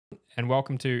and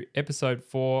welcome to episode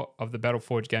 4 of the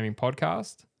Battleforge Gaming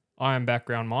Podcast. I am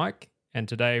Background Mike, and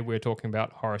today we're talking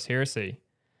about Horus Heresy.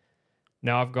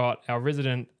 Now I've got our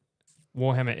resident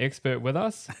Warhammer expert with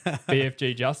us,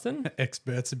 BFG Justin.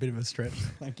 Expert's a bit of a stretch.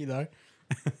 Thank you, though.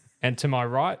 And to my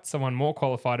right, someone more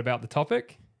qualified about the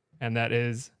topic, and that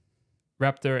is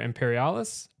Raptor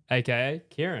Imperialis, aka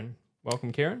Kieran.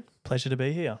 Welcome, Kieran. Pleasure to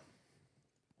be here.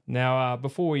 Now,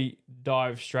 before we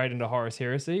dive straight into Horus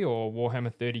Heresy or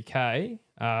Warhammer 30k,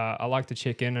 I like to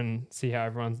check in and see how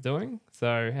everyone's doing.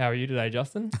 So how are you today,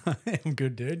 Justin? I'm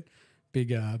good, dude.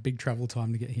 Big travel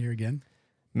time to get here again.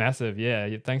 Massive,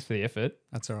 yeah. Thanks for the effort.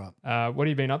 That's all right. What have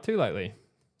you been up to lately?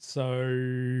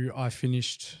 So I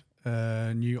finished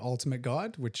a new Ultimate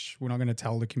Guide, which we're not going to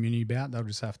tell the community about. They'll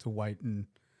just have to wait and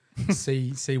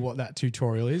see what that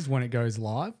tutorial is when it goes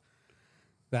live.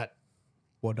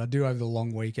 What I do over the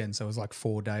long weekend, so it was like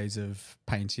 4 days of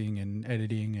painting and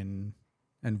editing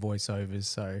and voiceovers.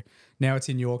 So now it's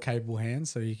in your capable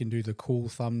hands, so you can do the cool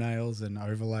thumbnails and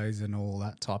overlays and all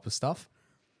that type of stuff.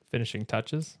 Finishing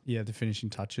touches. Yeah, the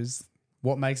finishing touches.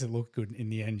 What makes it look good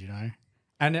in the end, you know?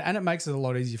 And it makes it a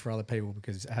lot easier for other people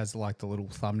because it has like the little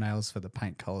thumbnails for the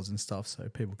paint colors and stuff, so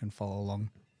people can follow along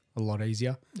a lot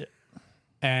easier. Yeah.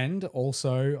 And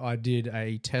also I did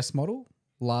a test model.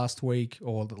 Last week,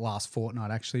 or the last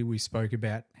fortnight actually, we spoke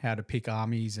about how to pick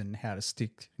armies and how to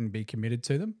stick and be committed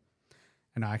to them.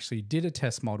 And I actually did a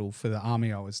test model for the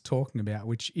army I was talking about,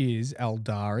 which is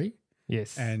Eldari.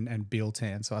 Yes. And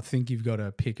Biltan. So I think you've got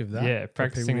a pic of that. Yeah,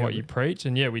 practicing what you preach.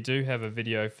 And yeah, we do have a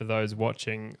video for those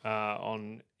watching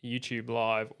on YouTube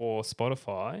Live or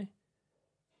Spotify.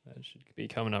 That should be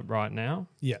coming up right now.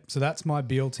 Yeah, so that's my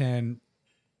Biltan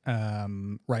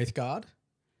Wraith Guard.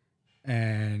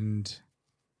 And...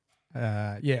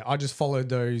 I just followed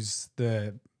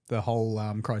the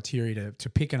whole criteria to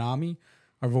pick an army.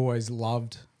 I've always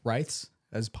loved Wraiths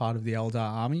as part of the Eldar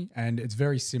army, and it's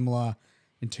very similar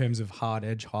in terms of hard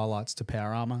edge highlights to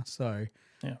power armor. So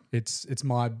yeah, it's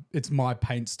my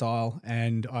paint style,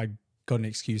 and I got an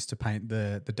excuse to paint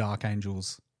the Dark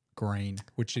Angels green,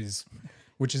 which is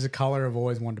a color I've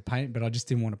always wanted to paint, but I just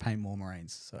didn't want to paint more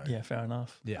Marines. So yeah, fair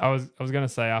enough. Yeah, I was going to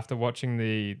say, after watching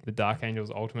the Dark Angels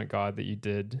Ultimate Guide that you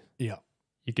did, yeah,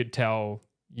 you could tell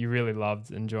you really loved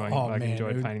enjoyed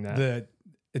painting that.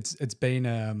 It's been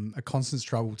a constant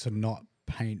struggle to not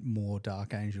paint more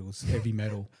Dark Angels heavy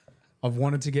metal. I've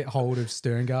wanted to get hold of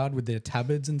Sternguard with their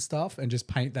tabards and stuff and just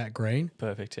paint that green.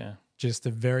 Perfect, yeah. Just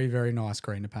a very, very nice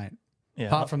green to paint. Yeah.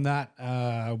 Apart from that,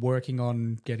 working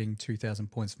on getting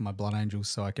 2,000 points for my Blood Angels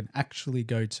so I can actually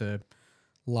go to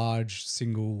large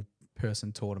single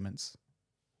person tournaments.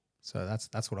 So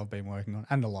that's what I've been working on,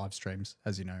 and the live streams,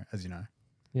 as you know.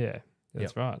 Yeah,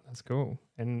 that's right. That's cool.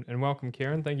 And welcome,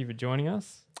 Kieran. Thank you for joining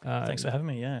us. Thanks for having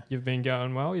me. Yeah, you've been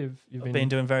going well. You've been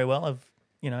doing very well.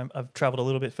 I've travelled a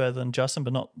little bit further than Justin,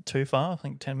 but not too far. I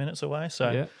think 10 minutes away.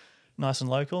 So nice and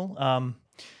local.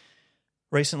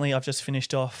 Recently, I've just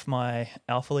finished off my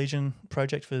Alpha Legion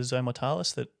project for Zone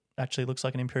Mortalis that actually looks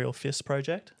like an Imperial Fist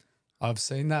project. I've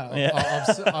seen that.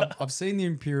 Yeah. I've seen the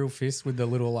Imperial Fist with the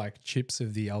little like chips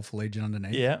of the Alpha Legion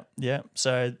underneath. Yeah.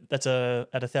 So that's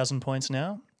at 1,000 points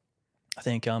now. I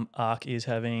think ARC is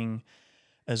having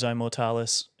a Zone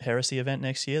Mortalis Heresy event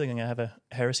next year. They're going to have a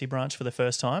Heresy branch for the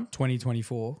first time.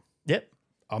 2024. Yep.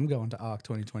 I'm going to ARC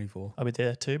 2024. I'll be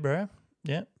there too, bro.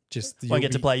 Yeah. Won't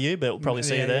get to play you, but we'll probably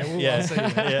see you there. I'll see you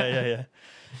there. Yeah.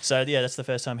 So yeah, that's the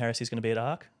first time Heresy is going to be at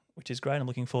ARC, which is great. I'm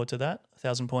looking forward to that.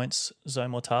 1,000 points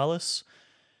Zone Mortalis.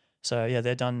 So yeah,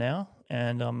 they're done now,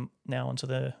 and now onto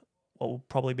what will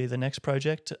probably be the next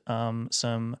project.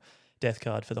 Some Death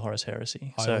Guard for the Horus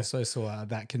Heresy. I also saw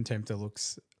that Contemptor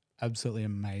looks absolutely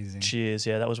amazing. Cheers,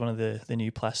 yeah, that was one of the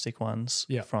new plastic ones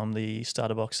from the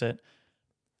starter box set.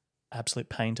 Absolute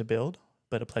pain to build,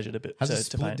 but a pleasure to build. Has it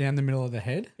split down the middle of the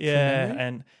head? Yeah,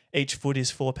 and each foot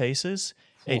is 4 pieces.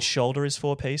 Each shoulder is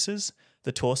 4 pieces.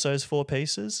 The torso is 4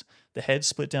 pieces. The head's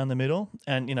split down the middle,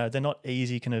 and they're not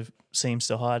easy kind of seams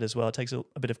to hide as well. It takes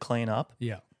a bit of clean up.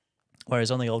 Yeah.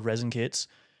 Whereas on the old resin kits,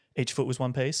 each foot was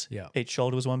 1 piece. Yeah. Each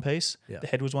shoulder was 1 piece. Yeah. The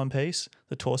head was 1 piece.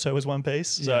 The torso was 1 piece.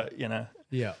 So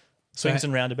Yeah. Swings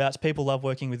and roundabouts. People love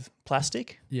working with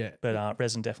plastic. Yeah. But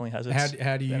resin definitely has its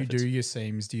How do you benefits. do your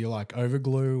seams? Do you like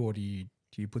overglue, or do you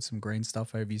put some green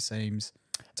stuff over your seams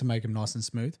to make them nice and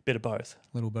smooth? Bit of both.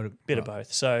 A little bit of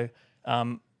both. So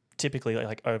typically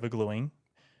like overgluing,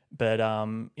 but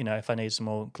if I need some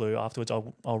more glue afterwards,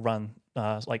 I'll run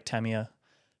like Tamiya.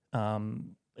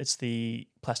 It's the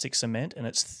plastic cement and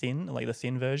it's thin, like the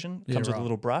thin version. It comes with a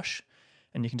little brush,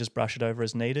 and you can just brush it over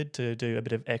as needed to do a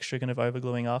bit of extra kind of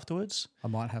overgluing afterwards. I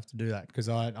might have to do that because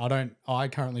I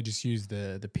currently just use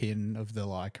the pin of the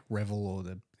like Revel or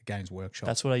the Games Workshop.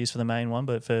 That's what I use for the main one,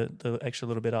 but for the extra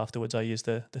little bit afterwards, I use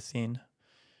the thin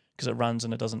because it runs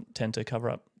and it doesn't tend to cover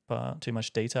up too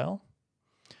much detail.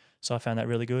 So I found that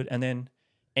really good. And then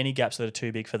any gaps that are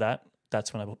too big for that,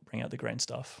 that's when I bring out the green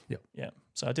stuff. Yep. Yeah.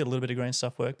 So I did a little bit of green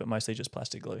stuff work, but mostly just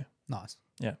plastic glue. Nice.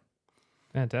 Yeah.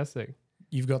 Fantastic.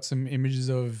 You've got some images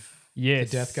of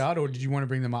Yes. the Death Guard, or did you want to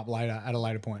bring them up later at a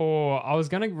later point? Or I was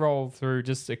going to roll through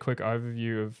just a quick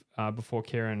overview of before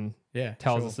Kieran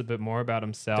tells us a bit more about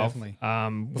himself. Definitely.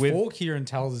 With Before Kieran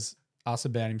tells us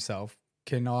about himself,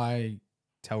 can I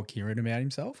tell Kieran about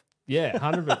himself? Yeah,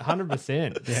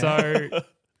 100%.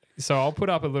 So I'll put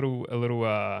up a little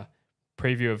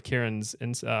preview of Kieran's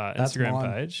Instagram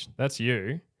mine. page. That's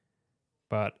you.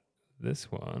 But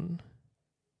this one,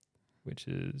 which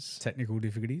is Technical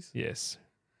difficulties. yes.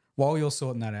 While you're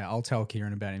sorting that out, I'll tell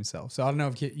Kieran about himself. So I don't know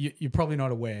if you're probably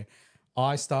not aware.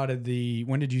 I started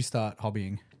when did you start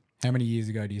hobbying? How many years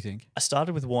ago do you think? I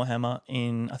started with Warhammer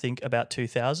in, I think, about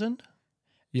 2000,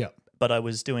 Yeah. but I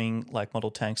was doing like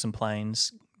model tanks and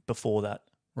planes before that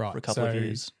Right. for a couple of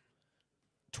years.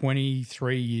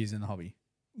 23 years in the hobby.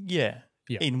 Yeah.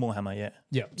 Yeah. In Warhammer, yeah.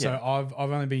 Yeah. So I've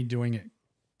only been doing it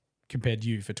compared to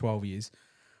you for 12 years.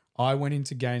 I went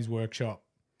into Games Workshop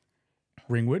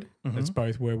Ringwood. That's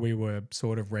both where we were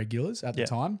sort of regulars at the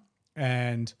time.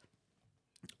 And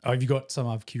have you got some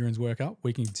of Kieran's work up?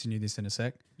 We can continue this in a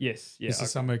sec. Yes. Yeah. This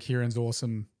is some of Kieran's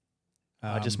awesome.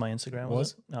 Just my Instagram was?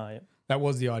 was it? Oh, yeah. That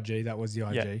was the IG. That was the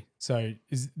IG. Yeah. So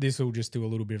this will just do a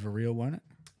little bit of a reel, won't it?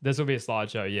 This will be a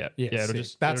slideshow. Yeah. Yeah. It'll sick.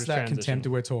 just That's it'll that transition. Contemptor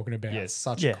we're talking about. Yes.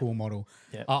 Such a cool model.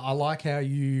 Yeah. I like how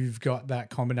you've got that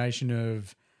combination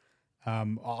of.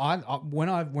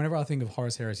 Whenever I think of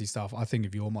Horus Heresy stuff, I think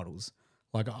of your models.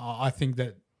 Like I think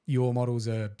that your models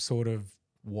are sort of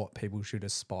what people should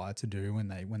aspire to do when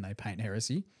they paint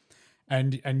Heresy,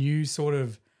 and you sort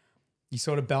of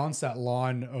balance that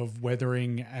line of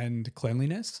weathering and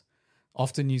cleanliness.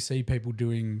 Often you see people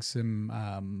doing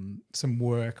some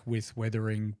work with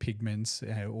weathering pigments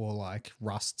or like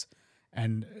rust,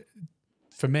 and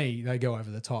for me they go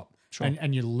over the top,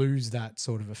 and you lose that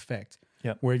sort of effect.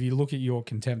 Yep. Where if you look at your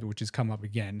Contemptor, which has come up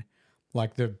again,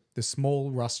 like the small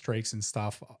rust streaks and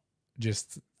stuff,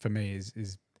 just for me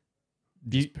is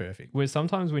just perfect. Where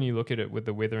sometimes when you look at it with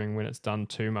the weathering, when it's done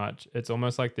too much, it's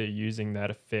almost like they're using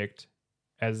that effect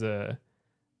as a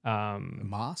A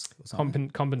mask or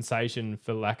something. compensation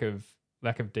for lack of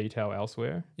detail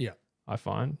elsewhere. Yeah. I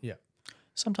find. Yeah.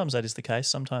 Sometimes that is the case.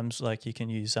 Sometimes like you can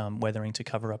use weathering to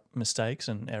cover up mistakes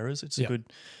and errors. It's a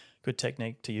good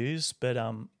technique to use. But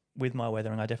with my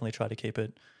weathering, I definitely try to keep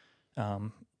it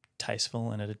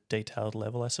tasteful and at a detailed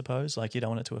level, I suppose. Like you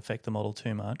don't want it to affect the model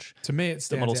too much. To me, it's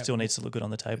the model still needs to look good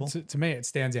on the table. To me, it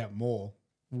stands out more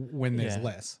when there's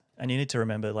less. And you need to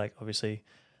remember, like obviously,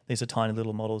 these are tiny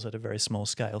little models at a very small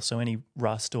scale. So any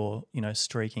rust or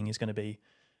streaking is going to be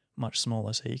much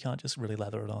smaller. So you can't just really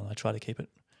lather it on. I try to keep it,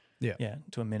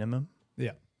 to a minimum.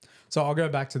 Yeah. So I'll go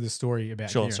back to the story about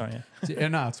Sure. Kieran. Sorry. Yeah. Yeah,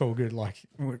 no, it's all good. Like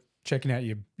we're checking out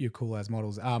your cool as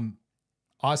models.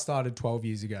 I started 12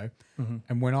 years ago,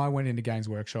 and when I went into Games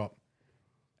Workshop,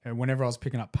 whenever I was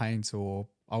picking up paints or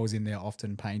I was in there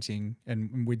often painting,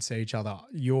 and we'd see each other,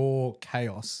 your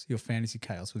fantasy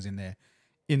chaos was in there,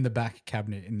 in the back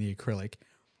cabinet in the acrylic,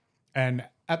 and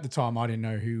at the time I didn't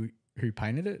know who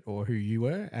painted it or who you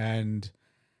were, and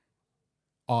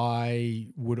I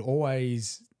would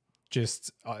always just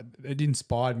it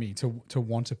inspired me to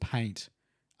want to paint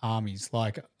armies.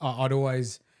 Like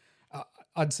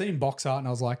I'd seen box art and I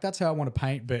was like, that's how I want to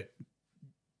paint, but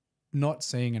not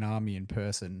seeing an army in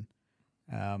person.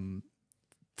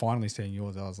 Finally seeing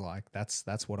yours, I was like,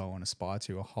 that's what I want to aspire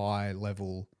to, a high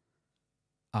level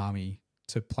army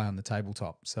to play on the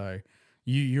tabletop. So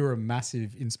you're a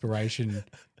massive inspiration,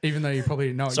 even though you probably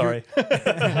didn't know it. Sorry.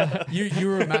 You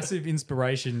were a massive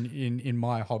inspiration in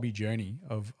my hobby journey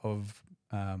of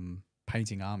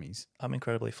painting armies. I'm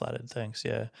incredibly flattered. Thanks.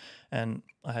 Yeah. And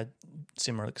I had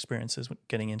similar experiences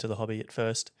getting into the hobby at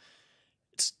first.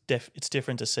 It's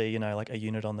different to see, like a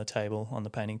unit on the table, on the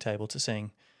painting table, to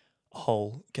seeing a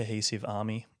whole cohesive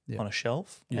army on a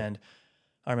shelf. Yeah. And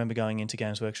I remember going into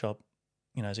Games Workshop,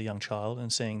 as a young child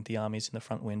and seeing the armies in the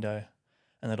front window,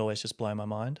 and that always just blow my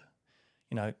mind.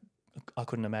 I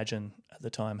couldn't imagine at the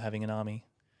time having an army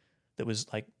that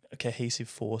was like a cohesive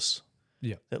force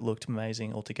that looked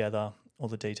amazing all together, all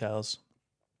the details.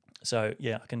 So,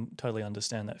 yeah, I can totally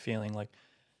understand that feeling. Like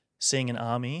seeing an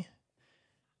army,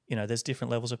 there's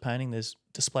different levels of painting. There's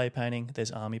display painting,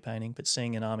 there's army painting, but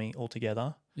seeing an army all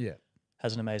together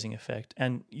has an amazing effect.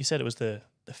 And you said it was the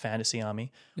fantasy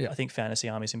army. Yeah. I think fantasy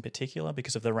armies in particular,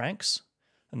 because of the ranks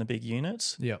and the big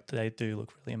units, they do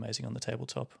look really amazing on the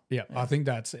tabletop. Yeah, I think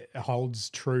it holds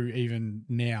true even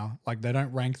now. Like they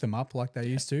don't rank them up like they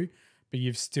used to, but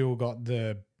you've still got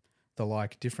the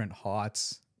like different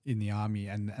heights in the army,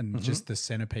 and just the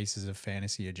centerpieces of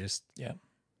fantasy are just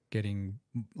getting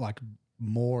like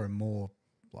more and more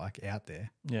like out there.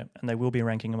 Yeah, and they will be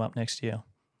ranking them up next year.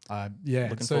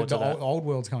 Looking so the old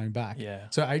world's coming back. Yeah.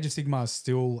 So Age of Sigmar is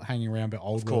still hanging around, but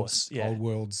old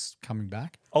world's coming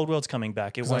back. Old world's coming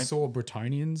back. I saw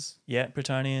Bretonnians. Yeah,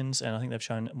 Bretonnians, and I think they've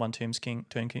shown one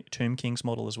Tomb King's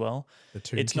model as well. The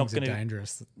Tomb Kings are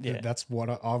dangerous. Yeah. That's what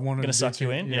I wanted to suck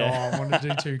you in. Yeah, I wanted to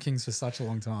do Tomb Kings for such a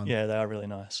long time. Yeah, they are really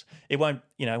nice. It won't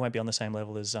be on the same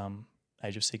level as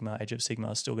Age of Sigmar. Age of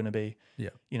Sigmar is still going to be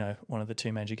one of the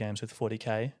two major games with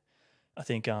 40k. I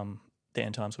think the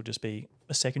End Times will just be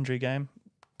a secondary game,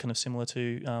 kind of similar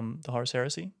to the Horus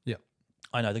Heresy. Yeah.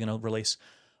 I know they're going to release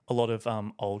a lot of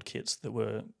old kits that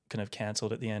were kind of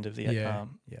cancelled at the end of the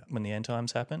when the End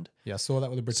Times happened. Yeah, I saw that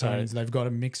with the Bretonnians. So, they've got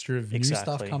a mixture of new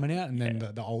stuff coming out and then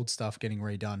the old stuff getting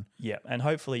redone. Yeah, and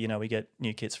hopefully, we get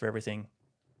new kits for everything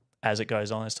as it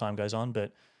goes on, as time goes on,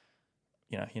 but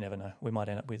you never know. We might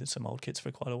end up with some old kits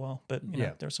for quite a while, but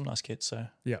there are some nice kits. So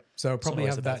so probably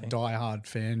have that diehard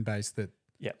fan base that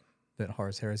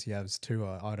Horus Heresy has too,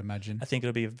 I'd imagine. I think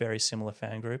it'll be a very similar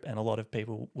fan group, and a lot of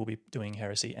people will be doing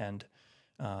Heresy and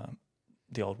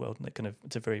the old world, and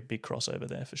it's a very big crossover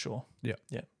there for sure. Yeah.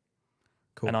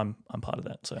 Cool. And I'm part of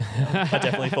that, so I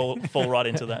definitely fall right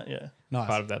into that. Yeah, nice.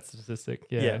 Part of that statistic.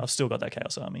 Yeah, I've still got that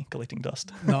Chaos Army collecting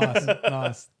dust. Nice.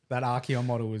 That Archeon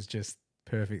model was just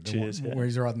perfect. Cheers, where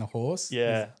he's riding the horse.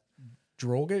 Yeah,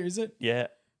 Draugr, is it? Yeah,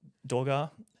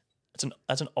 Draugr.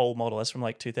 That's an old model. That's from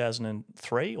like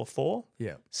 2003 or 4.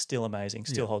 Yeah, still amazing.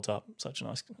 Still holds up. Such a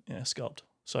nice sculpt.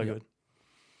 So good.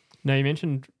 Now you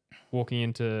mentioned walking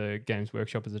into Games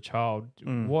Workshop as a child.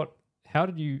 How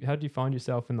did you find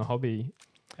yourself in the hobby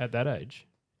at that age?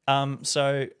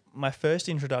 So my first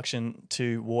introduction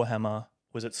to Warhammer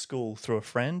was at school through a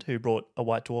friend who brought a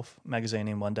White Dwarf magazine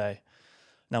in one day.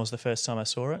 And that was the first time I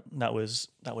saw it. And that was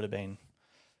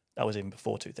even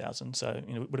before 2000. So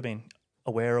it would have been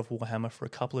aware of Warhammer for a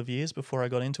couple of years before I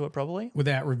got into it, probably.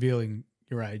 Without revealing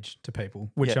your age to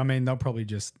people, which I mean, they'll probably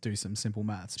just do some simple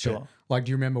maths. Sure. But, like, do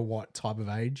you remember what type of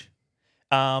age?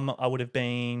 I would have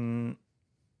been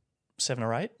 7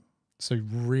 or 8. So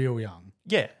real young.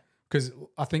 Yeah. Because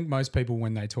I think most people,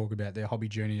 when they talk about their hobby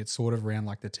journey, it's sort of around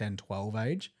like the 10, 12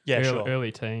 age. Yeah, sure.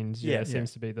 Early teens. Yeah,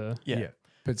 seems to be the... Yeah.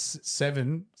 But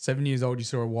 7 years old, you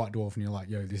saw a White Dwarf and you're like,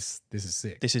 yo, this is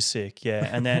sick. This is sick, yeah.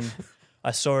 And then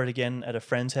I saw it again at a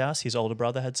friend's house. His older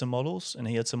brother had some models, and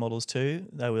he had some models too.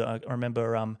 They were, I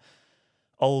remember,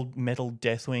 old metal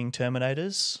Deathwing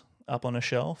Terminators up on a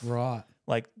shelf. Right.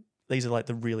 Like, these are like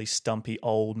the really stumpy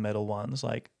old metal ones,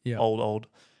 like old.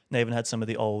 And they even had some of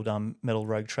the old metal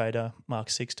Rogue Trader Mark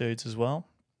 6 dudes as well.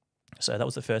 So that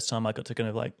was the first time I got to kind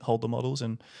of like hold the models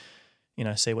and,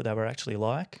 see what they were actually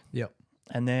like. Yep.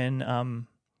 And then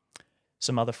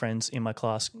some other friends in my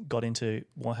class got into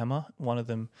Warhammer. One of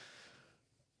them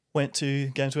went to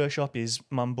Games Workshop. His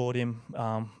mum bought him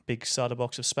big starter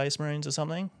box of Space Marines or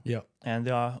something. Yep. And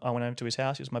I went over to his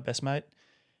house. He was my best mate.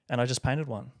 And I just painted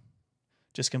one.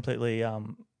 Just completely,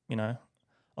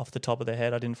 off the top of the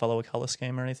head. I didn't follow a colour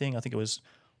scheme or anything. I think it was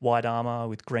white armour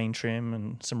with green trim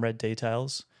and some red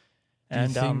details.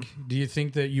 Do you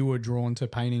think that you were drawn to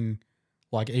painting,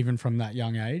 like, even from that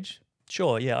young age?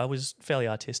 Sure, yeah. I was fairly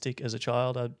artistic as a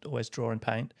child. I'd always draw and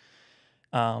paint.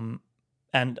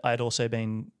 And I'd also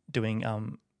been doing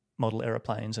model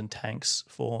aeroplanes and tanks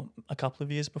for a couple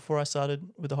of years before I started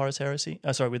with the Horus Heresy.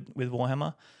 With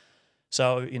Warhammer.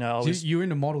 So, I was... You were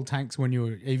into model tanks when you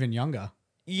were even younger?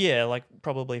 Yeah, like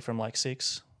probably from like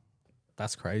 6.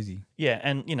 That's crazy. Yeah,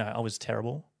 and, I was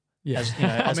terrible. Yeah.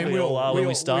 As we all are when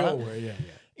we start. We all were, yeah.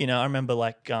 I remember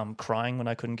like crying when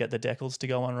I couldn't get the decals to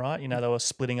go on right. They were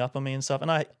splitting up on me and stuff.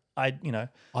 And I do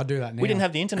that now. We didn't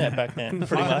have the internet back then,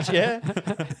 pretty much. Yeah,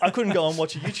 I couldn't go and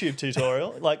watch a YouTube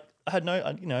tutorial. Like I had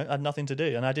I had nothing to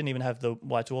do, and I didn't even have the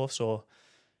White Dwarfs or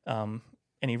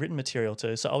any written material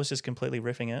to. So I was just completely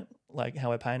riffing it, like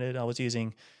how I painted. I was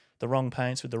using the wrong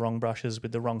paints with the wrong brushes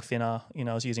with the wrong thinner.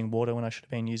 I was using water when I should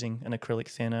have been using an acrylic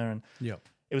thinner, and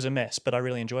it was a mess. But I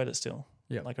really enjoyed it still.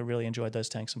 Yeah, like I really enjoyed those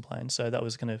tanks and planes. So that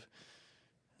was kind of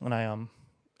when I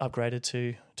upgraded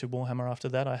to Warhammer. After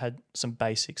that, I had some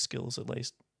basic skills at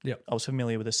least. Yeah, I was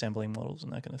familiar with assembling models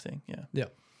and that kind of thing. Yeah,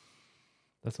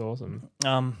 that's awesome.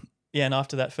 And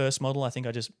after that first model, I think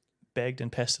I just begged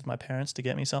and pestered my parents to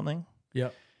get me something. Yeah,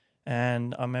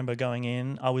 and I remember going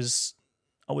in. I was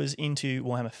I was into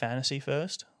Warhammer Fantasy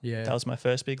first. Yeah. That was my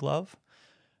first big love.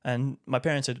 And my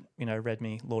parents had, read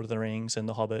me Lord of the Rings and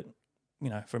The Hobbit,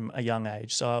 from a young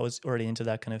age. So I was already into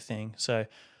that kind of thing. So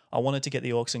I wanted to get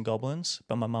the Orcs and Goblins,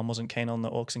 but my mum wasn't keen on the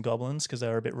Orcs and Goblins because they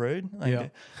were a bit rude. There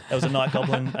was a night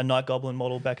goblin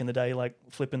model back in the day, like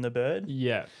flipping the bird.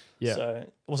 Yeah. So I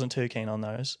wasn't too keen on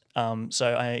those.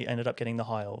 So I ended up getting the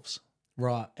High Elves.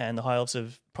 Right. And the High Elves are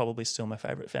probably still my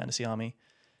favourite fantasy army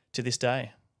to this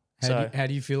day. How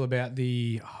do you feel about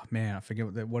I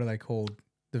forget what are they called?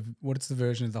 What's the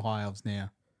version of the High Elves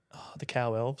now? Oh, the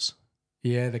Cow Elves.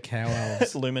 Yeah, the Cow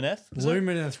Elves. Lumineth.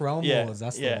 Lumineth Realm Yeah, Wars.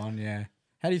 That's the one, yeah.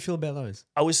 How do you feel about those?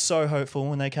 I was so hopeful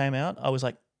when they came out. I was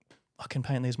like, I can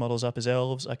paint these models up as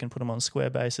elves. I can put them on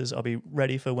square bases. I'll be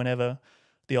ready for whenever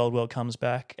the old world comes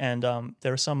back. And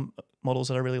there are some models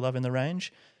that I really love in the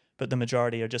range, but the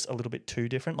majority are just a little bit too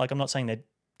different. Like, I'm not saying they're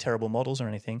terrible models or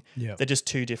anything. Yeah. They're just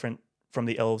too different from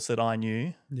the elves that I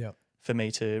knew for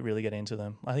me to really get into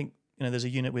them. I think, there's a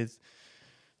unit with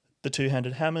the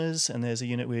two-handed hammers, and there's a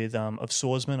unit with of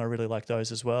swordsmen. I really like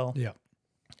those as well. Yeah.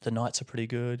 The knights are pretty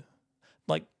good.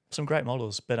 Like, some great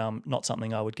models, but not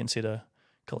something I would consider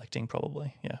collecting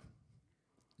probably. Yeah.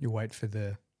 You wait for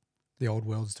the old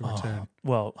worlds to return.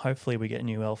 Well, hopefully we get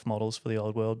new elf models for the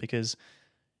old world, because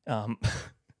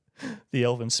the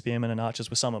elven spearmen and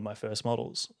archers were some of my first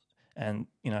models. And,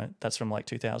 that's from like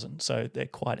 2000. So they're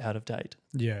quite out of date.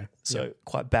 Yeah. So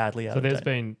quite badly out of date.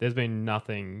 So there's been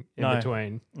nothing in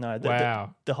between. No.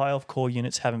 Wow. The high elf core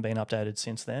units haven't been updated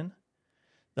since then.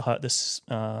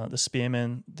 The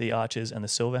spearmen, the archers, and the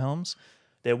silver helms.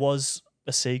 There was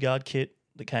a Sea Guard kit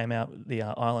that came out, the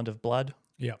Island of Blood.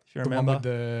 Yeah. If you remember. One with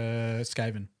the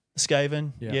Skaven.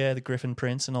 Skaven, Yeah. the Griffin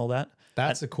Prince and all that.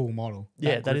 That's a cool model.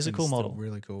 That is a cool model.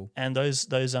 Really cool. And those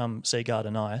Sea Guard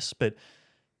are nice, but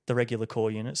the regular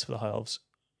core units for the high elves,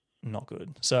 not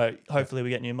good. So hopefully we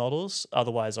get new models.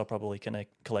 Otherwise, I'll probably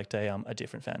collect a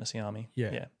different fantasy army.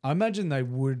 Yeah. I imagine they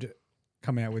would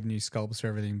come out with new sculpts for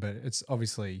everything, but it's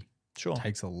obviously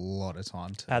takes a lot of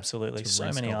time to absolutely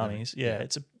so many resculpt armies. Yeah,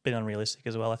 it's a bit unrealistic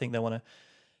as well. I think they want to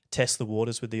test the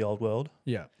waters with the old world.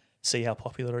 Yeah. See how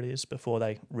popular it is before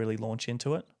they really launch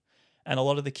into it. And a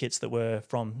lot of the kits that were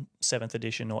from 7th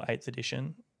edition or 8th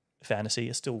edition fantasy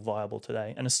are still viable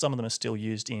today, and some of them are still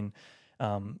used in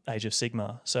Age of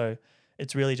Sigmar. So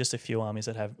it's really just a few armies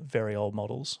that have very old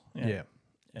models. Yeah.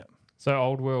 So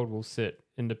old world will sit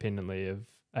independently of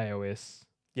AOS.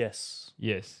 Yes.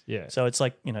 Yeah. So it's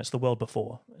like, it's the world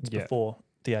before. It's before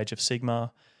the Age of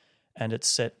Sigmar, and it's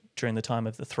set during the time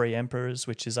of the Three Emperors,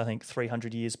 which is, I think,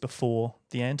 300 years before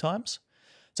the End Times.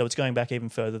 So it's going back even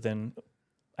further than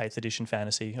 8th edition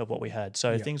fantasy of what we had.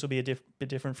 So things will be a bit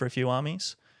different for a few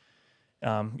armies.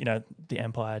 The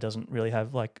Empire doesn't really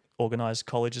have like organized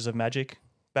colleges of magic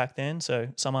back then. So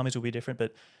some armies will be different,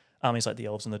 but armies like the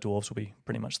elves and the dwarves will be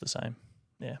pretty much the same.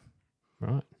 Yeah.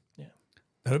 Right. Yeah.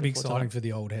 That'll be exciting for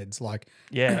the old heads. Like,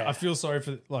 I feel sorry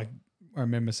for, like, I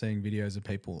remember seeing videos of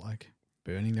people like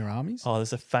burning their armies. Oh,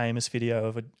 there's a famous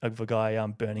video of a guy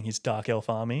burning his dark elf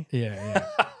army. Yeah.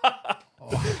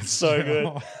 It's so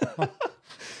good.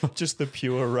 Just the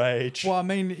pure rage. Well, I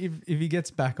mean, if he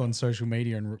gets back on social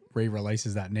media and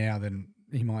re-releases that now, then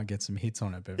he might get some hits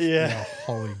on it. But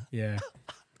Hey,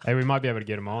 we might be able to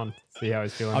get him on. See how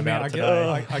he's feeling about it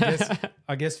today.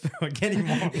 I guess for getting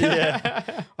on.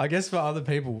 Yeah. I guess for other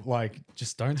people, like,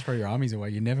 just don't throw your armies away.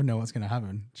 You never know what's going to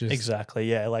happen. Just exactly.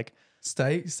 Yeah. Like,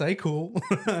 stay cool.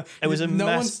 It was no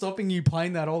one's stopping you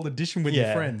playing that old edition with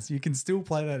your friends. You can still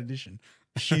play that edition.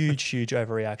 huge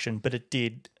overreaction, but it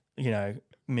did,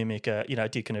 mimic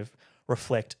it did kind of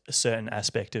reflect a certain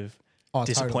aspect of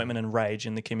disappointment and rage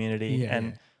in the community.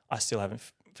 I still haven't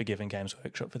forgiven Games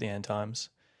Workshop for the End Times.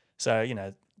 So,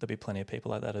 there'll be plenty of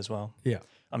people like that as well. Yeah.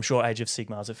 I'm sure Age of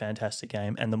Sigmar is a fantastic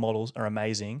game and the models are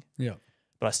amazing. Yeah.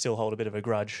 But I still hold a bit of a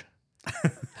grudge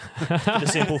for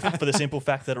the simple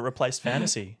fact that it replaced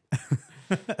fantasy.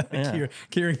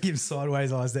 Kieran gives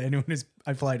sideways eyes to anyone who's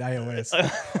played AOS.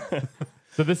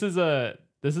 So this is a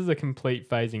complete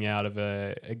phasing out of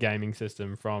a gaming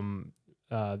system from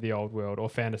the old world or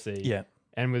fantasy. Yeah.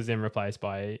 And was then replaced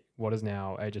by what is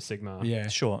now Age of Sigmar. Yeah.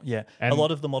 Sure. Yeah. And a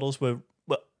lot of the models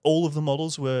all of the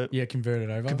models were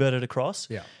converted across.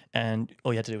 Yeah. And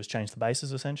all you had to do was change the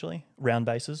bases, essentially, round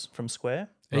bases from square.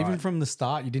 Even from the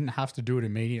start, you didn't have to do it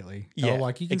immediately. They were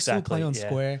like, you can still play on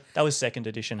square. That was 2nd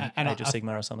edition Age of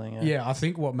Sigmar or something. Yeah. I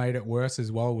think what made it worse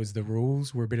as well was the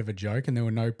rules were a bit of a joke and there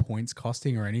were no points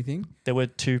costing or anything. There were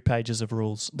 2 pages of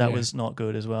rules. That was not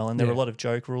good as well. And there were a lot of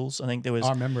joke rules. I think there was...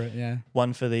 I remember it,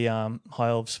 one for the High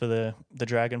Elves for the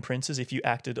Dragon Princes. If you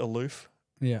acted aloof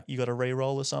Yeah. you got a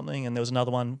re-roll or something. And there was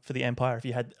another one for the Empire. If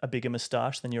you had a bigger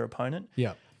moustache than your opponent,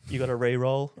 Yeah. you got a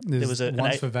re-roll. There was an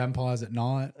once for vampires at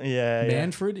night. Yeah.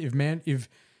 Manfred, if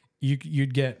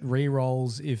you'd get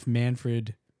re-rolls if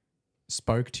Manfred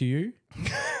spoke to you.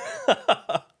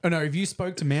 Oh no, if you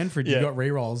spoke to Manfred, you got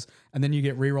re-rolls, and then you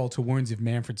get re-roll to wounds if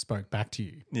Manfred spoke back to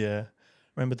you. Yeah.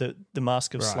 Remember the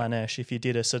Mask of Slanesh, if you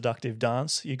did a seductive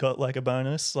dance, you got like a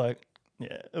bonus. Like,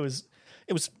 yeah, it was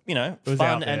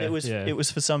fun, and it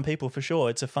was for some people for sure.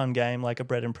 It's a fun game, like a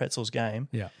bread and pretzels game.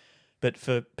 Yeah. But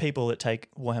for people that take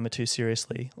Warhammer too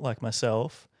seriously, like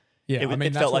myself, yeah,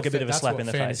 it felt like a bit of a slap in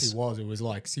the face. It was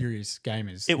like serious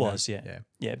gamers. It was,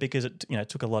 yeah, because it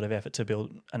took a lot of effort to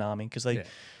build an army because they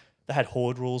had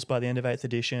horde rules by the end of 8th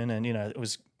edition, and it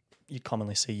was you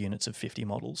commonly see units of 50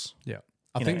 models. Yeah,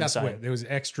 I think that's where there was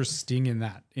extra sting in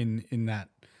that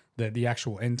the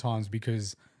actual end times,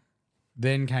 because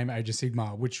then came Age of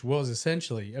Sigmar, which was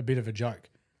essentially a bit of a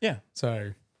joke. Yeah,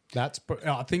 so.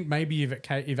 I think maybe if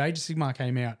Age of Sigmar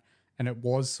came out and it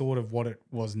was sort of what it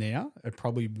was now, it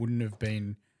probably wouldn't have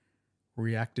been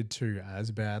reacted to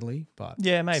as badly. But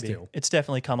yeah, maybe still. It's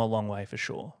definitely come a long way for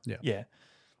sure. Yeah.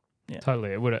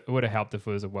 Totally, it would have helped if it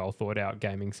was a well thought out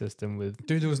gaming system with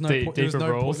there was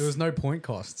no point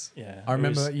costs. Yeah, I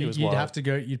remember you'd have to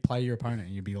go, you'd play your opponent,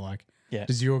 and you'd be like,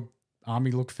 "Does your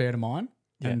army look fair to mine?"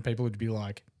 And people would be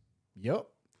like, "Yep."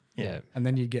 Yeah, and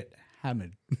then you'd get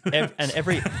hammered.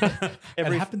 Every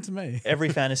it happened to me. Every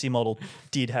fantasy model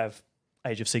did have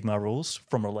Age of Sigmar rules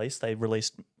from release. They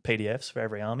released PDFs for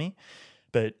every army,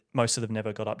 but most of them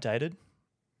never got updated.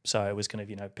 So it was kind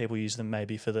of, people used them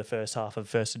maybe for the first half of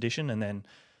first edition, and then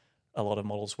a lot of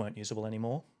models weren't usable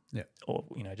anymore. Yeah. Or,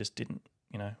 just didn't,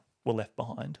 were left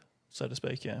behind, so to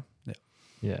speak. Yeah. Yeah.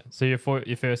 Yeah. So your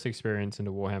first experience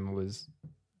into Warhammer was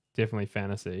definitely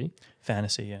fantasy.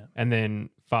 Fantasy, yeah. And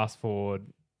then fast forward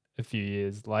a few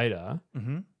years later,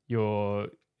 you're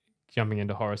jumping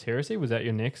into Horus Heresy. Was that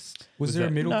your next? Was there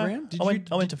a middle ground? I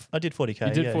did 40k.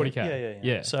 You did 40k.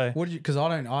 Yeah. So what did you? Because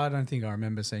I don't think I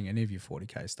remember seeing any of your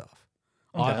 40k stuff.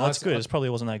 Okay, that's good. It probably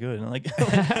wasn't that good.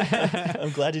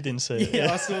 I'm glad you didn't see it.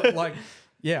 Yeah, I saw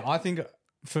I think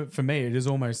for me it is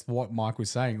almost what Mike was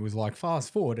saying. It was like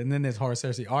fast forward, and then there's Horus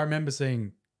Heresy. I remember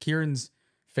seeing Kieran's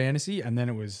fantasy, and then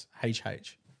it was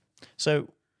HH. So.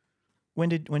 When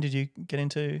did you get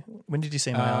into? When did you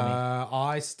see my army?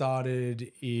 I started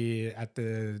at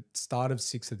the start of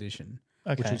 6th edition,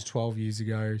 which was 12 years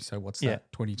ago. So what's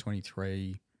that?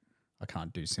 2023. I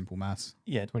can't do simple maths.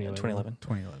 Yeah, 2011.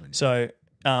 2011. So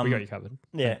we got you covered.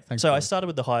 Yeah. Thanks, so I started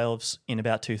with the High Elves in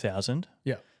about 2000.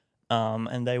 Yeah.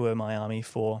 And they were my army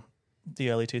for the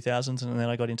early 2000s, and then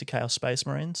I got into Chaos Space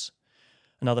Marines.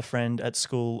 Another friend at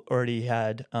school already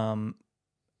had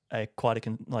a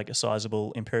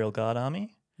sizable Imperial Guard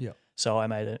army. Yeah. So I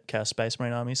made a Chaos Space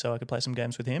Marine army so I could play some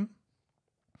games with him.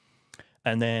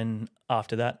 And then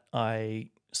after that, I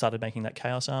started making that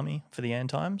Chaos army for the end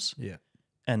times. Yeah.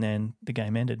 And then the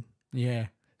game ended. Yeah.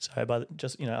 So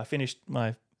I finished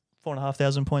my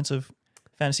 4,500 points of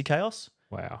Fantasy Chaos.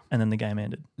 Wow. And then the game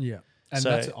ended. Yeah. And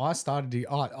I started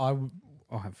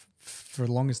for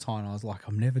the longest time, I was like,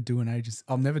 I'm never doing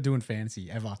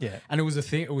fantasy ever. Yeah. And it was a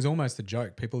thing. It was almost a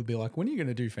joke. People would be like, when are you going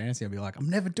to do fantasy? I'd be like, I'm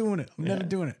never doing it. I'm never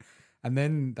doing it. And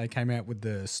then they came out with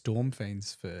the Storm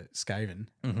Fiends for Skaven.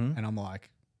 Mm-hmm. And I'm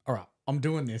like, all right, I'm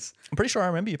doing this. I'm pretty sure I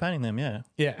remember you painting them, yeah.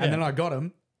 Yeah. And then I got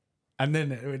them. And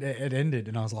then it ended.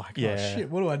 And I was like, oh, shit,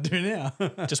 what do I do now?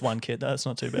 Just one kit. That's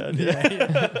not too bad.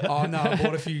 Yeah. Oh, no, I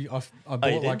bought a few. I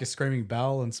bought like a Screaming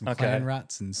Bell and some Clan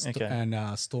Rats and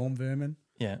Storm Vermin.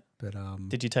 Yeah. But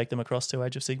did you take them across to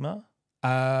Age of Sigmar?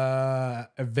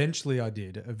 Eventually I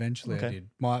did. I did.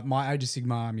 My Age of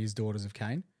Sigmar army is Daughters of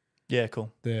Cain. Yeah,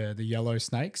 cool. The yellow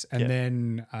snakes. And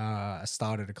then I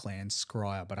started a clan,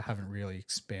 Scryer, but I haven't really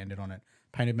expanded on it.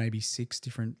 Painted maybe 6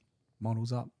 different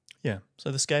models up. Yeah.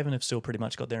 So the Skaven have still pretty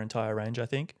much got their entire range, I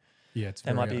think. Yeah, it's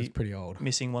pretty old.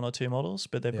 Missing 1 or 2 models,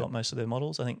 but they've got most of their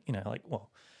models. I think,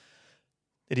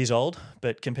 it is old,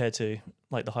 but compared to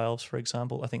like the High Elves, for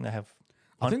example, I think they have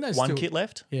one kit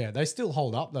left. Yeah, they still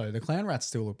hold up though. The Clan Rats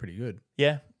still look pretty good.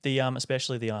 Yeah, the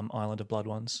especially the Island of Blood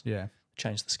ones. Yeah,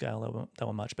 changed the scale. They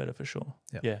were much better for sure.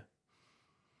 Yeah.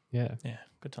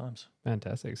 Good times.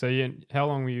 Fantastic. So how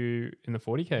long were you in the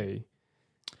 40k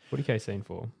scene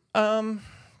for?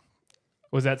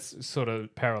 Was that sort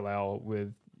of parallel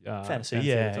with fantasy?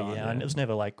 Yeah. And it was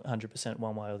never like 100%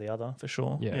 one way or the other for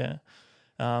sure. Yeah.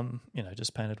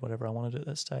 Just painted whatever I wanted at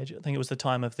that stage. I think it was the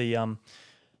time of the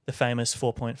famous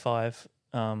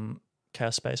 4.5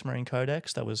 Chaos Space Marine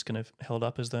Codex that was kind of held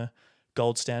up as the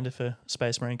gold standard for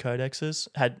Space Marine codexes.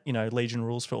 Had Legion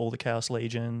rules for all the Chaos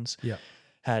Legions. Yeah.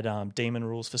 Had demon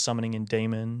rules for summoning in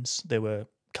demons. There were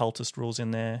cultist rules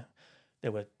in there.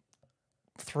 There were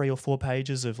 3 or 4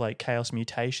 pages of like chaos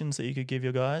mutations that you could give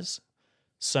your guys.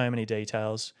 So many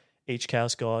details. Each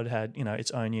chaos god had,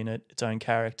 its own unit, its own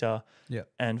character,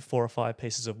 and 4 or 5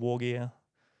 pieces of war gear.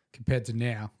 Compared to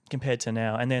now.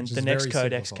 And then the next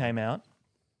codex came out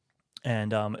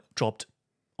and dropped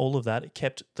all of that. It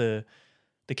kept the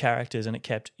characters, and it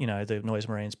kept, the Noise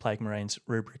Marines, Plague Marines,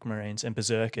 Rubric Marines, and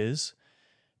Berserkers.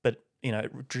 But,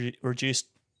 it reduced,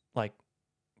 like,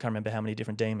 can't remember how many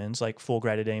different demons, like 4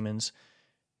 greater demons,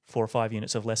 4 or 5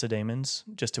 units of lesser demons,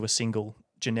 just to a single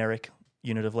generic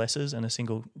unit of lessers and a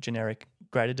single generic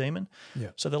greater demon. Yeah.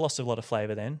 So they lost a lot of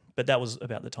flavour then, but that was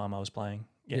about the time I was playing.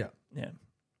 Yeah.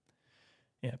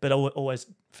 But always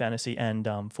fantasy and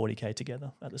 40k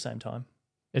together at the same time.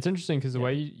 It's interesting because the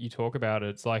way you talk about it,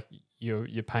 it's like you're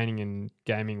painting and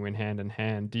gaming went hand in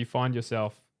hand. Do you find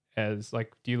yourself as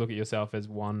like, do you look at yourself as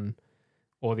one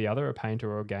or the other, a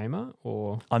painter or a gamer?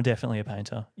 Or I'm definitely a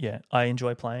painter. Yeah, I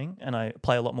enjoy playing, and I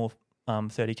play a lot more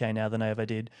 30k now than I ever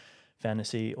did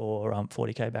fantasy or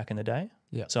 40k back in the day.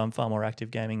 Yeah. So I'm far more active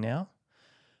gaming now.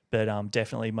 But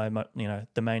definitely my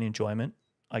the main enjoyment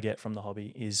I get from the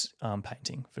hobby is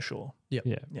painting for sure. Yeah.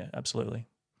 Yeah, absolutely.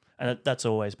 And that's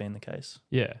always been the case.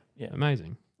 Yeah.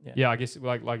 Amazing. Yeah. Yeah, I guess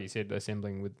like you said,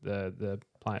 assembling with the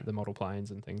model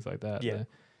planes and things like that. Yeah.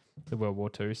 The World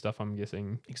War II stuff, I'm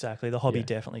guessing. Exactly. The hobby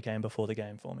definitely came before the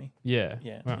game for me. Yeah.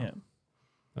 Yeah. Wow. Yeah.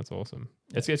 That's awesome.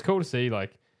 Yeah. It's cool to see,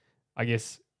 like, I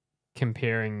guess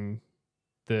comparing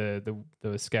the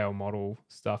scale model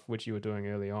stuff which you were doing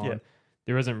early on. Yeah.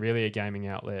 There isn't really a gaming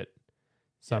outlet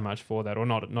so much for that, or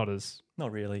not as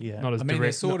Not really. Yeah. not as I mean,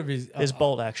 direct. There's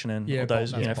bolt action and all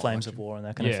those bolt flames action. of war and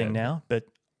that kind of thing now, but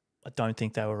I don't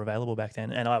think they were available back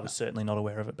then, and I was certainly not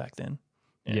aware of it back then.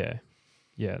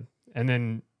 Yeah. And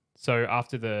then so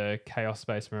after the Chaos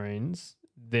Space Marines,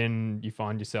 then you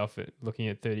find yourself looking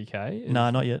at 30k. No,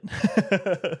 not yet.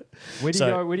 Where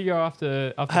do you go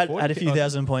after? I had a few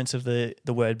thousand points of the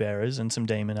word bearers and some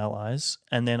demon allies,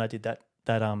 and then I did that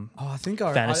I think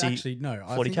I fantasy actually no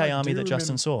 40k army that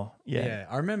Justin saw. Yeah,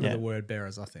 I remember the word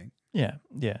bearers. I think. Yeah.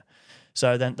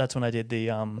 So then that's when I did the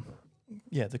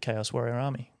Chaos Warrior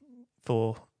army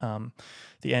for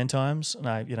the end times, and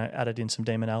I added in some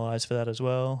demon allies for that as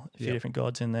well. A few different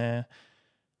gods in there.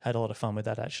 Had a lot of fun with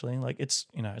that actually. Like it's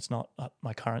not at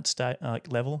my current state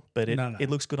level, but it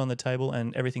looks good on the table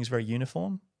and everything's very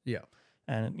uniform. Yeah.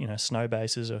 And snow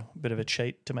bases are a bit of a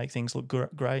cheat to make things look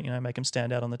great. Make them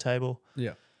stand out on the table.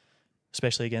 Yeah.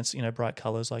 Especially against bright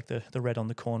colors like the red on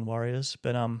the Khorne warriors.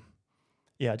 But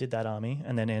I did that army,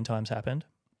 and then end times happened.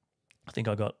 I think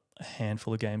I got a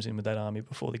handful of games in with that army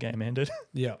before the game ended.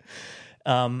 Yeah.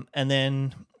 And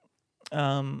then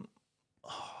I'm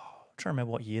trying to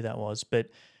remember what year that was, but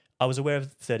I was aware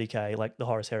of 30k, like the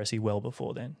Horus Heresy, well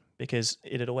before then, because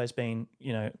it had always been,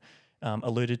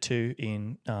 alluded to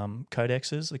in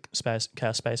codexes, the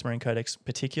Chaos Space Marine Codex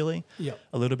particularly,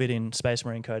 a little bit in Space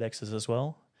Marine Codexes as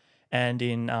well, and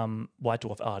in White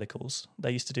Dwarf articles.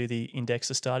 They used to do the Index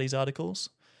Astartes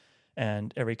articles,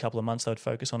 and every couple of months they would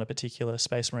focus on a particular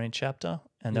Space Marine chapter,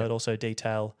 and they would also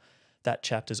detail that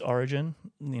chapter's origin,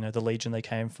 the legion they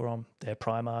came from, their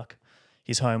Primarch,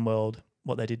 his home world,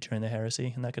 what they did during the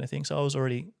Heresy and that kind of thing. So I was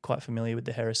already quite familiar with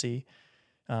the Heresy.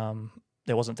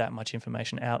 There wasn't that much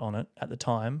information out on it at the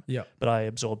time, but I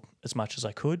absorbed as much as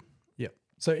I could. Yeah.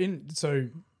 So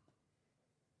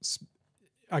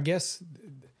I guess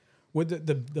would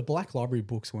the Black Library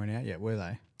books weren't out yet, were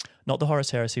they? Not the Horus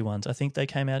Heresy ones. I think they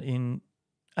came out in...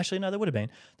 Actually, no, they would have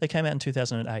been. They came out in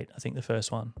 2008, I think, the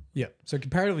first one. Yeah. So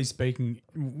comparatively speaking,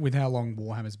 with how long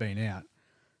Warhammer's been out,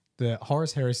 the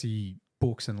Horus Heresy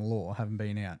books and lore haven't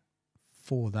been out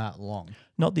for that long.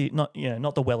 Not the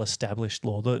well established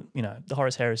lore. The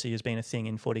Horus Heresy has been a thing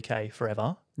in 40k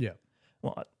forever. Yeah.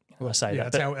 Well, I say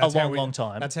that, but a long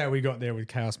time. That's how we got there with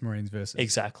Chaos Marines versus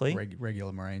exactly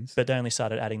regular Marines. But they only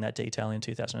started adding that detail in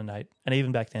 2008, and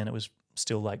even back then it was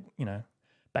still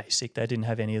basic. They didn't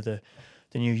have any of the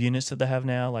new units that they have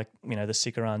now, like the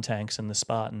Sikaran tanks and the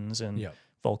Spartans and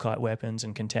Volkite weapons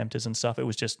and Contemptors and stuff. It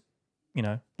was just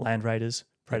Land Raiders,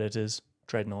 Predators,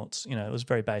 Dreadnoughts. It was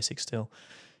very basic still.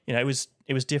 It was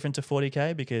different to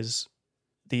 40k because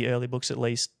the early books, at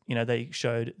least, they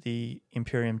showed the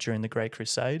Imperium during the Great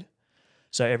Crusade,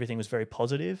 so everything was very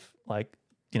positive. Like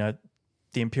the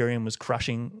Imperium was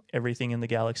crushing everything in the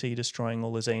galaxy, destroying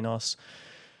all the Xenos,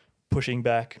 pushing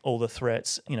back all the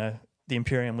threats. The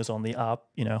Imperium was on the up.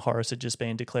 Horus had just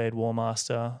been declared War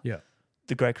Master. Yeah,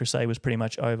 the Great Crusade was pretty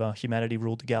much over. Humanity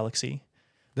ruled the galaxy.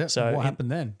 So what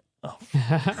happened then? Oh.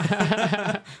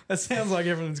 That sounds like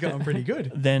everything's going pretty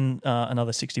good. Then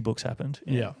another 60 books happened.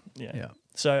 Yeah.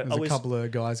 So There's a couple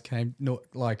of guys came,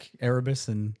 like Erebus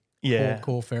and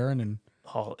Corferin and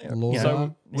Lord.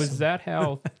 So was that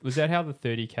how the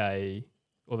 30K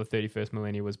or the 31st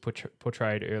millennia was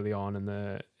portrayed early on in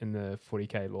the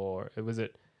 40K lore?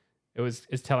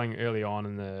 It's telling early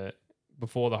on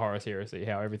before the Horus Heresy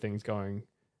how everything's going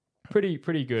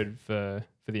pretty good for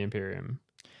the Imperium.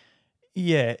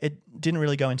 Yeah, it didn't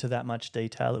really go into that much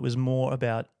detail. It was more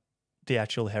about the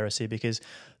actual heresy, because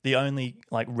the only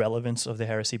like relevance of the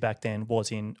heresy back then was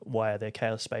in why are there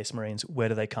Chaos Space Marines? Where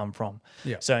do they come from?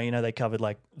 Yeah. So, they covered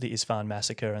like the Isfahan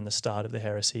massacre and the start of the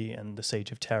heresy and the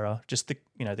Siege of Terror, just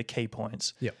the key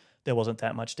points. Yeah. There wasn't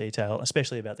that much detail,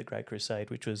 especially about the Great Crusade,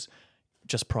 which was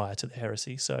just prior to the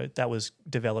heresy. So that was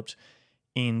developed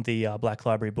in the Black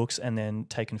Library books and then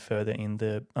taken further in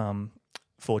the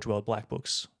Forge World Black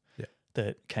books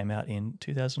that came out in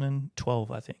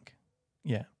 2012, I think.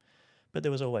 Yeah. But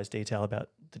there was always detail about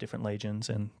the different legions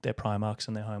and their Primarchs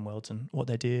and their homeworlds and what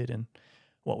they did and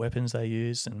what weapons they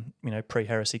used and,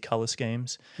 pre-heresy colour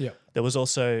schemes. Yeah. There was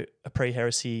also a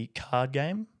pre-heresy card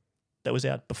game that was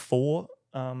out before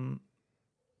the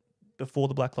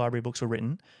Black Library books were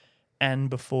written and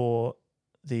before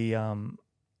the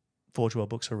Forge World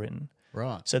books were written.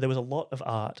 Right. So there was a lot of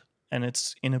art, and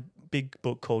it's in a big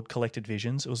book called Collected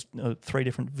Visions. It was 3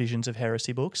 different visions of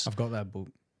heresy books. I've got that book.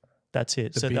 That's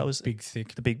it. That was big,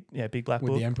 thick. The big black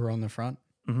with book. the Emperor on the front.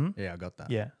 Mm-hmm. Yeah, I got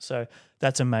that. Yeah, so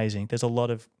that's amazing. There's a lot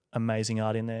of amazing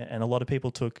art in there, and a lot of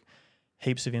people took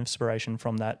heaps of inspiration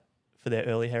from that for their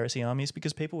early heresy armies,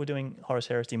 because people were doing Horus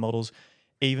Heresy models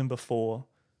even before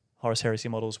Horus Heresy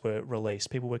models were released.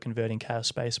 People were converting Chaos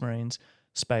Space Marines,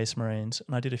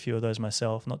 and I did a few of those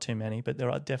myself, not too many, but there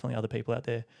are definitely other people out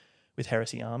there with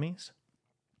heresy armies,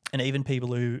 and even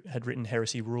people who had written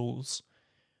heresy rules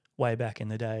way back in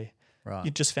the day.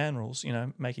 Right. Just fan rules,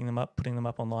 making them up, putting them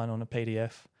up online on a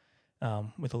PDF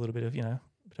with a little bit of,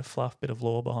 bit of fluff, bit of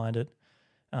lore behind it.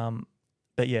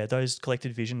 But yeah, those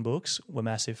Collected Vision books were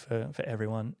massive for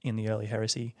everyone in the early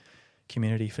heresy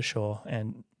community for sure.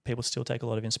 And people still take a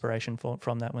lot of inspiration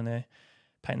from that when they're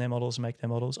painting their models and make their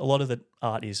models. A lot of the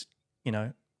art is,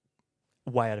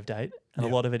 way out of date. And a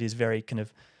lot of it is very kind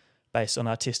of based on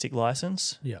artistic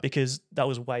license because that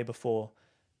was way before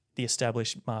the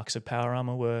established marks of power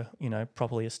armor were,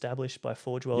 properly established by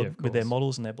Forge World with their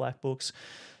models and their black books.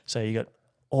 So you got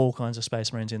all kinds of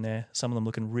Space Marines in there. Some of them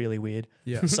looking really weird.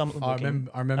 Yeah, some of them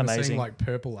I remember amazing. seeing like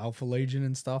purple Alpha Legion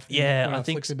and stuff. Yeah, when I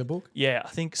think in the book. Yeah, I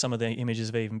think some of the images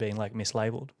have even been like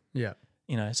mislabeled. Yeah,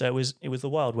 so it was the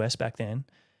Wild West back then,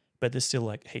 but there's still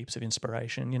like heaps of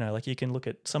inspiration. Like you can look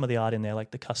at some of the art in there,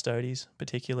 like the Custodies,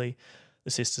 particularly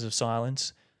the Sisters of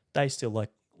Silence. They still like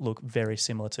look very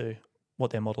similar to what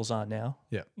their models are now.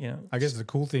 Yeah. I guess the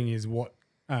cool thing is what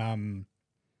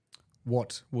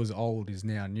was old is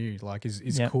now new. Like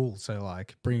is cool. So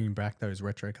like bringing back those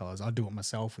retro colors. I do it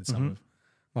myself with some of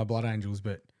my Blood Angels,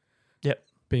 but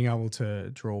being able to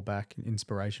draw back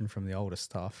inspiration from the older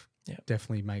stuff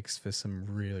definitely makes for some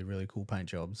really, really cool paint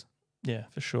jobs. Yeah,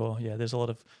 for sure. Yeah, there's a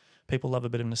lot of people love a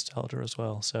bit of nostalgia as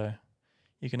well. So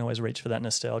you can always reach for that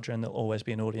nostalgia, and there'll always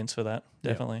be an audience for that.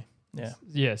 Definitely.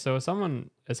 Yeah. So as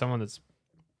someone that's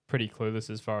pretty clueless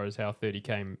as far as how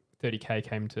 30K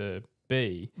came to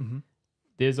be,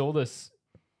 there's all this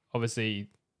obviously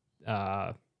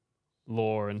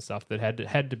lore and stuff that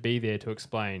had to be there to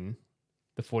explain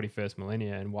the 41st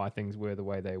millennia and why things were the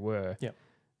way they were. Yeah.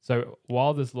 So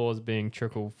while this lore is being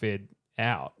trickle fed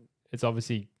out, it's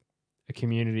obviously a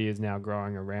community is now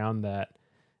growing around that,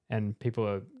 and people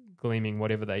are gleaming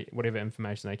whatever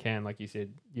information they can. Like you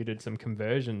said, you did some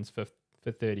conversions for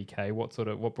 30K.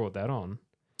 What brought that on?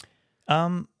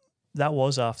 That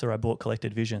was after I bought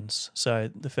Collected Visions. So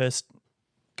the first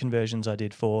conversions I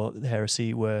did for the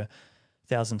Heresy were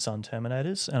Thousand Sun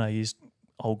Terminators, and I used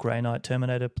old Grey Knight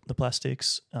Terminator, the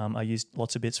plastics. I used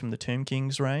lots of bits from the Tomb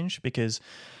Kings range because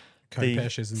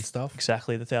Kopeshes and stuff.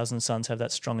 Exactly. The Thousand Suns have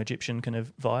that strong Egyptian kind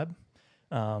of vibe.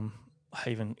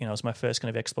 It was my first kind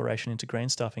of exploration into green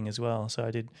stuffing as well. So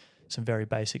I did some very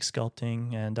basic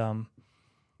sculpting and I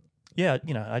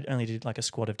only did like a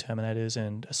squad of Terminators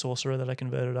and a Sorcerer that I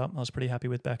converted up. I was pretty happy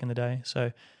with back in the day.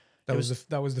 So that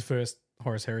was the first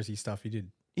Horus Heresy stuff you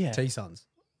did. Yeah. T-Suns.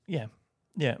 Yeah.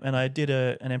 Yeah. And I did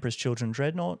an Emperor's Children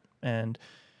Dreadnought, and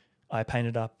I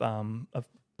painted up a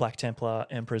Black Templar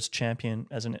Emperor's Champion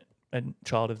as a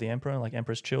child of the Emperor, like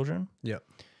Emperor's Children. Yeah.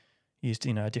 Used,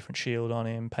 a different shield on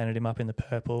him, painted him up in the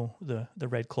purple, the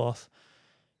red cloth,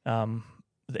 the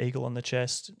eagle on the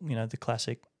chest, the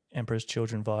classic Emperor's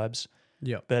Children vibes.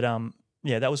 Yeah. But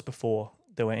that was before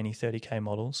there were any 30K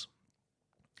models.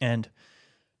 And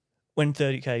when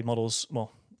 30K models,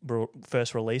 were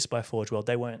first released by Forge World,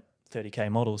 they weren't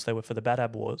 30K models. They were for the Bad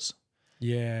Ab Wars.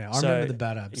 Yeah, I remember the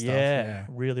Bad Ab stuff. Yeah,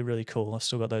 really, really cool. I've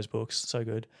still got those books. So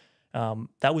good.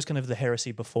 That was kind of the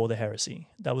Heresy before the Heresy.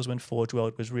 That was when Forge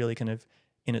World was really kind of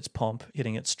in its pomp,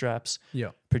 hitting its straps,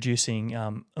 producing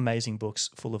amazing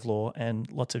books full of lore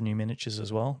and lots of new miniatures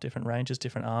as well, different ranges,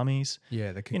 different armies.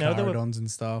 Yeah, the Kakarodons and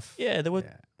stuff. Yeah, there were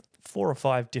 4 or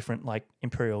 5 different like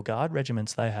Imperial Guard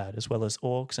regiments they had, as well as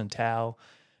Orcs and Tau,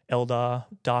 Eldar,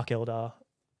 Dark Eldar,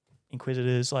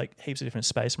 Inquisitors, like heaps of different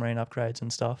Space Marine upgrades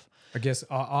and stuff. I guess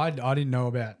I didn't know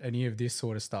about any of this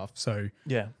sort of stuff. So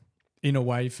in a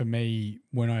way, for me,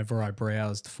 whenever I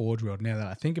browsed Forge World, now that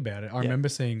I think about it, I remember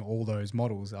seeing all those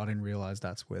models. I didn't realize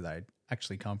that's where they'd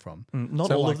actually come from.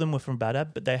 Not all of them were from Bad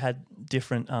Ab, but they had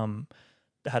different.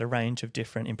 They had a range of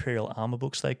different Imperial armor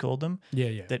books, they called them.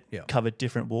 That covered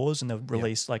different wars, and they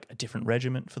released like a different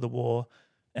regiment for the war,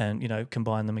 and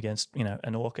combine them against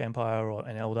an Orc Empire or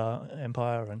an Eldar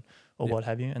Empire or what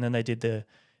have you. And then they did the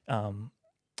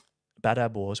Bad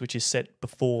Ab Wars, which is set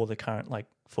before the current like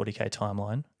 40K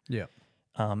timeline. Yeah.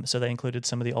 So they included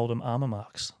some of the older armor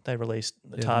marks. They released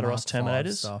the Tartaros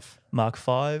Terminators, Mark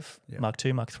V, Mark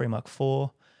II, Mark III, Mark IV.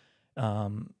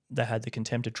 They had the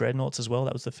Contemptor Dreadnoughts as well.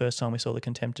 That was the first time we saw the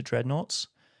Contemptor Dreadnoughts.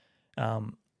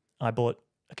 I bought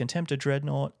a Contemptor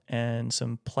Dreadnought and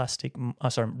some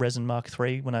resin Mark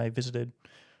III when I visited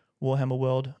Warhammer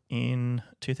World in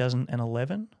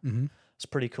 2011. Mm-hmm. It's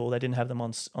pretty cool. They didn't have them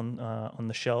on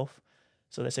the shelf.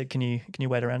 So they said, can you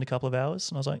wait around a couple of hours?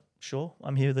 And I was like, sure,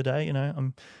 I'm here the day.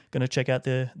 I'm going to check out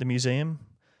the museum,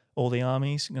 all the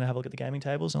armies. I'm going to have a look at the gaming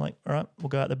tables. I'm like, all right, we'll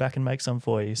go out the back and make some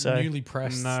for you. So newly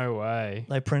pressed. No way.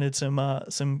 They printed some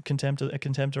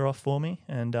Contemptor off for me,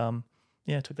 and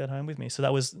took that home with me. So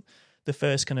that was the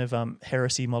first kind of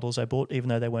Heresy models I bought, even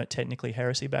though they weren't technically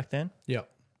Heresy back then. Yeah,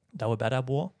 they were Bad Ab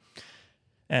War,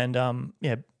 and I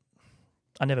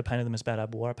never painted them as Bad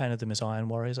Ab War. I painted them as Iron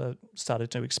Warriors. I started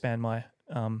to expand my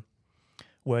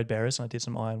word bearers, and I did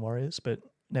some Iron Warriors, but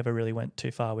never really went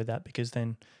too far with that because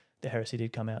then the Heresy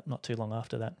did come out not too long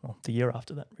after that, well, the year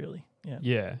after that, really. Yeah.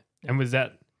 Yeah. And was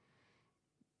that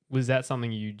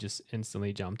something you just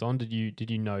instantly jumped on? Did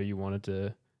you know you wanted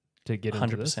to get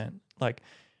into 100%. This? Like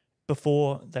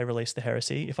before they released the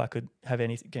Heresy, if I could have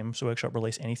any Games Workshop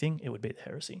release anything, it would be the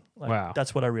Heresy. Like, wow.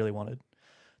 That's what I really wanted.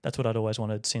 That's what I'd always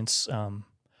wanted since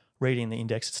reading the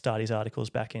Indexed Studies articles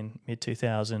back in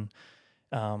mid-2000,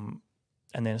 and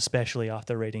then especially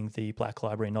after reading the Black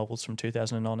Library novels from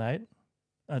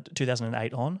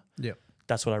 2008 on. Yeah,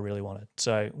 that's what I really wanted.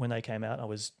 So when they came out, I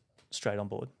was straight on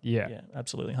board. Yeah,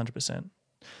 absolutely, 100%.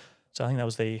 So I think that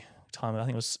was the time. I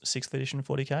think it was 6th edition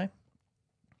 40K.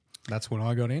 That's when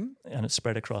I got in, and it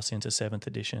spread across into 7th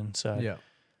edition. So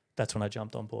that's when I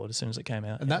jumped on board as soon as it came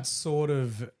out. And that's sort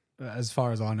of, as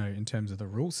far as I know, in terms of the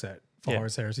rule set for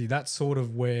Horus Heresy, that's sort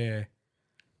of where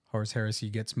Horus Heresy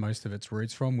gets most of its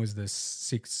roots from, was the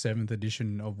 6th, 7th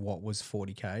edition of what was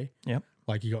 40K. Yep.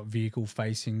 Like you got vehicle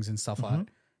facings and stuff like that.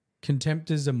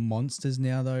 Contemptors are monsters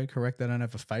now, though, correct? They don't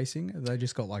have a facing. They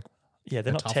just got like they're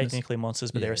not toughness. Technically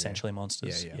monsters, but they're essentially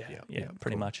monsters. Yeah,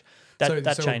 pretty cool. much.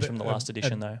 That changed from the last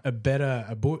edition, though. A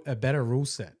better rule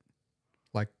set.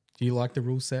 Like, do you like the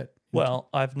rule set? Well,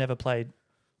 I've never played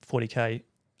 40K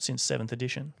since 7th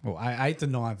edition. Well, 8th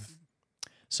and 9th.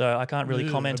 So I can't really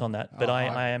comment on that, but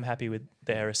I am happy with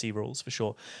the Heresy rules for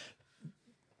sure.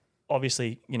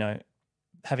 Obviously,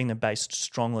 having them based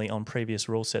strongly on previous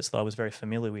rule sets that I was very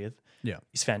familiar with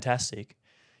is fantastic.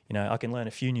 I can learn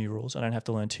a few new rules. I don't have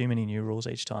to learn too many new rules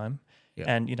each time. Yeah.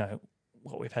 And,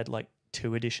 we've had like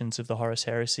 2 editions of the Horus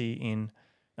Heresy in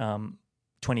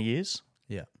 20 years.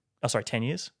 Yeah. 10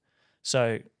 years.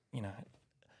 So,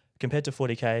 compared to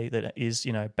 40K that is,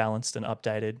 balanced and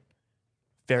updated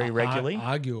very regularly.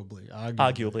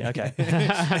 Arguably,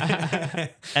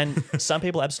 okay. And some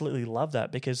people absolutely love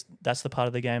that because that's the part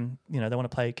of the game, they want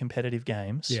to play competitive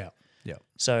games. Yeah.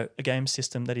 So a game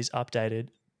system that is updated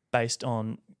based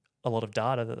on a lot of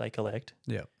data that they collect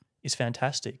is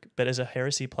fantastic. But as a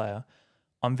Heresy player,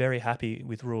 I'm very happy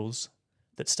with rules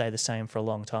that stay the same for a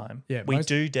long time. Yeah, we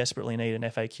do desperately need an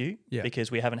FAQ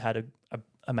because we haven't had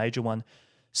a major one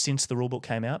since the rulebook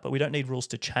came out, but we don't need rules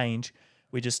to change.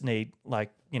 We just need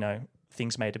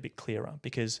things made a bit clearer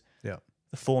because the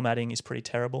formatting is pretty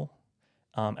terrible,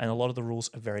 and a lot of the rules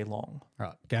are very long.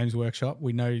 Right, Games Workshop.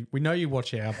 We know you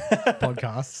watch our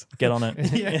podcasts. Get on it.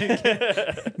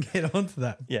 Get onto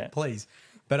that. Yeah, please.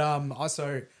 But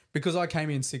also because I came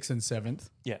in 6th and 7th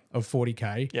of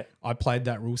 40K, I played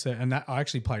that rule set, and that I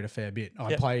actually played a fair bit.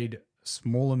 I played a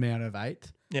small amount of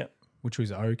 8th, which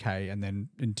was okay, and then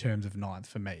in terms of 9th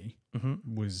for me,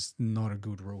 was not a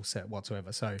good rule set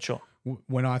whatsoever. So Sure.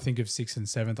 When I think of 6th and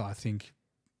 7th, I think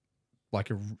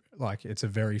like it's a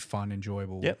very fun,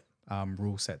 enjoyable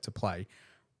rule set to play.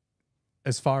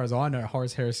 As far as I know,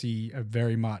 Horus Heresy are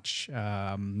very much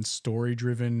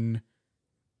story-driven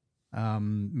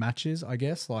matches, I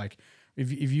guess. Like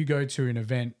if you go to an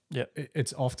event,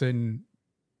 it's often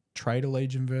Traitor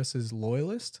Legion versus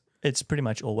Loyalist. It's pretty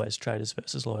much always traders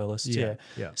versus loyalists. Yeah.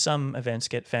 Some events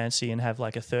get fancy and have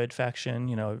like a third faction,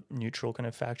 neutral kind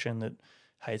of faction that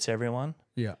hates everyone.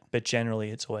 Yeah. But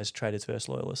generally it's always traders versus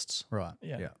loyalists. Right.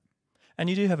 Yeah. And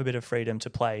you do have a bit of freedom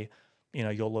to play,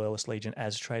 your loyalist legion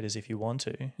as traders if you want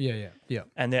to. Yeah.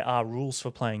 And there are rules for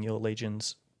playing your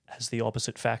legions as the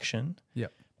opposite faction. Yeah.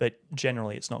 But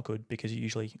generally it's not good because you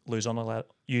usually lose out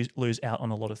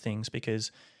on a lot of things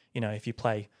because, if you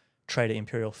play Trader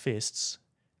Imperial Fists,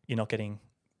 you're not getting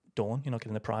Dawn, you're not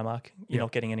getting the Primarch, you're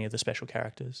not getting any of the special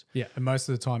characters. Yeah, and most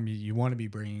of the time you want to be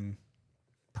bringing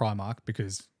Primarch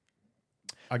because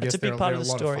I guess it's a big part of the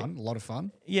story. A lot of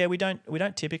fun. Yeah, we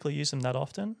don't typically use them that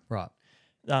often. Right.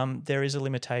 There is a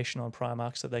limitation on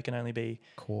Primarchs that they can only be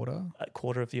a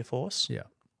quarter of your force. Yeah.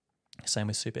 Same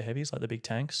with super heavies like the big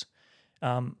tanks,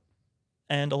 and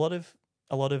a lot of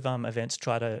events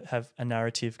try to have a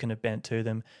narrative kind of bent to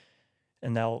them,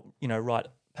 and they'll write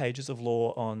pages of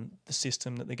lore on the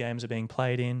system that the games are being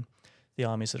played in, the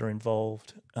armies that are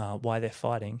involved, why they're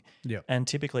fighting. Yeah. And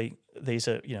typically these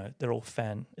are, they're all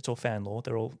it's all fan lore.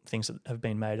 They're all things that have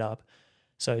been made up.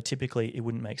 So typically it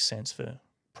wouldn't make sense for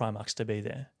Primarchs to be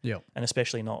there. Yeah. And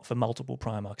especially not for multiple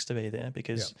Primarchs to be there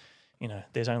because,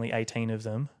 there's only 18 of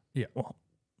them. Yeah. Well,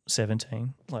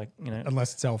 17,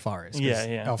 Unless it's Alfaris.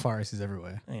 Yeah. Alfaris is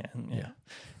everywhere. Yeah.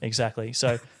 Exactly.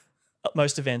 So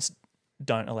most events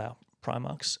don't allow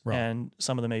Primarchs, and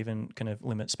some of them even kind of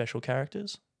limit special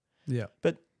characters. Yeah.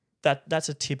 But that's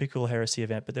a typical Heresy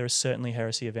event, but there are certainly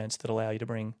Heresy events that allow you to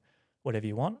bring whatever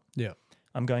you want. Yeah.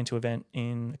 I'm going to an event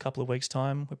in a couple of weeks'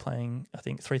 time. We're playing, I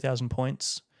think, 3,000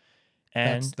 points.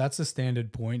 And that's a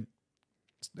standard point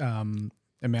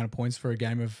amount of points for a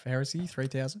game of Heresy,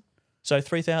 3,000? So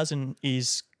 3,000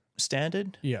 is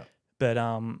standard. Yeah. But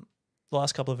the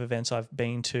last couple of events I've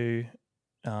been to,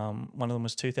 one of them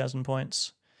was 2,000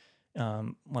 points.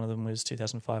 One of them was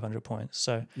 2,500 points.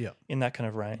 So in that kind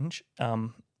of range,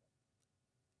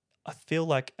 I feel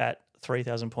like at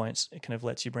 3,000 points, it kind of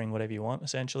lets you bring whatever you want.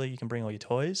 Essentially, you can bring all your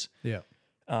toys. Yeah.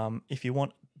 If you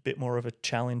want a bit more of a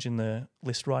challenge in the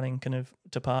list writing kind of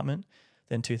department,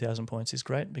 then 2,000 points is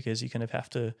great because you kind of have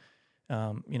to,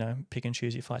 pick and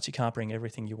choose your fights. You can't bring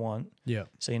everything you want. Yeah.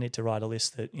 So you need to write a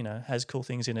list that, has cool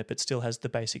things in it, but still has the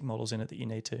basic models in it that you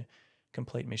need to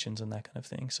complete missions and that kind of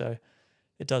thing. So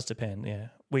it does depend, yeah.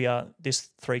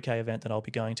 This 3K event that I'll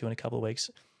be going to in a couple of weeks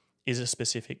is a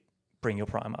specific Bring Your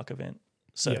Primarch event.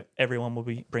 So everyone will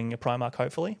be bringing a Primarch,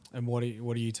 hopefully. And what are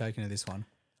you taking to this one?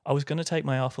 I was going to take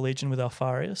my Alpha Legion with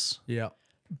Alfarius. Yeah.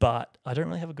 But I don't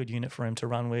really have a good unit for him to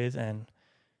run with, and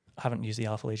I haven't used the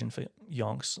Alpha Legion for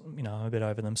yonks. I'm a bit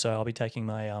over them. So I'll be taking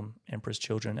my Emperor's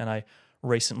Children. And I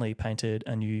recently painted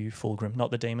a new Fulgrim, not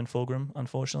the Demon Fulgrim,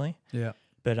 unfortunately. Yeah.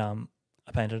 But I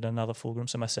painted another Fulgrim,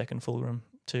 so my second Fulgrim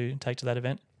to take to that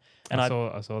event. And I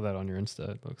saw that on your Insta.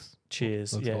 It looks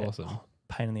awesome. Oh,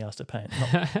 pain in the ass to paint.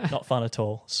 Not fun at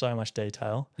all. So much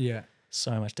detail. Yeah.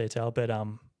 So much detail. But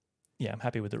I'm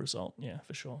happy with the result. Yeah,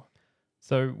 for sure.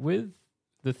 So with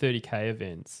the 30K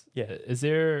events,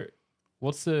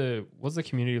 what's the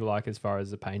community like as far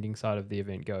as the painting side of the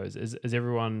event goes? Is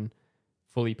everyone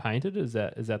fully painted? Is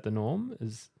that the norm?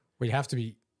 We have to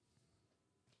be.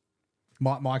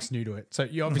 Mike's new to it, so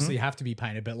you obviously have to be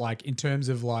painted. But like in terms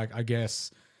of like, I guess.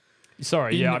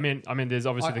 Sorry, I mean, there's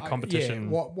obviously the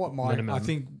competition. What Mike, minimum. I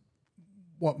think,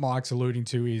 what Mike's alluding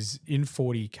to is in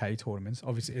 40K tournaments.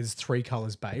 Obviously, it's 3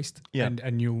 colors based,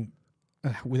 and you'll,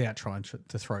 without trying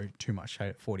to throw too much shade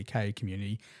at 40K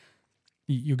community,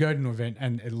 you go to an event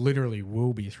and it literally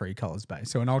will be 3 colors based.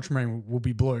 So an Ultramarine will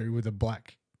be blue with a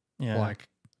black, like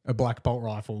a black bolt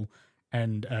rifle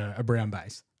and a brown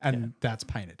base, and that's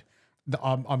painted.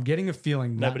 I'm getting a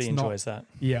feeling nobody enjoys that.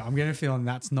 Yeah, I'm getting a feeling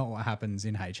that's not what happens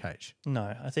in HH.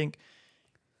 No, I think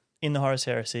in the Horus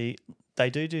Heresy,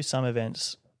 they do some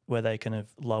events where they kind of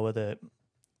lower the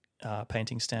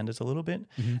painting standards a little bit,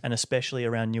 and especially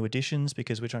around new editions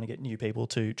because we're trying to get new people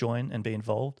to join and be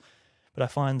involved. But I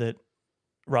find that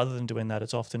rather than doing that,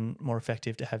 it's often more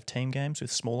effective to have team games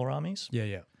with smaller armies.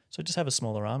 Yeah. So just have a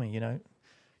smaller army, You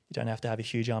don't have to have a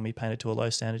huge army painted to a low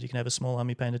standard. You can have a small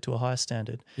army painted to a high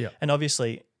standard. Yeah. And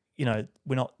obviously,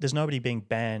 there's nobody being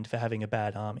banned for having a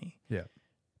bad army. Yeah.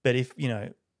 But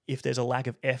if there's a lack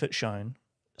of effort shown,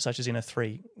 such as in a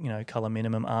 3, color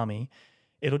minimum army,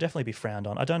 it'll definitely be frowned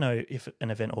on. I don't know if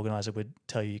an event organizer would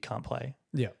tell you can't play.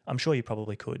 Yeah. I'm sure you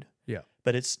probably could. Yeah.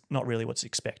 But it's not really what's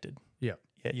expected. Yeah.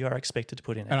 Yeah, you are expected to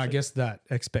put in effort. And I guess that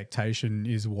expectation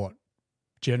is what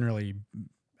generally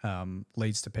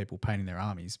leads to people painting their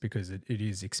armies, because it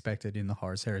is expected in the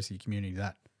Horus Heresy community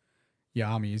that your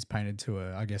army is painted to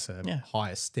a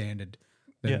higher standard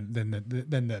than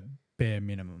the bare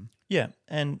minimum. Yeah,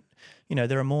 and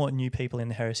there are more new people in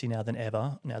the Heresy now than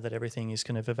ever. Now that everything is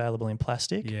kind of available in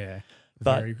plastic. Yeah,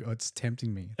 but it's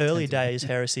tempting me. Early days,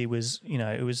 Heresy was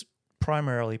it was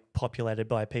primarily populated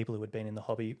by people who had been in the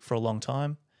hobby for a long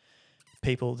time,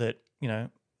 people that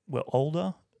were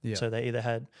older, so they either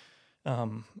had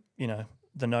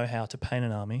the know-how to paint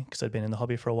an army because they'd been in the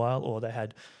hobby for a while, or they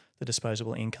had the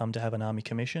disposable income to have an army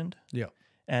commissioned. Yeah,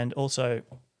 and also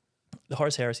the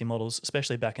Horus Heresy models,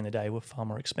 especially back in the day, were far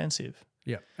more expensive.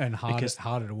 Yeah, and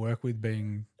harder to work with,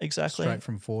 being straight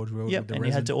from Forge World. Yep, and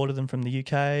you had to order them from the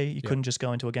UK. You couldn't just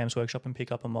go into a Games Workshop and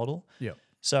pick up a model. Yeah.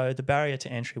 So the barrier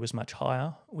to entry was much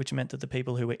higher, which meant that the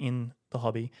people who were in the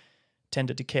hobby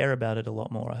tended to care about it a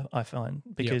lot more, I find,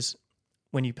 because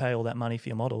when you pay all that money for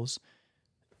your models,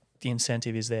 the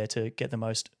incentive is there to get the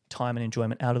most time and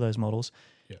enjoyment out of those models.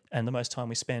 Yeah. And the most time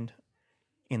we spend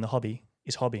in the hobby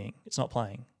is hobbying. It's not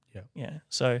playing. Yeah. Yeah.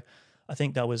 So I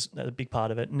think that was a big part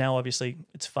of it. Now, obviously,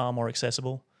 it's far more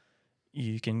accessible.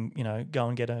 You can, go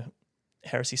and get a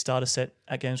Heresy starter set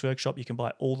at Games Workshop. You can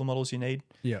buy all the models you need.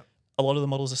 Yeah. A lot of the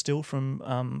models are still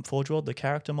from Forge World, the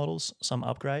character models, some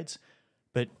upgrades,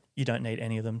 but you don't need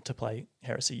any of them to play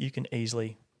Heresy. You can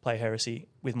easily play Heresy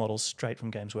with models straight from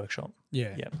Games Workshop.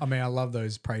 Yeah. Yep. I mean, I love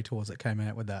those Praetors that came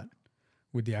out with that,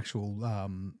 with the actual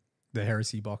the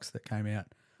Heresy box that came out.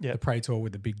 Yeah. The Praetor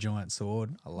with the big giant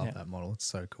sword. I love that model. It's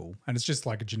so cool. And it's just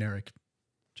like a generic,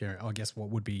 I guess what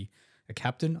would be a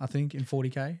captain, I think, in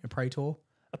 40K, a Praetor.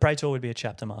 A Praetor would be a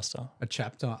chapter master. A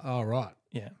chapter. Oh, right.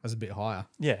 Yeah. That's a bit higher.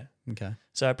 Yeah. Okay.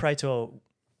 So a Praetor,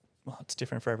 well, it's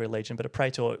different for every legion, but a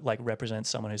Praetor represents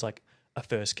someone who's like a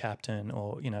first captain,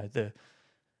 or,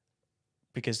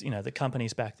 because the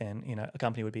companies back then, a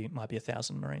company might be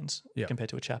 1,000 Marines compared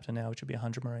to a chapter now, which would be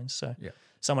 100 Marines. So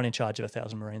someone in charge of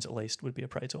 1,000 Marines at least would be a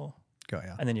Praetor. Got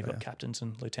ya. And then you've got captains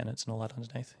and lieutenants and all that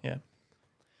underneath. Yeah.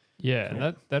 Yeah,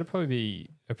 and that'd probably be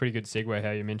a pretty good segue,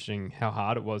 how you're mentioning how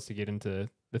hard it was to get into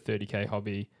the 30K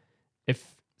hobby.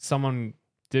 If someone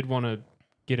did want to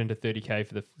get into 30K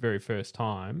for the very first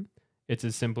time, it's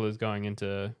as simple as going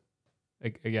into a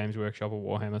Games Workshop or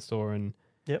Warhammer store and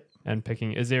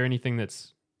picking. Is there anything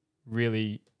that's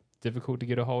really difficult to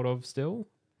get a hold of still?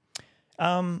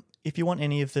 If you want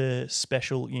any of the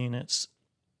special units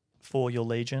for your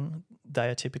legion, they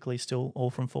are typically still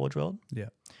all from Forge World. Yeah.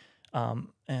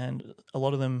 And a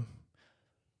lot of them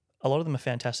are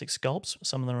fantastic sculpts.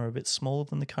 Some of them are a bit smaller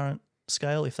than the current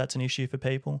scale. If that's an issue for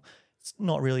people, it's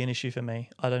not really an issue for me.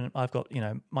 I've got,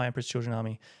 my Emperor's Children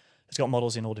army has got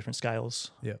models in all different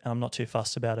scales. Yeah. And I'm not too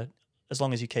fussed about it. As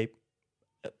long as you keep,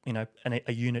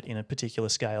 a unit in a particular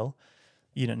scale,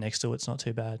 unit next to it's not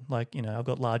too bad. I've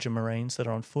got larger Marines that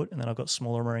are on foot, and then I've got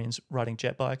smaller Marines riding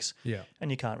jet bikes. Yeah. And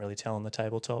you can't really tell on the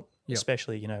tabletop,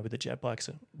 especially, with the jet bikes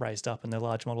raised up and they're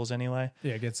large models anyway.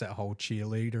 Yeah, it gets that whole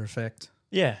cheerleader effect.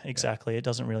 Yeah, exactly. It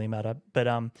doesn't really matter. But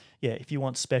if you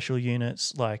want special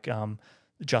units like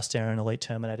Just Aaron Elite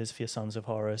Terminators for your Sons of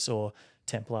Horus, or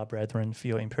Templar Brethren for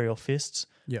your Imperial Fists,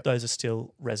 those are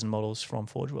still resin models from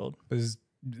Forge World.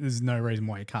 There's no reason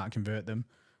why you can't convert them.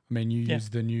 I mean, you use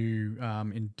the new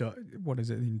what is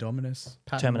it, Indominus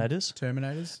pattern?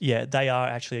 Terminators. Yeah, they are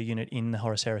actually a unit in the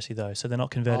Horus Heresy though, so they're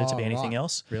not converted to be anything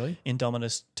else. Really?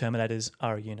 Indominus Terminators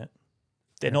are a unit.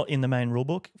 They're not in the main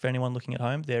rulebook for anyone looking at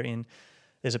home.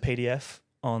 There's a PDF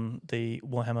on the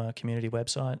Warhammer community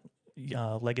website,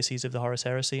 Legacies of the Horus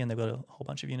Heresy, and they've got a whole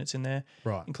bunch of units in there,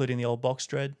 right, including the old Box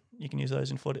Dread. You can use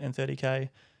those in 40 and 30K,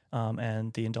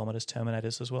 and the Indominus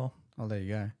Terminators as well. Oh, there you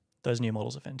go. Those new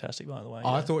models are fantastic, by the way.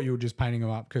 I thought you were just painting them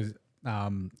up because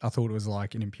I thought it was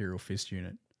like an Imperial Fist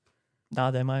unit. No,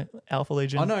 they're my Alpha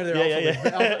Legion. I know they're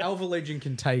Alpha Legion. Alpha Legion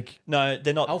can take... No,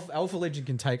 they're not. Alpha Legion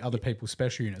can take other people's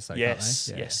special units, though, can't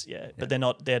they? Yes. But they're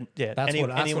not... That's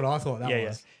what I thought that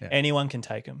was. Yeah. Anyone can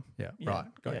take them. Yeah, right.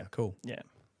 Got you. Cool. Yeah.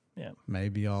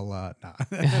 Maybe I'll... Nah.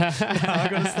 I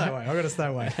got to stay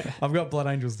away. I've got Blood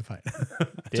Angels to paint.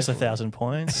 Just 1,000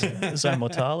 points. Zone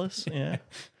Mortalis. Yeah.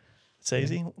 It's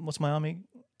easy. What's my army?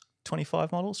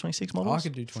 25 models? 26 models? I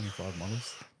could do 25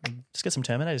 models. Just get some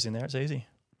Terminators in there. It's easy.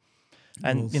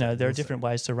 And, there are different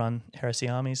ways to run Heresy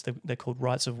armies. They're called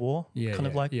Rites of War,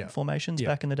 formations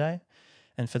back in the day.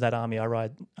 And for that army, I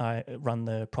run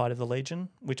the Pride of the Legion,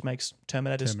 which makes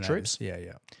Terminators troops. Yeah.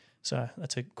 So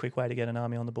that's a quick way to get an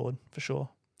army on the board, for sure.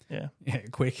 Yeah. Yeah,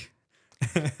 quick.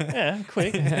 Yeah,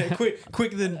 quick.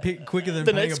 quicker than Then painting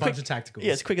it's a bunch quick- of tacticals.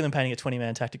 Yeah, it's quicker than painting a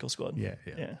 20-man tactical squad. yeah.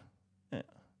 Yeah.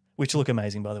 Which look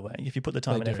amazing, by the way. If you put the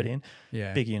time They and do. effort in,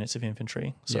 Yeah. big units of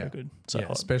infantry. So Yeah. good. So yeah,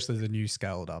 hot. especially the new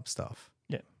scaled up stuff.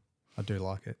 Yeah. I do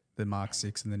like it. The Mark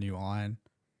 6 and the new Iron.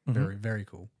 Mhm. Very, very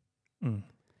cool. Mm.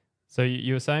 So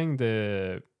you were saying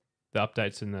the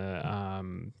updates and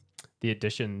the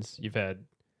additions you've had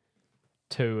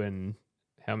 2 and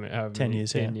how many? 10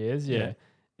 years, 10 yeah. years. Yeah. Yeah.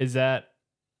 Is that?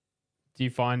 Do you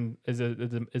find is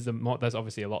the mod that's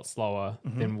obviously a lot slower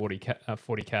Mhm. than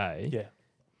 40K? Yeah.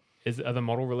 Are the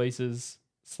model releases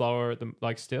slower at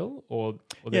the still or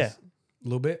Yeah. there's- A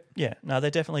little bit. Yeah. No,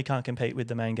 they definitely can't compete with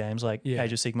the main games like Yeah.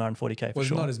 Age of Sigmar and 40K for Well, there's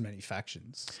sure. not as many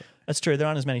factions. So. That's true. There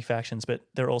aren't as many factions, but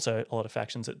there are also a lot of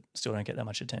factions that still don't get that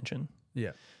much attention.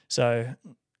 Yeah. So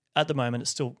at the moment, it's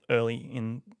still early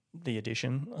in the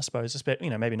edition, I suppose.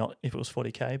 Maybe not if it was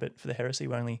 40K, but for the Heresy,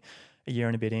 we're only a year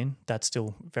and a bit in. That's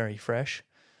still very fresh.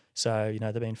 So,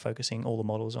 they've been focusing all the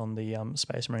models on the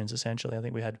Space Marines, essentially. I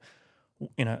think we had,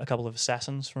 a couple of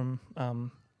Assassins from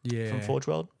Forge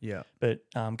World, Yeah. but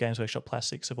Games Workshop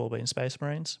Plastics have all been Space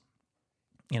Marines.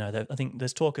 I think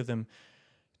there's talk of them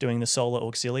doing the Solar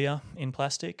Auxilia in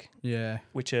plastic, Yeah.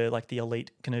 which are like the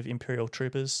elite kind of Imperial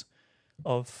troopers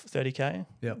of 30K.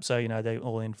 Yep. So, they're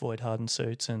all in void hardened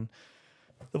suits and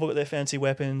they've all got their fancy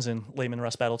weapons and Lehman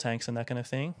Russ battle tanks and that kind of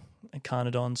thing. And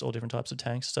Carnodons, all different types of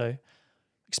tanks. So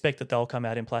expect that they'll come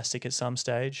out in plastic at some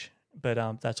stage.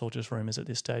 But that's all just rumours at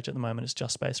this stage. At the moment, it's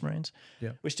just Space Marines.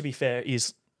 Yep. Which, to be fair,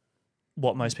 is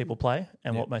what most people play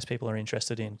and Yep. what most people are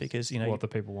interested in because, what the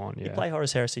people want? you Yeah. play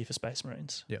Horus Heresy for Space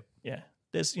Marines. Yep. Yeah.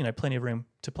 There's, plenty of room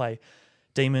to play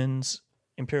Demons,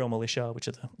 Imperial Militia, which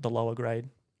are the lower grade.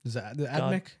 Is that the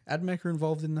AdMech are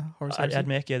involved in the Horus Heresy?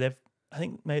 AdMech, yeah, I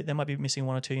think they might be missing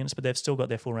 1 or 2 units, but they've still got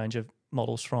their full range of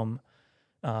models from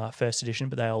first edition,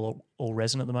 but they are all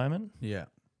resin at the moment. Yeah.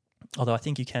 Although I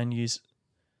think you can use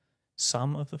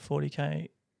some of the 40K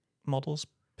models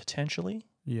potentially,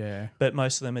 Yeah. but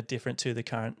most of them are different to the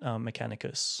current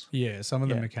Mechanicus. Yeah. Some of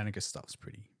the Yeah. Mechanicus stuff's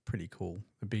pretty cool.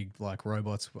 The big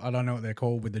robots. I don't know what they're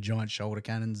called with the giant shoulder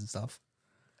cannons and stuff.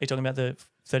 Are you talking about the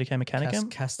 30K Mechanicum?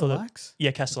 Castellax?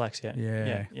 Yeah, Castellax, yeah.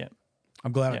 Yeah. Yeah.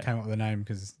 I'm glad I Yeah. came up with the name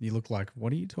because you look like,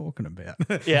 what are you talking about?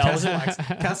 Yeah, I wasn't-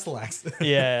 Castellax.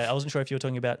 Yeah, I wasn't sure if you were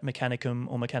talking about Mechanicum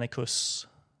or Mechanicus.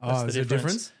 Oh, is there a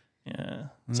difference? Yeah.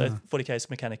 So Ah. 40K is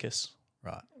Mechanicus.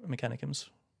 Right. Mechanicum's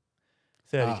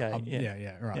 30K. Right. Yeah.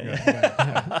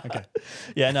 Yeah. Okay.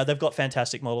 Yeah, no, they've got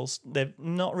fantastic models. They've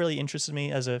not really interested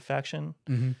me as a faction.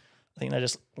 Mm-hmm. I think they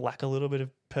just lack a little bit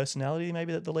of personality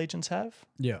maybe that the Legions have.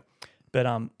 Yeah. But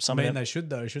some of them they should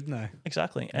though, shouldn't they?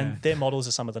 exactly. Yeah. And their models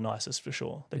are some of the nicest for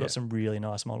sure. They've Yeah. got some really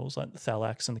nice models like the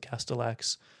Thalax and the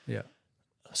Castellax. Yeah.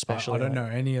 Especially I don't know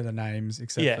any of the names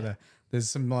except for there's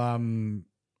some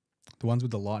the ones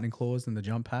with the lightning claws and the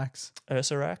jump packs.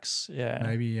 Ursarax. Yeah.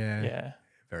 Maybe, yeah. Yeah.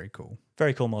 Very cool.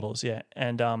 Very cool models, yeah.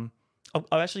 And I've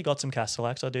actually got some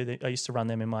Castellax. I used to run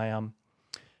them in my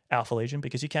Alpha Legion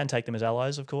because you can take them as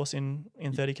allies, of course, in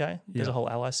 30K. There's a whole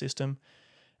ally system.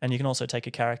 And you can also take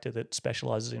a character that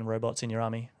specializes in robots in your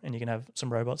army and you can have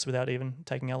some robots without even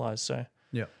taking allies. So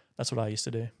that's what I used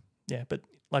to do. Yeah, but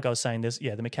like I was saying, there's the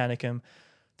Mechanicum,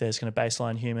 there's kind of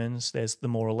baseline humans, there's the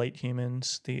more elite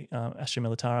humans, the Astra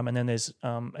Militarum, and then there's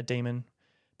a demon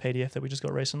PDF that we just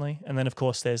got recently. And then, of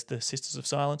course, there's the Sisters of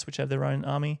Silence, which have their own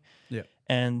army. Yeah.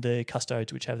 And the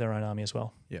Custodes, which have their own army as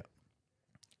well. Yeah.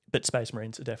 But Space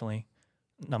Marines are definitely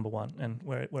number one and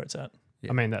where it's at. Yeah.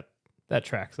 I mean that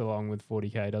tracks along with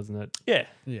 40K, doesn't it? Yeah.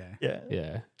 Yeah. Yeah.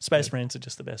 Yeah. Space Marines are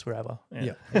just the best wherever.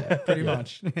 Yeah. Pretty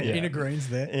much. Inner greens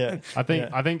there. Yeah. I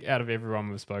think out of everyone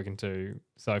we've spoken to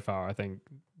so far, I think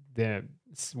they're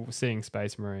seeing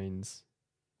Space Marines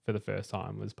for the first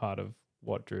time was part of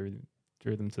what drew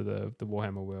them to the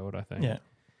Warhammer world, I think. Yeah.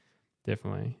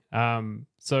 Definitely.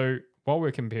 So while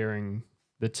we're comparing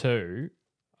the two,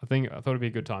 I thought it'd be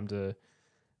a good time to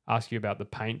ask you about the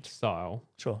paint style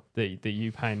Sure. that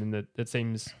you paint, and that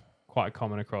seems quite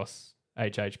common across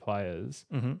HH players.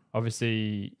 Mm-hmm.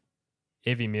 Obviously,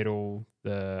 heavy metal,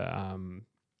 the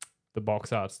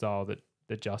box art style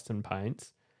that Justin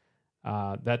paints,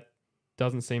 that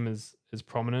doesn't seem as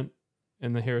prominent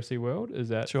in the Heresy world. Is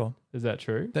that Sure. Is that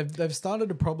true? They've started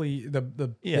to probably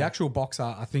the actual box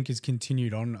art I think is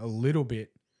continued on a little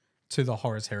bit to the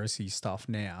Horus Heresy stuff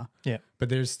now. Yeah. But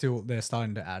they're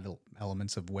starting to add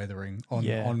elements of weathering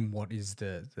on what is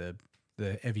the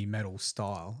heavy metal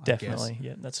style. Definitely. I guess.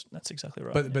 Yeah. That's exactly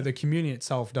right. But the community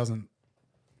itself doesn't.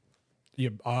 Yeah,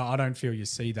 I don't feel you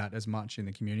see that as much in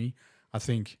the community. I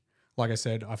think, like I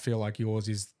said, I feel like yours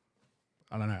is.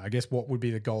 I don't know. I guess what would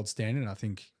be the gold standard? I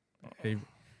think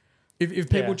If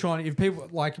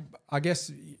people I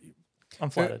guess I'm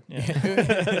flattered.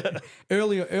 Yeah.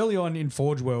 early on in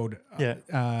Forge World, Yeah.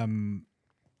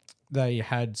 they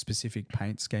had specific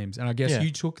paint schemes, and I guess Yeah.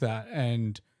 you took that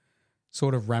and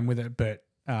sort of ran with it, but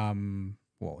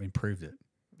improved it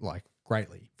like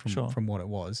greatly from what it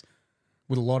was,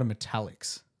 with a lot of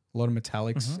metallics,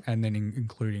 and then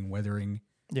including weathering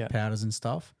powders and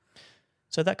stuff.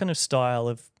 So that kind of style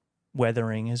of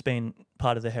weathering has been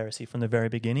part of the Heresy from the very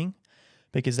beginning,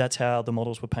 because that's how the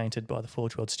models were painted by the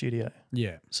Forge World studio.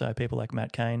 Yeah. So people like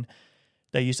Matt Kane,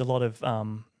 they used a lot of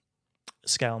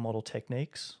scale model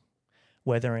techniques,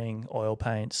 weathering, oil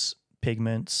paints,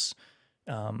 pigments,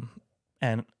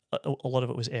 and a lot of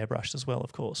it was airbrushed as well,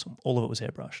 of course. All of it was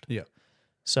airbrushed. Yeah.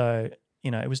 So,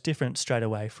 it was different straight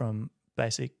away from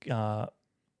basic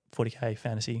 40K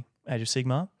fantasy Age of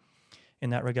Sigmar in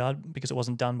that regard, because it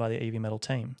wasn't done by the EV Metal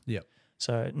team. Yeah.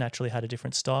 So it naturally had a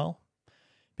different style,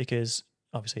 because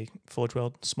obviously Forge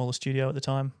World, smaller studio at the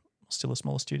time, still a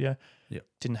smaller studio,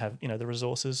 didn't have, the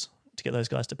resources to get those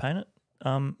guys to paint it.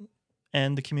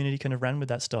 And the community kind of ran with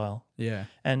that style. Yeah.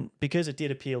 And because it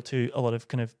did appeal to a lot of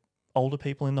kind of older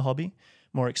people in the hobby,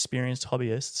 more experienced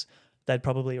hobbyists, they'd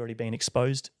probably already been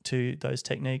exposed to those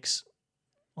techniques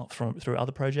through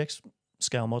other projects,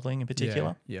 scale modeling in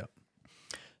particular. Yeah.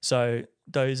 So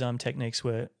those techniques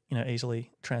were,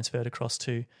 easily transferred across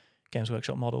to Games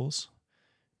Workshop models,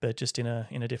 but just in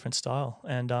a different style.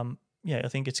 And I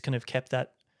think it's kind of kept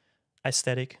that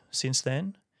aesthetic since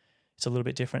then. It's a little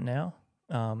bit different now.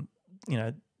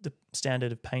 The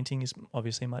standard of painting is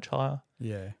obviously much higher.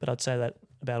 Yeah. But I'd say that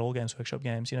about all Games Workshop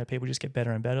games. People just get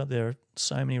better and better. There are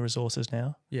so many resources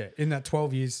now. Yeah. In that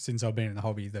 12 years since I've been in the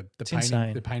hobby, the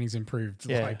painting's improved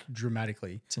like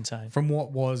dramatically. It's insane. From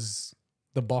what was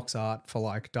the box art for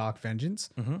like Dark Vengeance,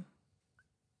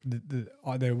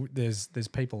 there's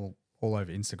people all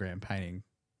over Instagram painting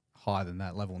higher than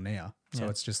that level now. So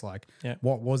it's just like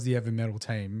what was the Ever Metal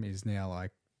team is now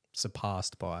like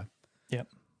surpassed by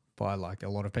like a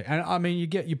lot of people. And I mean, you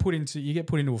get put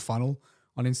into a funnel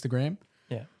on Instagram.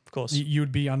 Yeah, of course. You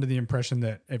would be under the impression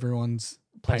that everyone's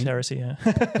plays Heresy,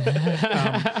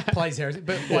 plays Heresy,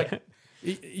 but like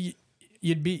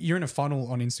you're in a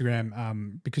funnel on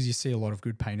Instagram because you see a lot of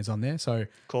good painters on there. So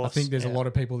I think there's a lot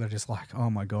of people that are just like, oh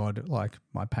my God, like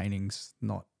my painting's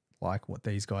not like what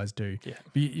these guys do. Yeah.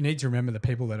 But you need to remember the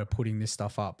people that are putting this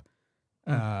stuff up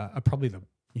are probably the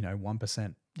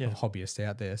 1% of hobbyists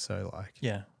out there. So like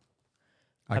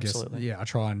I Absolutely. guess I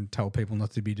try and tell people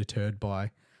not to be deterred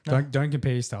by don't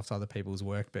compare your stuff to other people's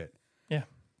work, but I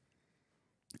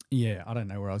don't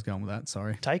know where I was going with that.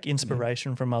 Sorry. Take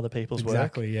inspiration from other people's work.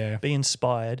 Exactly. Yeah. Be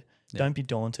inspired. Don't be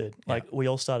daunted. Like we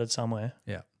all started somewhere.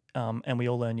 Yeah. And we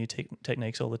all learn new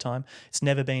techniques all the time. It's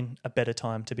never been a better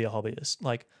time to be a hobbyist.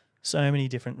 Like so many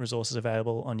different resources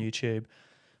available on YouTube,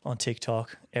 on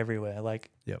TikTok, everywhere. Like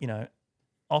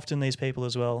often these people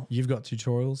as well. You've got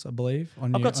tutorials, I believe.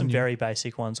 I've got some very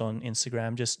basic ones on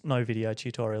Instagram. Just no video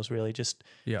tutorials, really. Just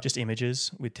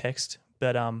images with text.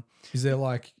 But is there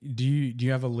like do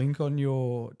you have a link on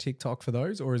your TikTok for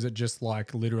those, or is it just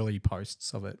like literally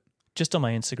posts of it? Just on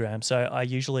my Instagram. So I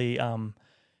usually when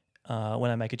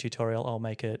I make a tutorial, I'll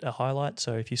make it a highlight.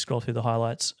 So if you scroll through the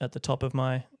highlights at the top of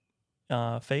my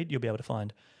feed, you'll be able to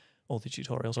find all the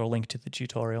tutorials or a link to the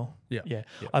tutorial. Yeah.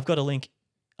 I've got a link.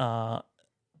 A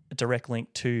direct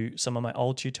link to some of my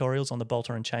old tutorials on the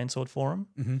Bolter and Chainsword forum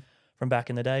from back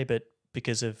in the day, but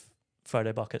because of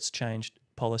PhotoBucket's changed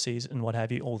policies and what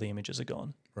have you, all the images are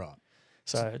gone. Right.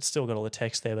 So it's still got all the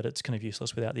text there, but it's kind of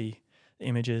useless without the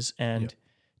images. And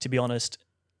to be honest,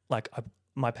 like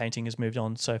my painting has moved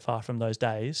on so far from those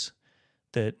days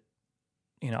that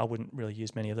I wouldn't really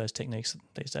use many of those techniques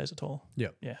these days at all. Yeah.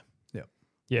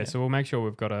 So we'll make sure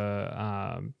we've got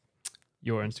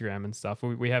your Instagram and stuff.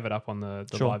 We have it up on the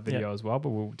live video as well, but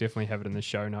we'll definitely have it in the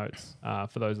show notes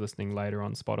for those listening later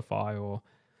on Spotify or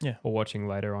watching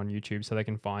later on YouTube, so they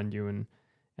can find you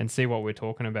and see what we're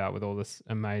talking about with all this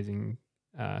amazing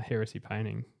Heresy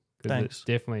painting. Because it's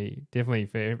definitely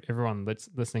for everyone that's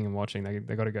listening and watching,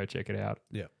 they got to go check it out.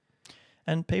 Yeah.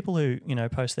 And people who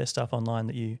post their stuff online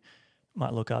that you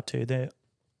might look up to, they're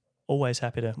always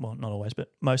happy to, well, not always,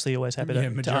 but mostly always happy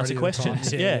to answer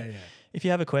questions. Yeah. If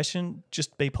you have a question,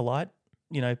 just be polite,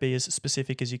 be as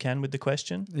specific as you can with the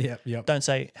question. Yeah. Don't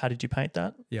say, how did you paint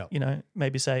that? Yeah.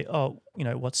 Maybe say,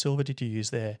 what silver did you use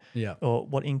there? Yeah. Or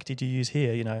what ink did you use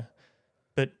here?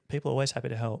 But people are always happy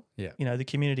to help. Yeah. The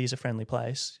community is a friendly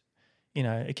place.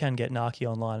 It can get narky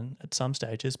online at some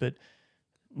stages, but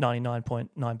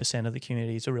 99.9% of the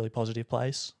community is a really positive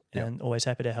place and always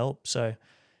happy to help. So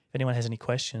if anyone has any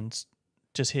questions,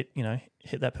 just hit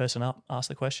that person up, ask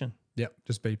the question. Yep,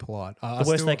 just be polite. The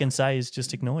worst they can say is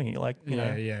just ignore you. Like, you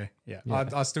know. Yeah.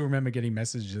 I still remember getting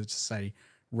messages that just say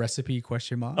recipe ?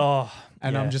 Oh,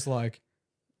 and yeah. I'm just like,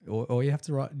 or you have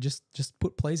to write just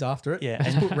put please after it. Yeah.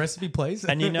 Just put recipe please.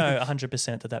 And you know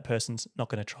 100% that person's not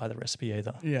going to try the recipe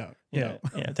either. Yeah. Yeah.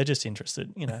 They're just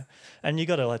interested, and you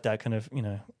got to let that kind of,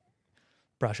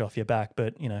 brush off your back.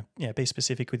 But, be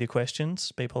specific with your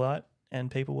questions, be polite, and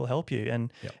people will help you.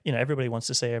 And, everybody wants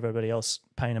to see everybody else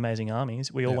paint amazing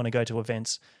armies. We all want to go to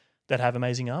events that have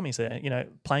amazing armies there.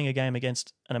 Playing a game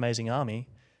against an amazing army,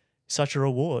 such a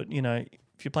reward.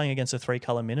 If you're playing against a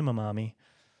 3-color minimum army,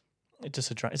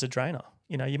 it's a drainer.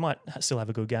 You might still have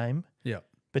a good game. Yeah.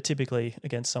 But typically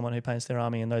against someone who paints their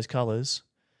army in those colors,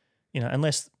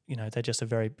 unless, they're just a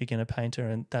very beginner painter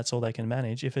and that's all they can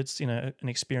manage. If it's, an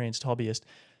experienced hobbyist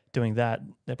doing that,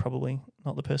 they're probably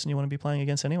not the person you want to be playing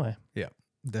against anyway. Yeah,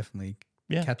 definitely.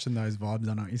 Yeah. Catching those vibes,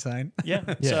 I know what you're saying.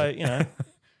 Yeah. So,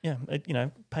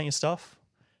 paint your stuff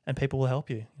and people will help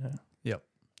you. Yep.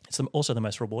 It's also the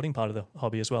most rewarding part of the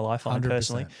hobby as well, I find 100%.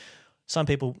 personally. Some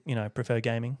people, prefer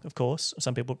gaming, of course.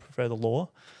 Some people prefer the lore.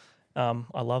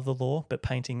 I love the lore, but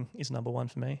painting is number one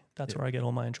for me. That's where I get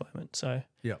all my enjoyment. So,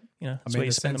 that's where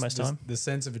you spend the most time. The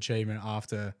sense of achievement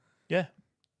after, Yeah.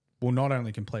 well, not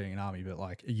only completing an army, but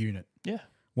like a unit. Yeah.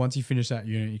 Once you finish that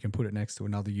unit, you can put it next to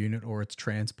another unit or its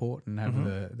transport and have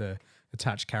the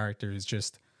attached character is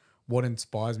just what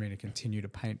inspires me to continue to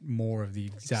paint more of the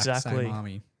exact same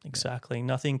army. Exactly. Yeah.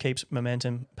 Nothing keeps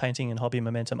painting and hobby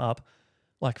momentum up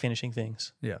like finishing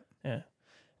things. Yeah. Yeah.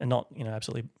 And not,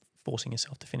 absolutely forcing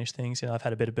yourself to finish things. I've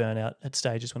had a bit of burnout at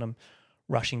stages when I'm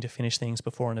rushing to finish things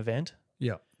before an event.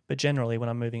 Yeah. But generally when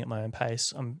I'm moving at my own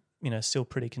pace, I'm, still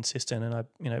pretty consistent and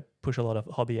I, push a lot of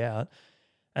hobby out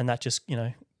and that just,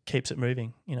 keeps it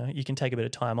moving. You can take a bit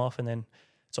of time off and then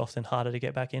it's often harder to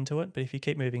get back into it. But if you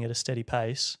keep moving at a steady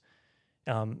pace,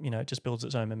 it just builds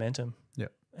its own momentum. Yeah.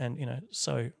 And,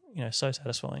 so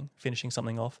satisfying finishing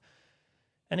something off.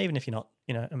 And even if you're not,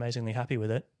 amazingly happy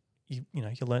with it, you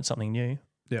learn something new.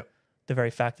 Yeah. The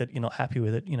very fact that you're not happy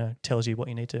with it, tells you what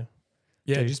you need to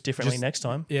do differently next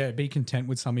time. Yeah, be content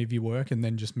with some of your work and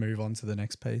then just move on to the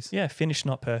next piece. Yeah, finish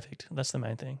not perfect. That's the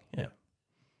main thing. Yeah.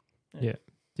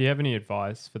 Do you have any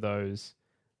advice for those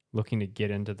looking to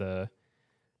get into the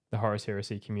Horus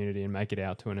Heresy community and make it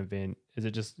out to an event? Is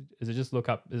it just look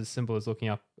up as simple as looking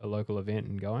up a local event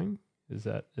and going? Is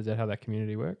that how that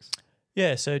community works?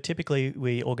 Yeah, so typically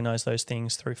we organise those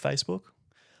things through Facebook.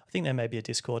 I think there may be a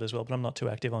Discord as well, but I'm not too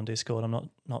active on Discord. I'm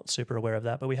not super aware of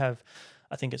that. But we have,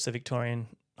 I think it's the Victorian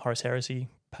Horus Heresy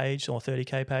page or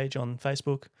 30K page on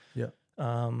Facebook. Yeah.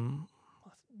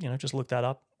 Just look that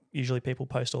up. Usually people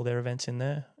post all their events in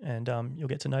there and you'll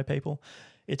get to know people.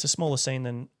 It's a smaller scene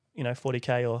than,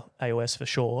 40K or AOS for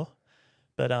sure.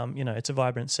 But, it's a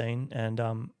vibrant scene and,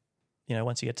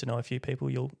 once you get to know a few people,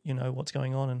 you'll know what's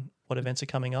going on and what events are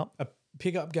coming up.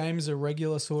 Pick-up games a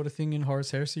regular sort of thing in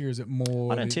Horus Heresy, or is it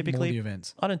more the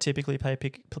events? I don't typically play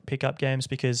pick-up games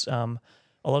because a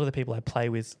lot of the people I play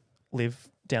with live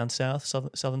down south,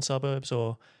 southern suburbs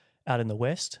or out in the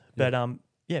west. Yeah.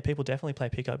 But, people definitely play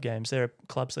pick-up games. There are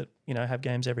clubs that, have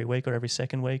games every week or every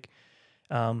second week.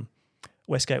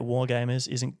 Westgate Wargamers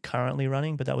isn't currently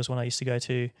running, but that was one I used to go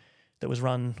to that was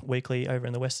run weekly over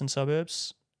in the western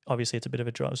suburbs. Obviously, it's a bit of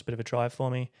a drive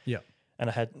for me. Yeah. And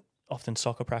I had often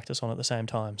soccer practice on at the same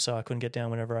time, so I couldn't get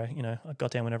down whenever I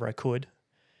got down whenever I could.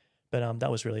 But that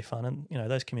was really fun, and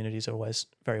those communities are always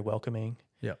very welcoming.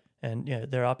 Yeah. And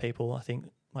there are people, I think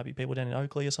might be people down in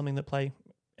Oakley or something that play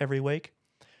every week.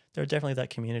 There are definitely that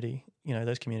community.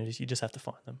 Those communities, you just have to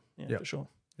find them. Yeah, for sure.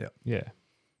 Yeah. Yeah.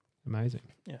 Amazing.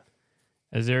 Yeah.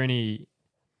 Is there any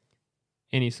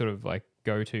sort of like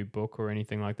go-to book or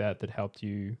anything like that helped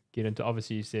you get into?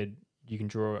 Obviously, you said you can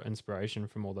draw inspiration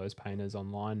from all those painters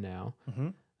online now.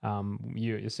 Mm-hmm.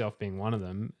 You yourself being one of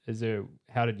them.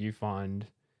 How did you find?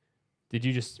 Did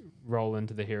you just roll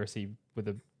into the Heresy with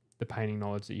the painting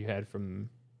knowledge that you had from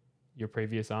your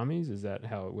previous armies? Is that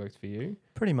how it worked for you?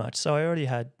 Pretty much. So I already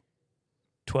had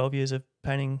 12 years of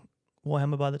painting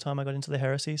Warhammer by the time I got into the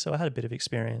Heresy, so I had a bit of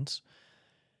experience,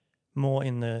 more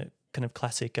in the kind of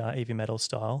classic EV metal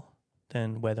style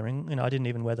than weathering. I didn't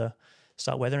even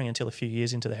start weathering until a few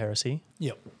years into the Heresy.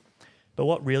 Yep. But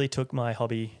what really took my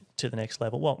hobby to the next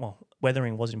level, well,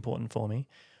 weathering was important for me.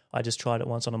 I just tried it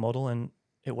once on a model and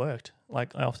it worked.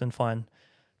 Like I often find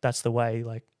that's the way,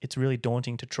 like it's really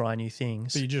daunting to try new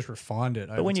things. But you just refined it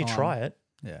over But when time. you try it,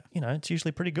 yeah, it's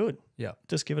usually pretty good. Yeah.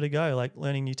 Just give it a go, like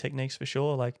learning new techniques for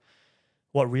sure. Like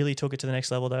what really took it to the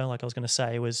next level though, like I was going to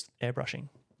say, was airbrushing.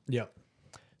 Yeah.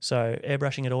 So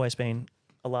airbrushing had always been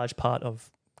a large part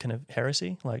of kind of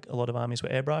Heresy. Like a lot of armies were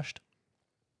airbrushed.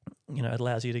 You know, it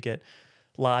allows you to get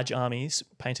large armies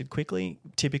painted quickly.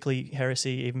 Typically,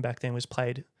 Heresy, even back then, was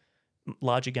played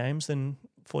larger games than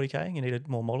 40k. You needed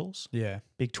more models. Yeah.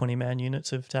 Big 20-man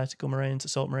units of tactical marines,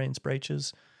 assault marines,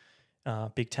 breaches,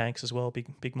 big tanks as well,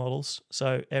 big models.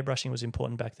 So airbrushing was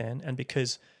important back then. And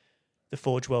because the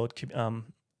Forge World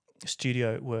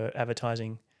studio were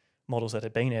advertising models that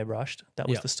had been airbrushed, that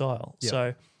was the style. Yep.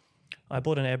 So I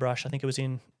bought an airbrush, I think it was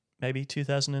in maybe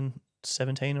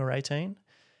 2017 or 18.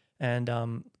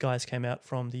 And guys came out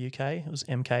from the UK. It was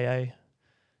MKA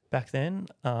back then.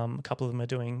 A couple of them are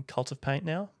doing Cult of Paint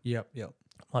now. Yep.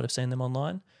 Might have seen them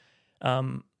online.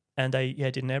 And they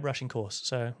did an airbrushing course.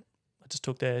 So I just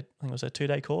took I think it was a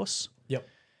 2-day course. Yep.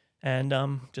 And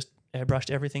just airbrushed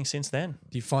everything since then.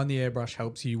 Do you find the airbrush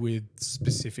helps you with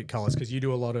specific colours? Because you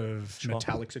do a lot of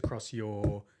metallics across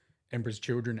your Emperor's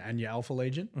Children and your Alpha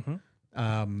Legion.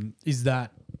 Mm-hmm. Is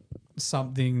that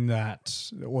something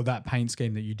that paint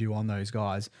scheme that you do on those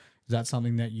guys, is that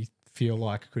something that you feel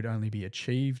like could only be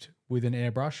achieved with an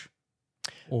airbrush?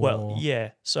 Well,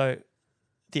 yeah. So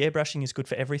the airbrushing is good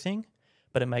for everything,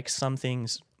 but it makes some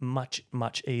things much,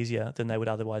 much easier than they would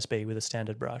otherwise be with a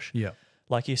standard brush. Yeah.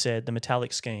 Like you said, the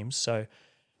metallic schemes. So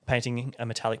painting a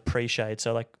metallic pre-shade.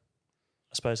 So like,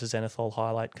 I suppose a zenithal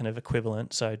highlight kind of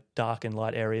equivalent. So dark and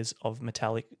light areas of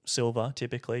metallic silver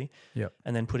typically. Yep.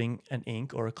 And then putting an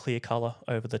ink or a clear color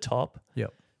over the top.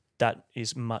 Yep. That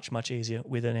is much, much easier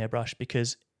with an airbrush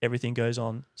because everything goes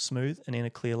on smooth and in a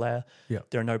clear layer.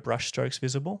 Yep. There are no brush strokes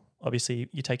visible. Obviously,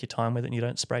 you take your time with it and you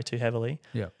don't spray too heavily.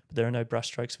 Yep. But there are no brush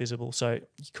strokes visible. So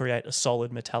you create a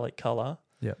solid metallic color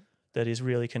that is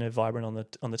really kind of vibrant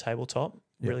on the tabletop.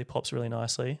 Really pops really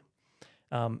nicely.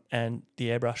 And the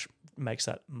airbrush makes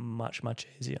that much, much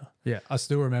easier. Yeah, I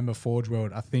still remember Forge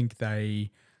World. I think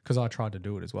because I tried to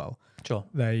do it as well. Sure.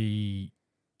 They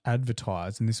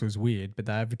advertised, and this was weird, but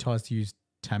they advertised to use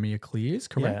Tamiya clears,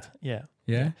 correct?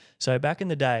 Yeah. So back in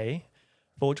the day,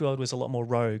 Forge World was a lot more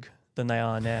rogue than they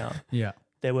are now. Yeah.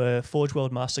 There were Forge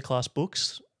World Masterclass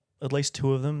books, at least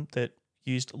 2 of them, that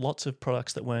used lots of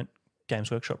products that weren't Games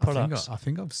Workshop products. I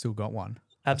think I've still got one.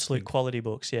 Absolute quality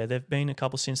books. Yeah, there've been a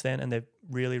couple since then, and they've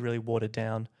really, really watered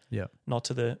down. Yeah, not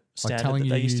to the standard like that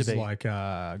they used to be. Like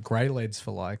grey leads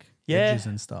for like edges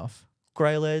and stuff.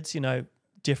 Grey leads,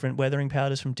 different weathering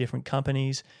powders from different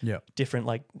companies. Yeah, different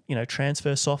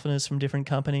transfer softeners from different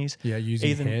companies. Yeah,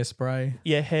 using hairspray.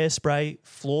 Yeah, hairspray,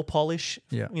 floor polish.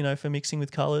 Yeah, for mixing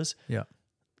with colors. Yeah.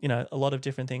 A lot of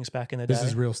different things back in the day. This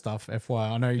is real stuff,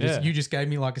 FYI. I know you just gave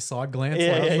me like a side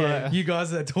glance. You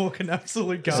guys are talking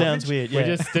absolute garbage. Sounds weird. Yeah.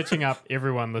 We're just stitching up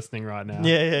everyone listening right now.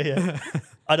 Yeah.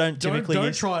 I don't typically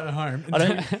don't try it at home.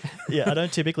 I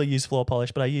don't typically use floor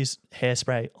polish, but I use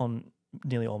hairspray on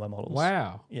nearly all my models.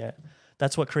 Wow. Yeah.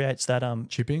 That's what creates that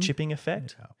chipping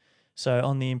effect. Yeah. So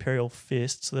on the Imperial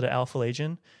Fists that are Alpha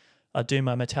Legion, I do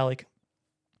my metallic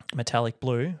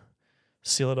blue,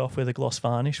 seal it off with a gloss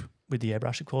varnish with the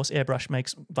airbrush, of course. Airbrush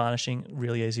makes varnishing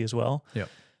really easy as well. Yep.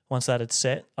 Once that had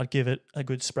set, I'd give it a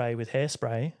good spray with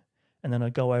hairspray, and then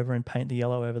I'd go over and paint the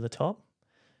yellow over the top.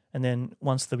 And then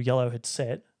once the yellow had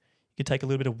set, you could take a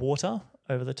little bit of water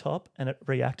over the top, and it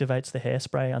reactivates the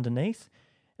hairspray underneath,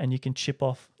 and you can chip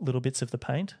off little bits of the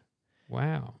paint.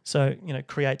 Wow. So,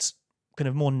 creates kind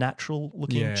of more natural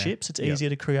looking chips. It's easier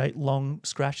to create long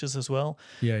scratches as well.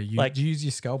 Yeah, you use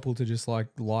your scalpel to just like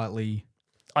lightly...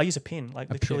 I use a pin,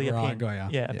 literally a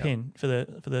pin. A pin for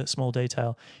the small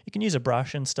detail. You can use a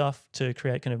brush and stuff to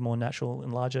create kind of more natural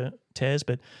and larger tears,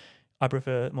 but I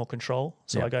prefer more control,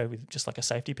 so I go with just like a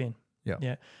safety pin.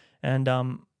 Yeah. And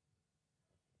I'm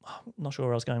not sure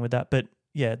where I was going with that, but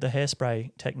yeah, the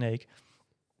hairspray technique,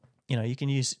 you can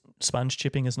use sponge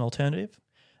chipping as an alternative,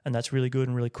 and that's really good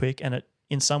and really quick, and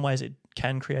in some ways it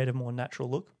can create a more natural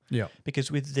look. Yeah. Because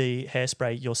with the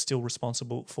hairspray, you're still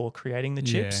responsible for creating the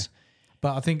chips. Yeah.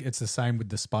 But I think it's the same with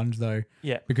the sponge though.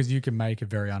 Yeah. Because you can make a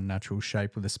very unnatural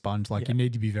shape with a sponge. Like you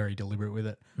need to be very deliberate with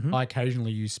it. Mm-hmm. I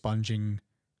occasionally use sponging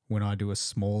when I do a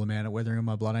small amount of weathering on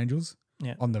my Blood Angels.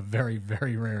 Yeah. On the very,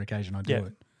 very rare occasion I do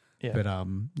it. Yeah. But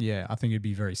I think it'd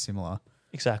be very similar.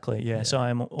 Exactly. Yeah. So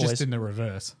I'm always just in the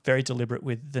reverse. Very deliberate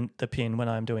with the pin when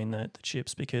I'm doing the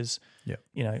chips because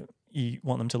you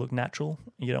want them to look natural.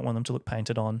 You don't want them to look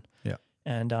painted on. Yeah.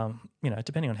 And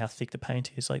depending on how thick the paint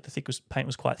is, like paint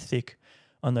was quite thick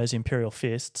on those Imperial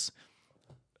Fists.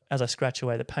 As I scratch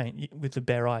away the paint with the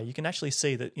bare eye, you can actually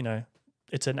see that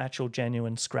it's an actual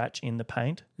genuine scratch in the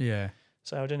paint. Yeah.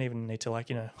 So I don't even need to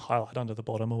highlight under the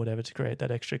bottom or whatever to create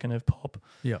that extra kind of pop.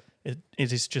 Yeah. It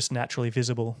is just naturally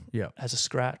visible. As a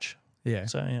scratch. Yeah.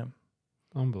 So yeah.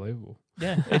 Unbelievable.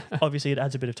 Yeah, obviously it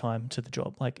adds a bit of time to the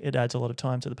job. Like it adds a lot of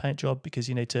time to the paint job because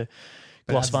you need to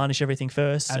gloss varnish everything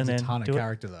first and then adds a ton do of it.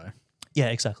 character though. Yeah,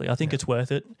 exactly. I think it's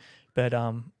worth it, but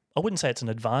I wouldn't say it's an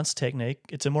advanced technique.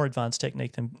 It's a more advanced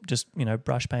technique than just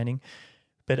brush painting.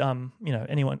 But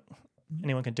anyone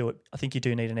can do it. I think you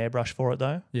do need an airbrush for it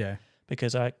though. Yeah,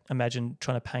 because I imagine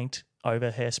trying to paint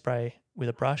over hairspray with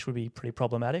a brush would be pretty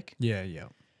problematic. Yeah, yeah.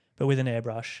 But with an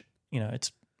airbrush,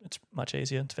 it's much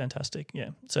easier. It's fantastic.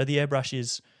 Yeah. So the airbrush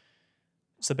it's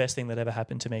the best thing that ever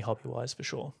happened to me hobby wise for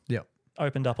sure. Yep.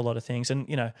 Opened up a lot of things, and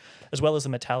as well as the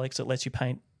metallics, it lets you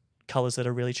paint colors that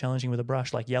are really challenging with a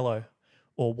brush, like yellow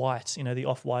or white. The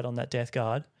off white on that Death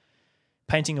Guard.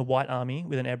 Painting a white army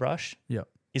with an airbrush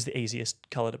is the easiest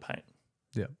color to paint.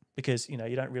 Yeah. Because you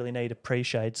don't really need a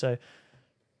pre-shade. So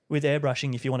with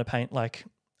airbrushing, if you want to paint like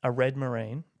a red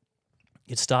marine,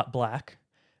 you'd start black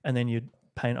and then you'd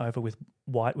paint over with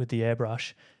white with the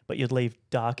airbrush, but you'd leave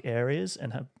dark areas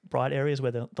and have bright areas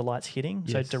where the light's hitting.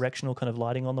 Yes. So directional kind of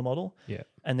lighting on the model. Yeah.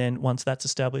 And then once that's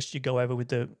established, you go over with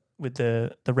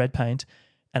the red paint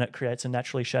and it creates a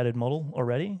naturally shaded model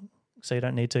already. So you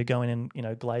don't need to go in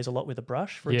and, glaze a lot with a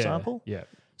brush, for example. Yeah.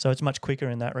 So it's much quicker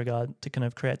in that regard to kind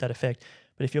of create that effect.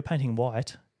 But if you're painting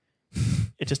white,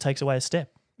 it just takes away a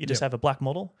step. You just have a black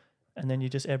model and then you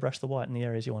just airbrush the white in the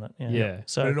areas you want it. Yeah.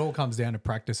 So but it all comes down to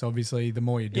practice, obviously. The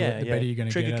more you do it, the better you're going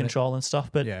to get trigger at control and stuff.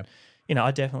 But, Yeah.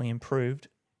 I definitely improved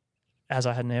as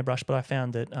I had an airbrush. But I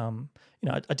found that,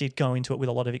 I did go into it with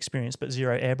a lot of experience, but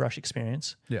zero airbrush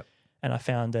experience. Yeah. And I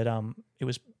found that it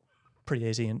was pretty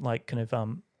easy and like kind of,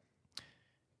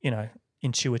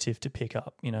 intuitive to pick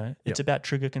up. It's about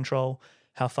trigger control,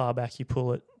 how far back you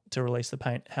pull it to release the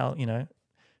paint, how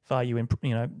far you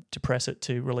depress it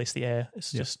to release the air.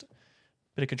 It's just a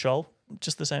bit of control,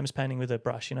 just the same as painting with a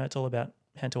brush. It's all about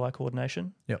hand to eye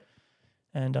coordination. Yep.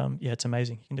 And it's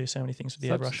amazing. You can do so many things with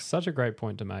the airbrush. Such a great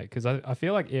point to make, because I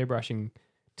feel like airbrushing,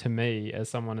 to me, as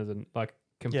someone as a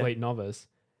complete novice,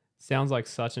 sounds like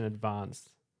such an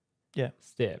advanced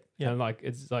step. Yeah. And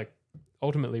it's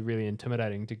ultimately really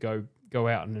intimidating to go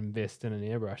out and invest in an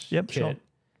airbrush Yep, kit. sure.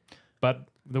 But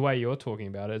the way you're talking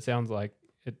about it, it sounds like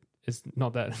it's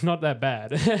not that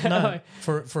bad. No.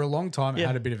 For a long time, it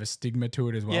had a bit of a stigma to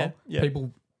it as well. Yeah, yeah.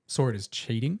 People saw it as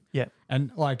cheating. Yeah.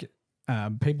 And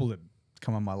people that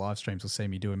come on my live streams will see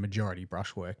me do a majority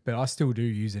brush work, but I still do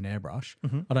use an airbrush.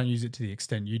 Mm-hmm. I don't use it to the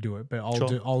extent you do it, but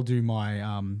I'll do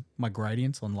my my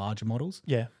gradients on larger models.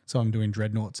 Yeah. So I'm doing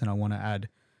dreadnoughts and I want to add,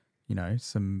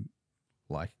 some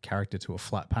character to a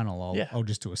flat panel. I'll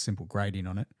just do a simple gradient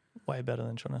on it. Way better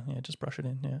than trying to just brush it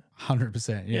in. Yeah.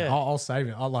 100%. Yeah. Yeah. I'll save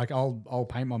it. I'll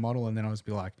paint my model and then I'll just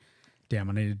be like, damn,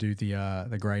 I need to do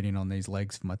the gradient on these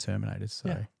legs for my Terminators.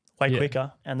 So way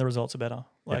quicker and the results are better.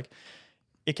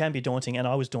 It can be daunting, and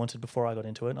I was daunted before I got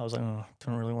into it. I was like, I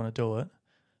don't really want to do it.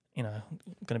 Going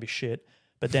to be shit.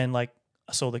 But then I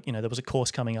saw that, there was a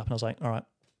course coming up and I was like, all right,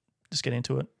 just get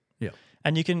into it. Yeah.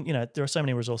 And you can, there are so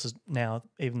many resources now,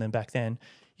 even than back then,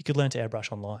 you could learn to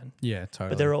airbrush online. Yeah, totally.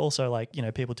 But there are also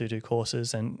people do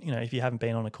courses, and, if you haven't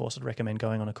been on a course, I'd recommend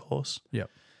going on a course. Yep.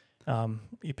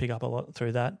 You pick up a lot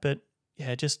through that. But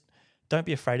yeah, just don't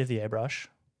be afraid of the airbrush.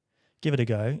 Give it a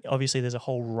go. Obviously, there's a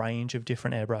whole range of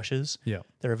different airbrushes. Yeah.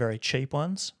 There are very cheap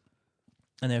ones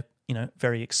and there are,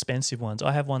 very expensive ones.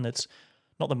 I have one that's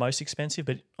not the most expensive,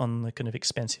 but on the kind of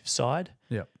expensive side.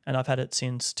 Yeah. And I've had it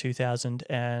since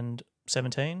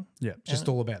 2017. Yeah. It's just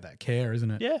all about that care,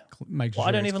 isn't it? Yeah. Make sure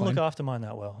I don't it's even clean. look after mine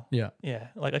that well. Yeah. Yeah.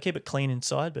 I keep it clean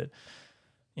inside, but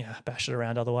bash it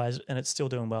around otherwise, and it's still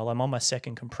doing well. I'm on my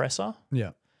second compressor.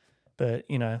 Yeah. But,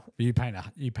 you paint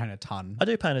a ton. I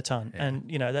do paint a ton. Yeah. And,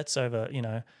 that's over,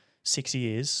 6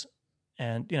 years.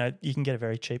 And, you can get a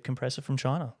very cheap compressor from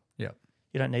China. Yeah.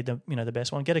 You don't need the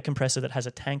best one. Get a compressor that has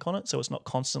a tank on it so it's not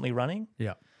constantly running.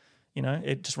 Yeah.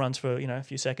 It just runs for, a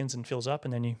few seconds and fills up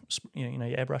and then you're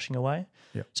airbrushing away.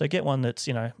 Yeah. So get one that's,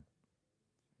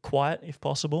 quiet if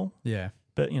possible. Yeah.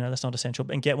 But, that's not essential.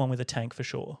 And get one with a tank for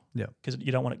sure. Yeah. Because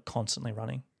you don't want it constantly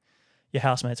running. Your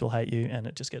housemates will hate you and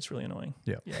it just gets really annoying.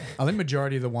 Yeah. I think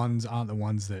majority of the ones aren't the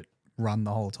ones that run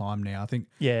the whole time now. I think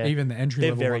even the entry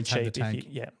level very ones cheap have the tank.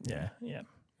 Yeah.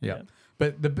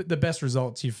 But the best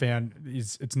results you found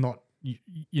is it's not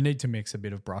you need to mix a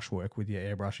bit of brush work with your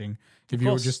airbrushing. If you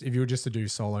were just to do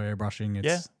solo airbrushing,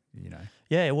 it's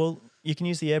Yeah, well, you can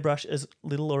use the airbrush as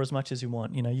little or as much as you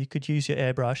want. You could use your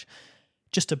airbrush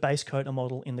just to base coat a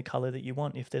model in the color that you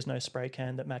want if there's no spray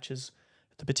can that matches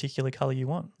the particular color you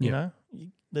want.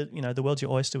 The world's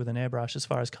your oyster with an airbrush as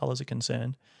far as colors are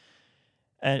concerned.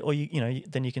 And or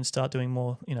then you can start doing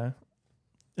more,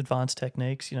 advanced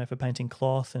techniques, for painting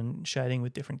cloth and shading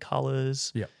with different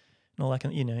colors. Yeah. or like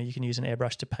you can use an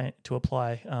airbrush to paint to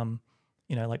apply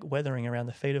like weathering around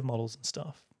the feet of models and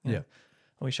stuff. You know.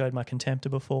 We showed my Contemptor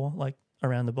before, like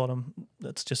around the bottom.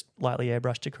 That's just lightly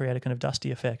airbrushed to create a kind of dusty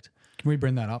effect. Can we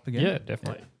bring that up again? Yeah,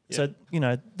 definitely. Yeah. So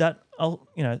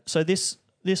so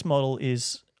this model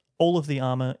is all of the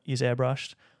armor is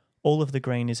airbrushed, all of the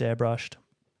green is airbrushed,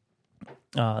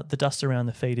 the dust around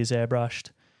the feet is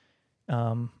airbrushed.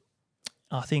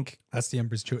 I think that's the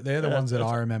Emperor's Children. They're the ones that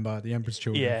I remember. The Emperor's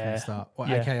Children from the start,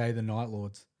 aka the Night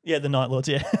Lords. Yeah, the Night Lords.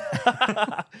 Yeah.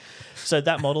 So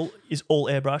that model is all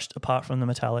airbrushed apart from the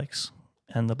metallics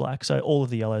and the black. So all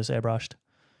of the yellows airbrushed.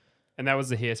 And that was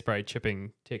the hairspray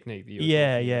chipping technique that you were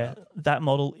talking about. That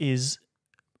model is,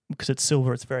 because it's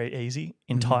silver, it's very easy,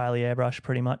 entirely airbrushed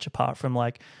pretty much, apart from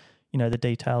the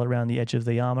detail around the edge of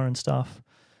the armor and stuff.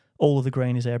 All of the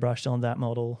green is airbrushed on that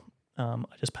model. I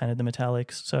just painted the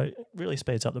metallics. So it really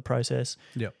speeds up the process.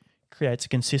 Yep. Creates a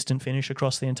consistent finish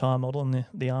across the entire model in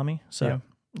the army. So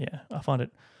I find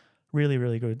it really,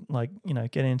 really good.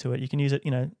 Get into it. You can use it,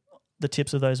 the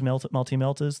tips of those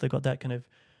multi-melters, they've got that kind of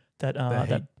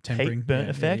that heat burnt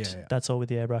effect. Yeah. That's all with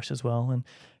the airbrush as well. And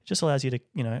it just allows you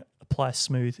to, apply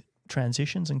smooth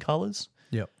transitions and colours.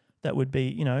 Yep. That would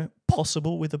be,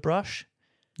 possible with a brush.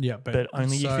 Yeah, but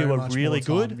only if you were really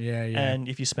good and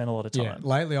if you spend a lot of time. Yeah.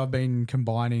 Lately I've been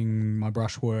combining my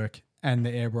brushwork and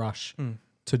the airbrush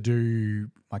to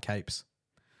do my capes.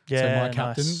 Yeah, so my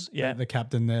captain, nice. the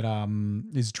captain that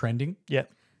is trending.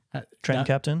 Yep. Trend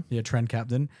captain. Yeah, trend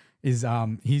captain is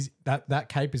that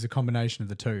cape is a combination of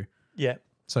the two. Yeah.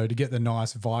 So to get the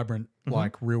nice, vibrant,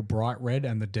 like real bright red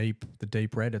and the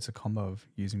deep red, it's a combo of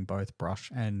using both brush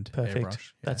and perfect.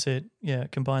 Airbrush. Yeah. That's it. Yeah,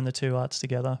 combine the two arts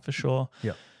together for sure.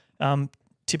 Yeah.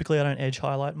 Typically, I don't edge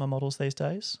highlight my models these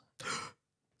days.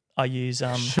 I use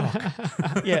I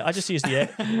just use the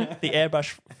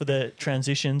airbrush for the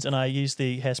transitions, and I use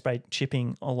the hairspray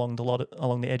chipping along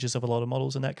the edges of a lot of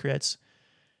models, and that creates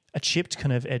a chipped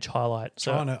kind of edge highlight.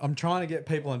 So I'm trying to get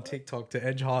people on TikTok to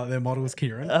edge highlight their models,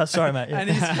 Kieran. Sorry, mate. Yeah. And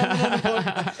he's coming on the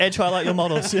podcast. Edge highlight your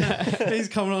models. He's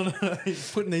coming on,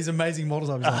 he's putting these amazing models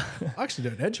up. He's like, I actually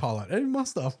don't edge highlight any of my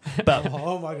stuff. But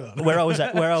oh my God. Where I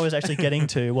was actually getting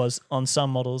to was on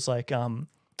some models, like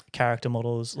character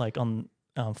models, like on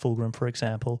Fulgrim, for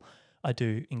example, I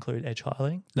do include edge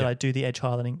highlighting, but I do the edge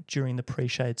highlighting during the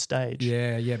pre-shade stage.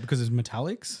 Yeah, because it's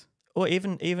metallics. Or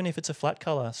even if it's a flat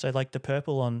color, so like the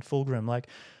purple on Fulgrim, like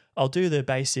I'll do the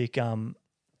basic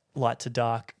light to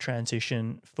dark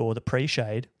transition for the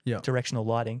pre-shade, directional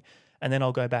lighting, and then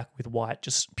I'll go back with white,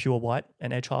 just pure white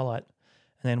and edge highlight.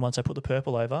 And then once I put the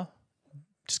purple over,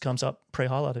 it just comes up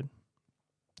pre-highlighted.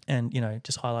 And,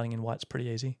 just highlighting in white's pretty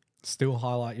easy. Still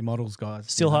highlight your models,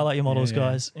 guys. Highlight your models,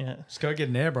 guys. Yeah. Just go get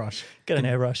an airbrush. Get an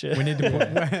airbrush, yeah.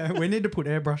 We need to put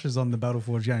airbrushes on the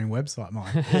Battleforge Gaming website,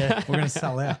 Mike. Yeah. We're going to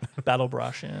sell out. Battle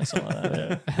brush, something like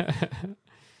that. Yeah.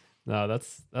 No,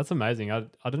 that's amazing. I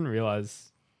didn't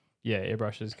realize,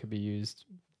 airbrushes could be used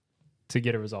to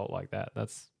get a result like that.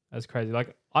 That's crazy.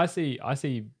 Like I see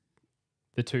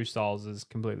the two styles as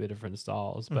completely different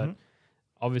styles, but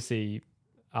obviously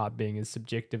art being as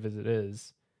subjective as it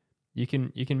is, you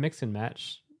can mix and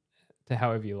match to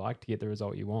however you like to get the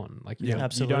result you want. Like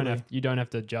absolutely. You don't have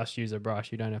to just use a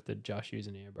brush. You don't have to just use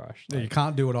an airbrush. You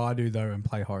can't do what I do though and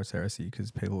play Horus Heresy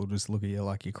because people will just look at you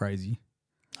like you're crazy.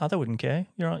 Oh, they wouldn't care.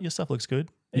 Your stuff looks good.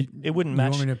 It wouldn't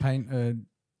match. You want me to paint?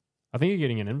 I think you're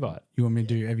getting an invite. You want me to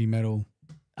do heavy metal?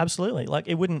 Absolutely. Like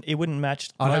it wouldn't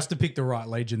match. I'd have to pick the right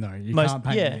Legion though. You can't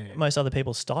paint. Most other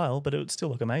people's style, but it would still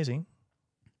look amazing.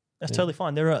 That's totally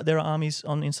fine. There are armies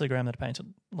on Instagram that are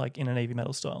painted like in an heavy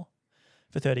metal style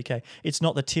for 30K. It's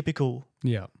not the typical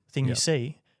thing you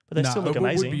see, but they still look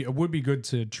amazing. It would be good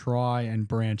to try and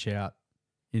branch out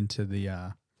into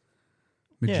the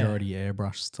majority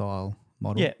airbrush style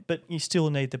model. Yeah, but you still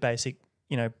need the basic,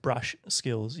 brush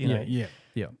skills. Yeah.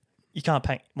 You can't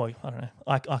paint. Well, I don't know.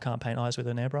 I can't paint eyes with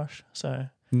an airbrush, so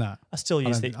no. I still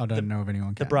use I don't know of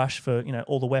anyone can. The brush for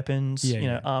all the weapons.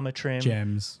 Armor trim,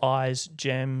 gems, eyes,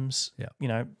 gems.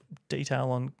 Yeah.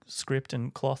 Detail on script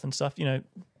and cloth and stuff.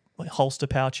 Like holster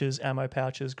pouches, ammo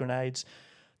pouches, grenades.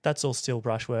 That's all still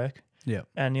brushwork. Yeah.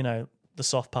 And the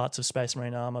soft parts of Space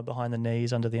Marine armor behind the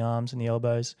knees, under the arms, and the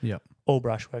elbows. Yeah. All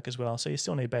brushwork as well. So you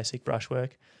still need basic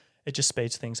brushwork. It just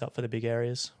speeds things up for the big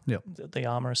areas. Yep. The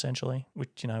armor essentially,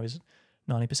 which is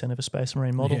 90% of a Space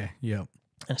Marine model. Yeah.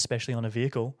 And especially on a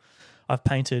vehicle. I've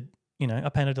painted, I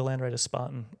painted a Land Raider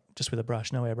Spartan just with a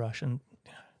brush, no airbrush, and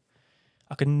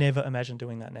I could never imagine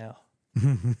doing that now.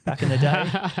 Back in the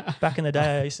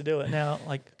day, I used to do it. Now,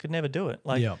 I could never do it.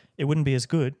 It wouldn't be as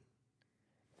good,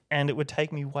 and it would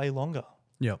take me way longer.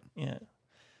 Yep. Yeah.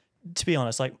 To be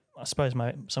honest, I suppose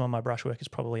some of my brushwork is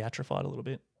probably atrophied a little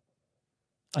bit.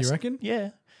 You reckon?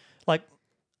 Yeah. Like,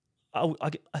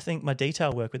 I think my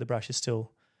detail work with the brush is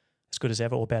still as good as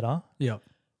ever or better. Yeah.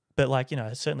 But like,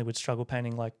 I certainly would struggle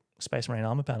painting like Space Marine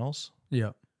armor panels.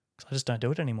 Yeah. Because I just don't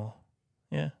do it anymore.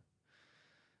 Yeah.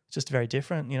 It's just very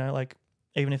different, like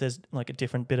even if there's like a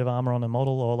different bit of armor on a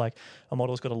model or like a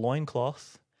model's got a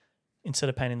loincloth, instead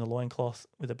of painting the loincloth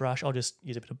with a brush, I'll just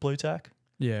use a bit of blue tack.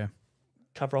 Yeah.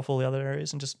 Cover off all the other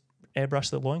areas and just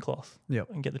airbrush the loincloth. Yep.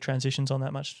 And get the transitions on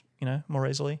that much, more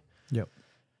easily. Yep.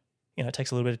 It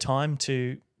takes a little bit of time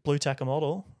to blue tack a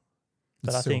model,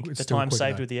 but I think the time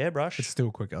saved with the airbrush, it's still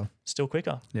quicker. Still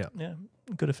quicker. Yeah. Yeah.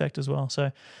 Good effect as well.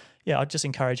 So, yeah, I'd just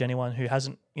encourage anyone who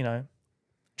hasn't,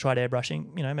 tried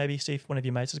airbrushing, maybe see if one of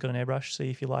your mates has got an airbrush,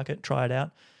 see if you like it, try it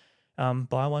out,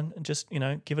 buy one and just,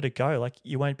 give it a go. Like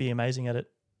you won't be amazing at it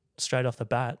straight off the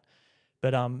bat,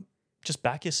 but just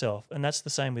back yourself. And that's the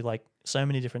same with like so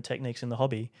many different techniques in the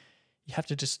hobby. You have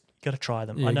to got to try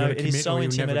them. Yeah, I know it is so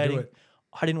intimidating.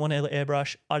 I didn't want to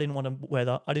airbrush. I didn't want to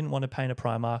weather. I didn't want to paint a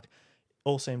Primark.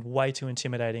 All seemed way too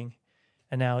intimidating.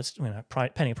 And now it's,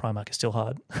 painting a Primark is still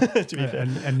hard, to be fair.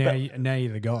 And now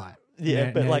you're the guy.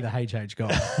 Yeah, but now like the HH guy.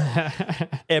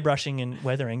 airbrushing and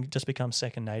weathering just becomes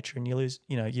second nature, and you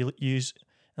use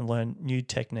and learn new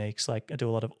techniques. Like I do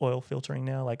a lot of oil filtering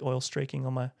now, like oil streaking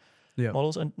on my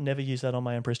models. I never use that on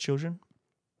my Emperor's Children.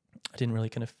 I didn't really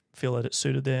kind of feel that it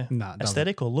suited their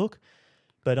aesthetic or look.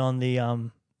 But on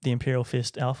the Imperial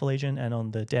Fist Alpha Legion and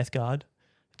on the Death Guard,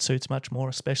 it suits much more,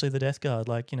 especially the Death Guard.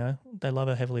 Like, they love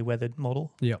a heavily weathered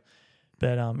model. Yeah.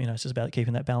 But, it's just about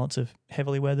keeping that balance of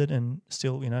heavily weathered and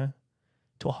still, to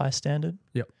a high standard.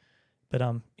 Yep. But,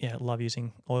 I love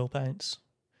using oil paints,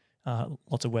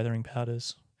 lots of weathering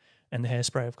powders, and the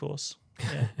hairspray, of course.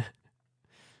 Yeah.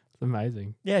 It's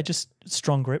amazing. Yeah, just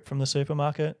strong grip from the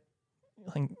supermarket.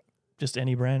 I think just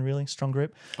any brand, really, strong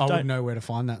grip. I wouldn't know where to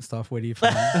find that stuff. Where do you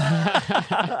find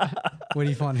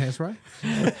hairspray?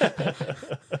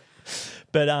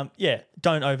 But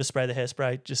don't overspray the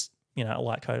hairspray. Just a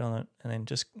light coat on it, and then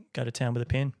just go to town with a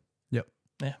pen. Yep.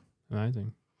 Yeah.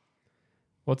 Amazing.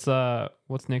 What's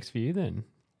next for you then?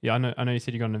 Yeah, I know you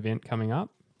said you got an event coming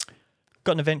up.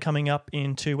 Got an event coming up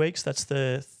in 2 weeks. That's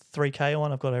the 3K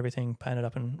one. I've got everything painted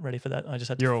up and ready for that. I just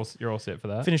had to You're all set for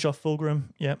that. Finish off Fulgrim.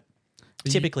 Yep.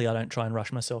 Typically, I don't try and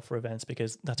rush myself for events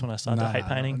because that's when I start to hate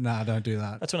painting. No, don't do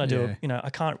that. That's when I do.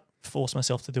 I can't force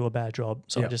myself to do a bad job,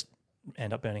 so I just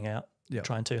end up burning out,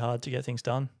 trying too hard to get things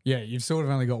done. Yeah, you've sort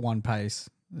of only got one pace.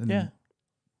 Yeah.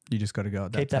 You just got to go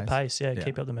at that keep that pace.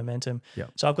 Keep up the momentum. Yeah.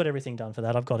 So I've got everything done for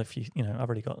that. I've got a few. I've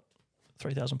already got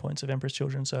 3,000 points of Emperor's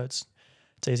Children, so it's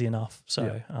easy enough.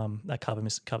 So that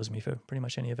covers me for pretty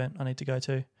much any event I need to go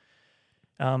to.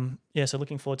 So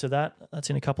looking forward to that. That's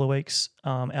in a couple of weeks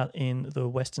out in the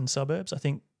western suburbs. I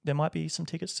think there might be some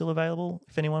tickets still available.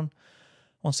 If anyone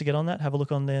wants to get on that, have a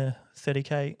look on their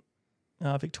 30K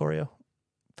Victoria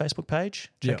Facebook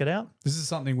page. Check it out. This is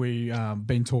something we've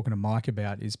been talking to Mike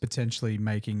about, is potentially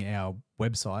making our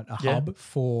website a hub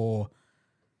for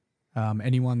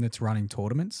anyone that's running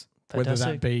tournaments. Fantastic.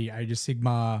 Whether that be Age of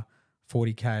Sigmar,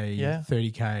 40K,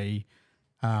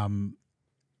 30K.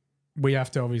 We have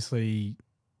to obviously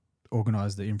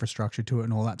organise the infrastructure to it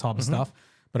and all that type of stuff.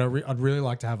 But I'd really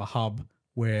like to have a hub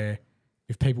where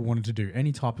if people wanted to do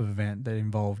any type of event that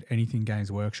involved anything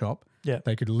Games Workshop,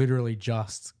 they could literally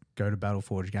just go to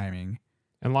Battleforge Gaming.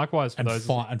 And likewise for those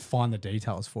and find the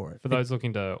details for it. For those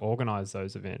looking to organise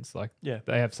those events, they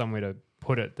have somewhere to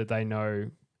put it that they know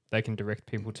they can direct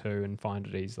people to and find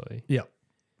it easily. Yeah.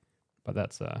 But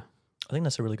that's I think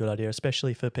that's a really good idea,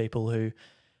 especially for people who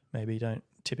maybe don't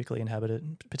typically inhabit a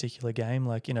particular game,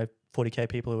 like 40K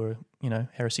people who are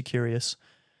Heresy curious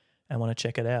and want to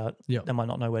check it out. They might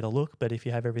not know where to look, but if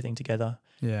you have everything together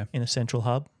in a central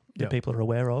hub that people are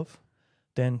aware of,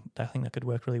 then I think that could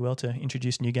work really well to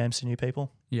introduce new games to new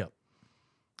people.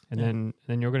 And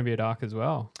then you're going to be at Arc as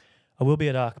well. I will be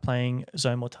at Arc playing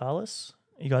Zone Mortalis.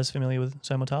 Are you guys familiar with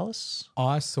Zone Mortalis?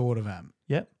 I sort of am.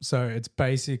 Yep. So it's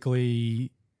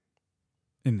basically,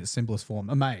 in the simplest form,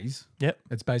 a maze. Yep.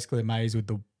 It's basically a maze with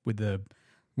the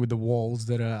walls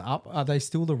that are up. Are they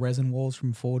still the resin walls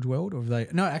from Forge World, or have they?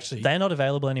 No, actually, they're not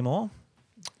available anymore.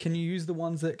 Can you use the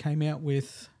ones that came out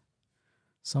with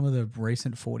some of the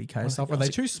recent 40K stuff? Are they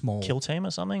too small? Kill Team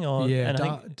or something? Or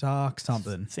dark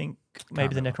something. I think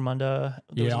maybe the Necromunda.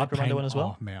 There was a Necromunda one as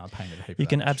well. Oh man, I painted a heap. You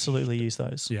can absolutely use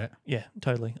those. Yeah,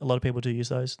 totally. A lot of people do use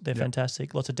those. They're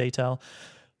fantastic. Lots of detail.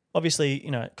 Obviously,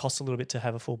 it costs a little bit to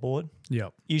have a full board. Yeah.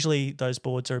 Usually those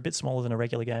boards are a bit smaller than a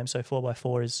regular game. So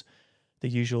 4x4 is the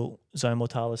usual Zone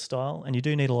Mortalis style. And you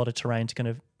do need a lot of terrain to kind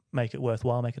of make it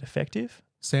worthwhile, make it effective.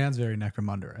 Sounds very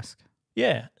Necromunda-esque.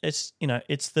 Yeah, it's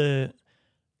it's the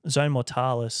Zone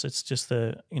Mortalis. It's just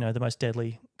the the most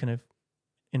deadly kind of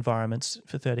environments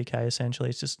for 30k. Essentially,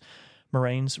 it's just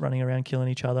Marines running around killing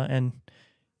each other, and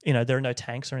there are no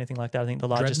tanks or anything like that. I think the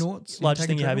largest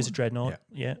thing you have is a dreadnought.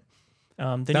 Yeah.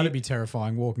 That'd be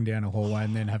terrifying, walking down a hallway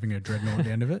and then having a dreadnought at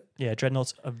the end of it. Yeah,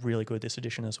 dreadnoughts are really good this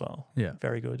edition as well. Yeah,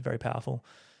 very good, very powerful.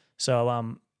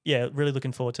 So really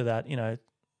looking forward to that.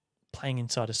 Playing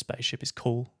inside a spaceship is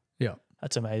cool. Yeah,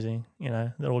 that's amazing.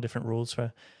 They're all different rules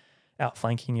for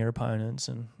outflanking your opponents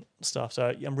and stuff.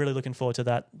 So I'm really looking forward to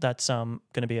that. That's going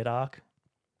to be at Arc,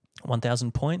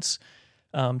 1,000 points.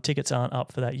 Tickets aren't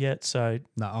up for that yet, so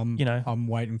no, I'm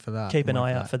waiting for that. Keep an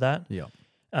eye out for that. Yeah.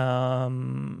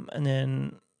 And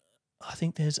then I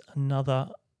think there's another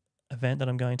event that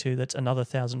I'm going to that's another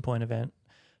 1,000-point event,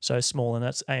 so small, and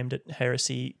that's aimed at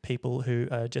Heresy people who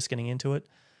are just getting into it.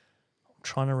 I'm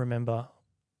trying to remember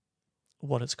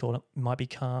what it's called. It might be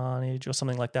Carnage or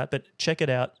something like that, but check it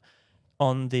out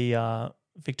on the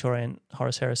Victorian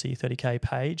Horus Heresy 30k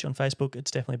page on Facebook.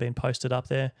 It's definitely been posted up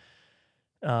there.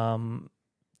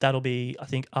 That'll be, I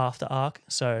think, after Arc,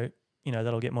 so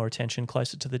that'll get more attention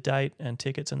closer to the date and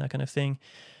tickets and that kind of thing.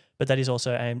 But that is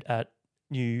also aimed at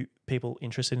new people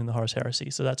interested in the Horus Heresy.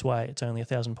 So that's why it's only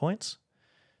 1,000 points.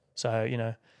 So,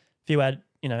 if you add,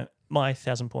 my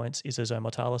 1,000 points is a Zone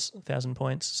Mortalis 1,000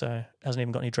 points. So it hasn't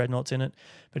even got any dreadnoughts in it.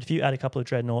 But if you add a couple of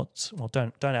dreadnoughts, well,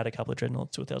 don't add a couple of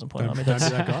dreadnoughts to 1,000 points. Don't be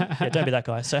that guy. Yeah, don't be that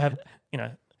guy. So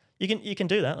you can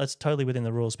do that. That's totally within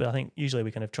the rules. But I think usually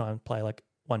we kind of try and play like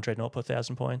one dreadnought per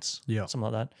 1,000 points. Yeah.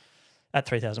 Something like that. At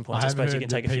 3,000 points, I suppose you can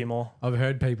take a few more. I've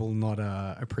heard people not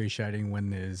appreciating when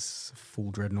there's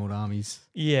full dreadnought armies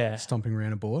stomping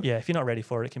around a board. Yeah, if you're not ready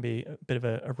for it, it can be a bit of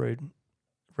a rude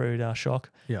shock.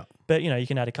 Yeah. But, you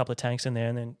can add a couple of tanks in there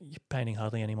and then you're painting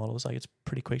hardly any models. Like, it's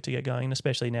pretty quick to get going, and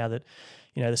especially now that,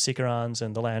 the Sicarans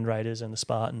and the Land Raiders and the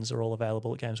Spartans are all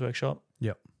available at Games Workshop.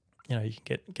 Yep. You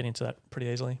can get into that pretty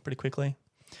easily, pretty quickly.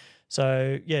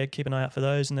 So, yeah, keep an eye out for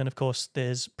those. And then, of course,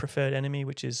 there's Preferred Enemy,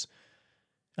 which is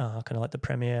kind of like the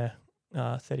premier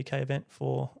 30k event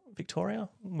for Victoria.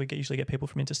 We usually get people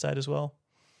from interstate as well.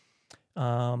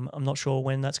 I'm not sure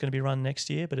when that's going to be run next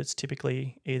year, but it's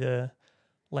typically either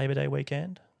Labor Day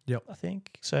weekend. Yep. I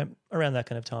think so, around that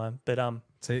kind of time. But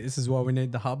see, this is why we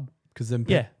need the hub, because then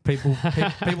people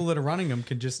that are running them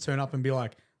can just turn up and be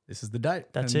like, this is the date.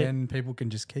 That's and it. then people can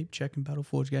just keep checking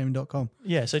battleforgegaming.com.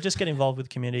 Yeah, so just get involved with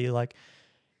the community, like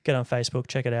get on Facebook,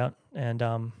 check it out, and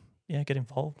get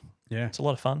involved. Yeah. It's a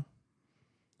lot of fun.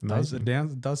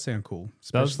 It does sound cool.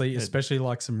 Especially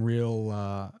like some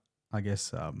real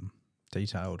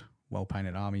detailed,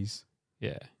 well-painted armies.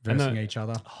 Yeah. Versing each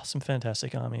other. Oh, some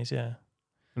fantastic armies, yeah.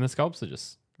 And the sculpts are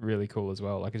just really cool as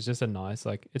well. Like, it's just a nice,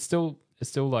 like, it's still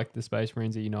like the Space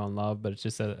Marines that you know and love, but it's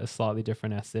just a slightly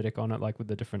different aesthetic on it, like with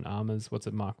the different armors. What's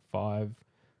it, Mark 5?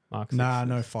 Mark 6? Nah,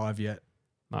 no 5 yet.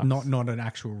 Not an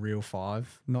actual real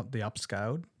 5, not the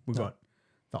upscaled. We've got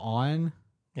the Iron.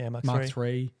 Yeah, Mark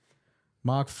 3.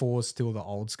 Mark 4 is still the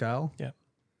old scale. Yeah.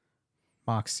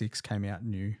 Mark 6 came out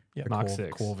new. Yeah. Mark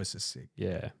 6. Corvus is sick.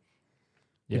 Yeah.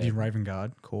 With your Raven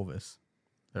Guard, Corvus.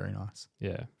 Very nice.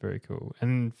 Yeah, very cool.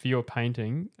 And for your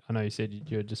painting, I know you said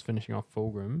you're just finishing off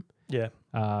Fulgrim. Yeah.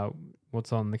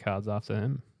 What's on the cards after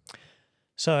him?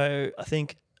 So I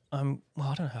think I don't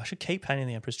know. I should keep painting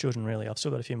the Emperor's Children, really. I've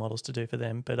still got a few models to do for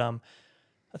them. But I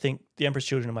think the Emperor's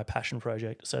Children are my passion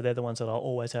project. So they're the ones that I'll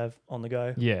always have on the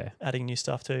go. Yeah. Adding new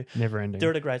stuff to. Never ending. They're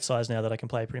at a great size now that I can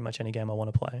play pretty much any game I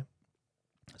want to play.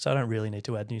 So I don't really need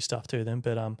to add new stuff to them,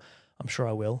 but I'm sure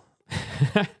I will.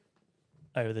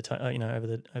 Over the time, over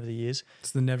the years.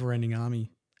 It's the never-ending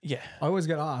army. Yeah. I always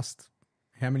get asked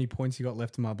how many points you got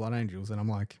left in my Blood Angels, and I'm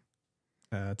like,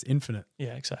 it's infinite.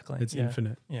 Yeah, exactly. It's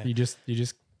infinite. Yeah. You just.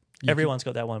 Everyone's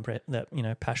got that one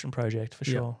passion project for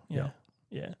sure.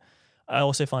 Yeah. I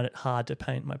also find it hard to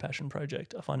paint my passion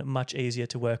project. I find it much easier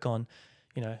to work on,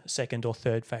 second or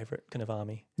third favorite kind of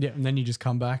army. Yeah, and then you just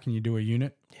come back and you do a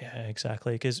unit. Yeah,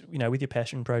 exactly. Because with your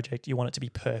passion project, you want it to be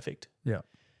perfect. Yeah.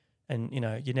 And,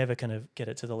 you never kind of get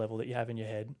it to the level that you have in your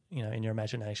head, in your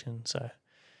imagination. So,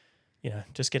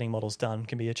 just getting models done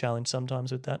can be a challenge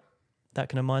sometimes with that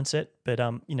kind of mindset. But,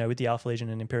 with the Alpha Legion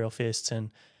and Imperial Fists and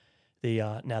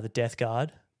now the Death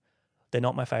Guard, they're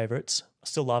not my favorites. I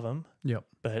still love them. Yep.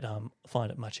 But I find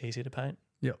it much easier to paint.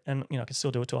 Yep. And, I can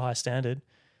still do it to a high standard,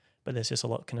 but there's just a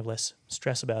lot kind of less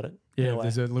stress about it. Yeah, if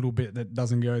there's a little bit that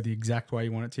doesn't go the exact way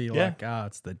you want it to, you're like,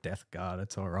 it's the Death Guard,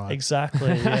 it's all right.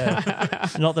 Exactly, yeah.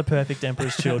 Not the perfect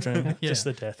Emperor's Children, just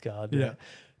the Death Guard. Yeah.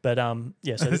 But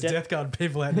yeah, so There's Death Guard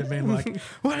people out there being like,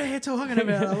 "What are you talking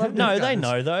about?" I love no, Death they Guards."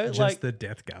 know though. Just Like the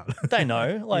Death Guard. they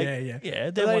know. Like yeah.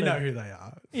 they know who they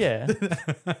are. Yeah,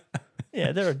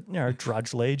 yeah. They're a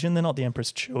drudge legion. They're not the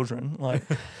Emperor's children. Like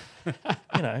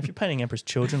if you're painting Emperor's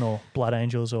children or Blood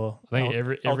Angels or I think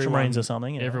Ultramarines or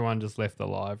something, everyone just left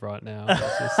alive right now.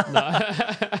 It's just,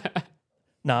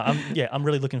 no. I'm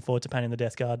really looking forward to painting the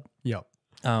Death Guard. Yep.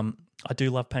 I do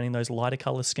love painting those lighter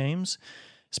color schemes,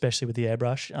 especially with the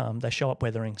airbrush. They show up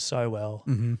weathering so well.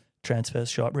 Mm-hmm. Transfers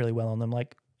show up really well on them.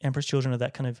 Like Emperor's Children are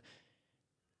that kind of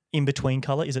in-between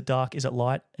color. Is it dark? Is it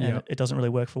light? And it doesn't really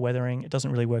work for weathering. It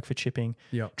doesn't really work for chipping.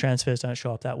 Yep. Transfers don't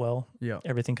show up that well. Yep.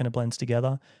 Everything kind of blends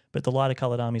together. But the lighter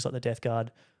colored armies like the Death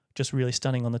Guard, just really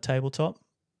stunning on the tabletop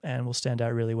and will stand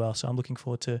out really well. So I'm looking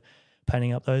forward to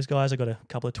painting up those guys. I got a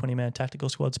couple of 20-man tactical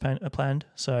squads planned.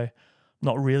 So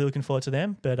not really looking forward to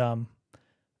them, but I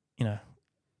was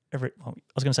going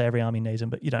to say every army needs them,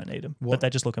 but you don't need them. But they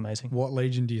just look amazing. What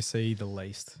legion do you see the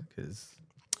least? Because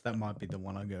that might be the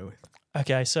one I go with.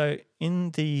 Okay, so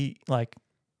in the White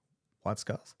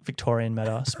Scars? Victorian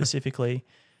meta specifically,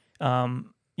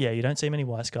 you don't see many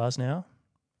White Scars now.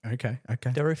 Okay.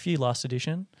 There were a few last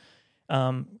edition.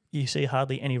 You see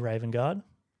hardly any Raven Guard.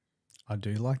 I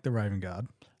do like the Raven Guard.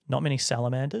 Not many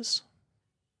Salamanders.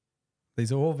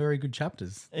 These are all very good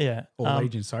chapters. Yeah. Or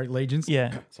legions, sorry. Legions.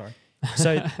 Yeah. Sorry.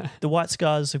 So the White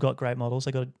Scars have got great models.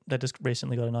 They just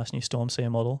recently got a nice new Stormseer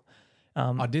model.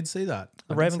 I did see that.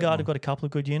 The Raven Guard have got a couple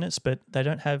of good units, but they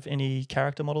don't have any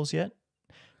character models yet,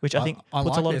 which I think puts a lot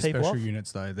of people off. I like their special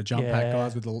units though. The jump pack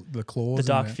guys with the claws. The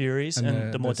Dark Furies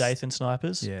and the more Dathan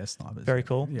snipers. Yeah, snipers. Very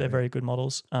cool. Yeah, They're very good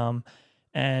models.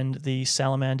 And the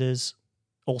Salamanders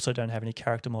also don't have any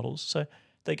character models. So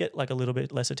they get a little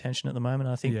bit less attention at the moment.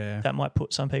 I think that might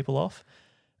put some people off.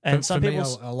 And some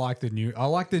people, I like the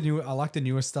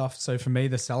newer stuff. So for me,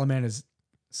 the Salamanders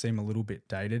seem a little bit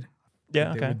dated.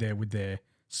 Yeah, okay. With their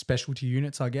specialty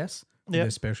units, I guess. Yeah,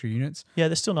 their special units. Yeah,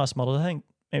 they're still nice models. I think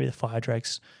maybe the Fire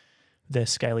Drakes, their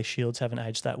scaly shields haven't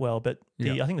aged that well, but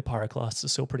I think the Pyroclasts are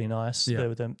still pretty nice. Yeah.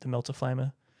 With the Melter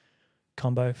Flamer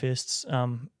combo fists,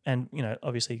 and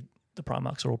obviously the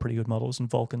Primarchs are all pretty good models, and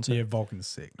Vulcans. Vulcan's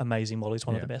sick. Amazing model. He's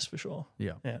one of the best for sure.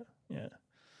 Yeah.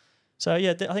 So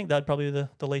I think that'd probably be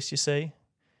the least you see.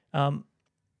 I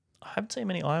haven't seen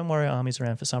many Iron Warrior armies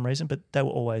around for some reason, but they were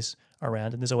always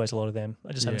around, and there's always a lot of them.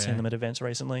 I just haven't seen them at events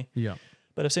recently. Yeah.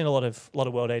 But I've seen a lot of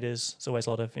World Eaters. There's always a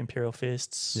lot of Imperial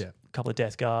Fists. Yeah. A couple of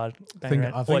Death Guard.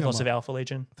 Always lots of Alpha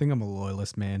Legion. I think I'm a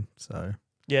loyalist, man. So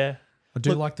yeah, I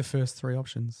do like the first three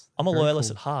options. I'm a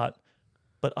loyalist at heart,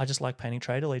 but I just like painting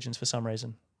Trader Legions for some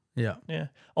reason. Yeah. Yeah.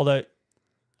 Although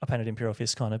I painted Imperial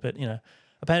Fists kind of, but I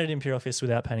painted Imperial Fists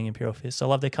without painting Imperial Fists. I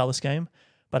love their color scheme,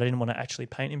 but I didn't want to actually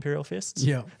paint Imperial Fists.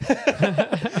 Yeah.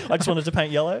 I just wanted to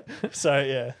paint yellow. So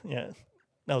yeah.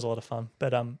 That was a lot of fun.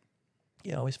 But I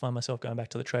always find myself going back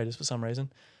to the Traders for some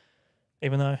reason.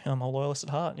 Even though I'm a loyalist at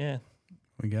heart. Yeah.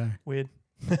 We go. Weird.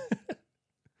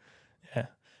 Yeah.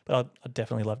 But I'd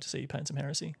definitely love to see you paint some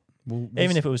Heresy.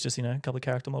 Even if it was just, a couple of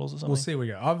character models or something. We'll see where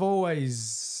we go. I've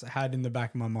always had in the back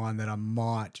of my mind that I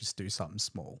might just do something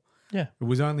small. Yeah. It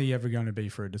was only ever going to be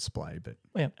for a display, but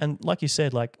yeah. And like you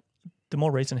said, the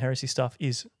more recent Heresy stuff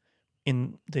is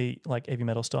in the heavy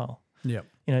metal style. Yeah.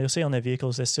 You'll see on their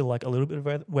vehicles there's still a little bit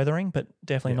of weathering, but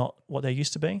definitely not what they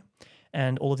used to be.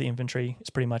 And all of the infantry is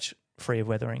pretty much free of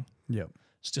weathering. Yeah.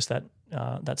 It's just that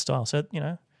style. So,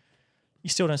 you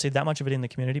still don't see that much of it in the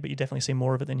community, but you definitely see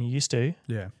more of it than you used to.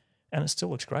 Yeah. And it still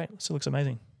looks great. It still looks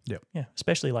amazing. Yeah. Yeah.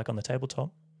 Especially on the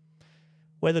tabletop.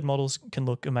 Weathered models can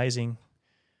look amazing,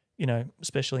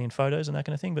 especially in photos and that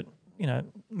kind of thing, but,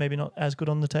 maybe not as good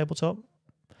on the tabletop.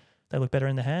 They look better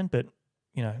in the hand, but,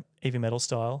 heavy metal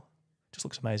style just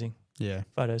looks amazing. Yeah.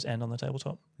 Photos and on the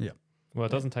tabletop. Yeah. Well,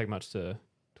 it doesn't take much to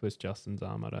twist Justin's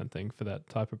arm, I don't think, for that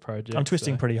type of project. I'm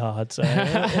twisting pretty hard, so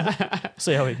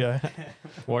see how we go.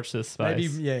 Watch this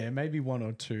space. Maybe one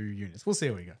or two units. We'll see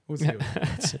how we go.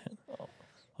 That's it.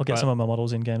 I'll get some of my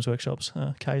models in Games Workshop's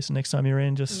case next time you're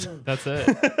in. Just that's it.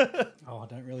 I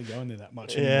don't really go into that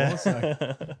much anymore.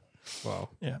 So. Well,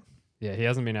 yeah. He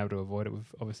hasn't been able to avoid it.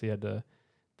 We've obviously had to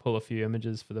pull a few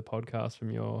images for the podcast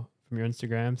from your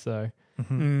Instagram, so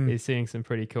he's seeing some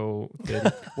pretty cool.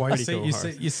 Well, you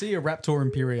see a Raptor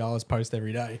Imperialis post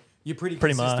every day. You're pretty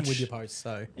consistent much with your posts,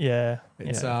 so yeah.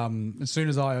 It's as soon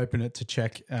as I open it to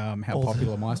check how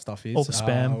popular my stuff is, all the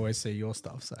spam. I always see your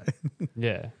stuff. So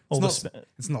yeah,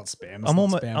 it's not spam. I'm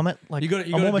almost I'm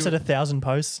almost at 1,000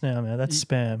 posts now, man. That's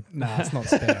spam. Nah, it's not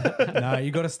spam. No,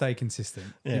 you got to stay consistent.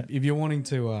 Yeah. If you're wanting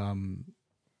to,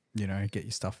 get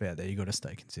your stuff out there, you got to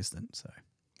stay consistent. So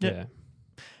yeah.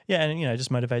 Yeah, and it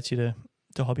just motivates you to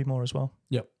hobby more as well.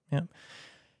 Yep.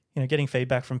 Yeah. Getting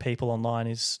feedback from people online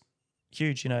is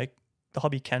huge. The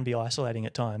hobby can be isolating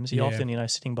at times. You're often,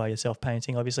 sitting by yourself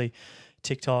painting. Obviously,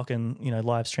 TikTok and,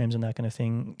 live streams and that kind of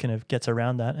thing kind of gets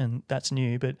around that, and that's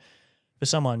new. But for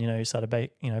someone, who started,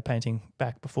 painting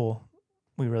back before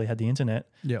we really had the internet,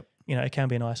 yep. It can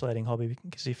be an isolating hobby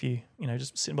because if you,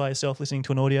 just sitting by yourself listening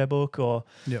to an audiobook or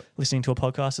listening to a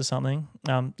podcast or something,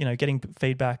 getting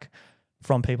feedback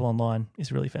from people online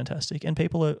is really fantastic. And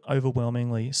people are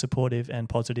overwhelmingly supportive and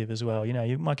positive as well.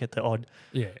 You might get the odd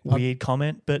weird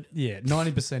comment, but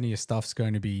 90% of your stuff's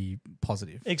going to be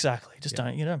positive. Exactly. Just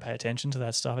don't pay attention to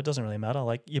that stuff. It doesn't really matter.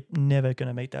 Like, you're never going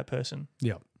to meet that person.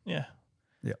 Yeah. Yeah.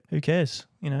 Yeah. Who cares?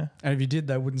 And if you did,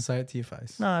 they wouldn't say it to your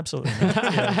face. No, absolutely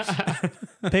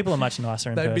not. People are much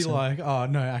nicer in person. They'd be like, "Oh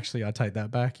no, actually, I take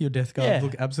that back. Your death guards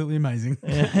look absolutely amazing."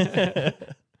 Yeah.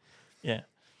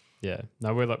 Yeah.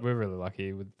 No, we're really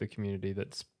lucky with the community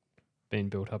that's been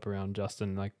built up around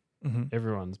Justin. Like,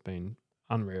 everyone's been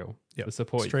unreal. Yep. The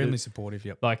support, extremely supportive.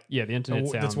 Yep. Like, the internet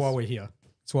sounds. That's why we're here.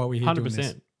 That's why we're here.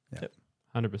 100%. Yep.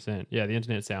 100%. Yeah, the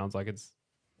internet sounds like it's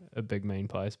a big mean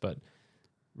place, but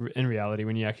in reality,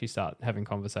 when you actually start having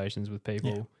conversations with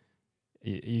people,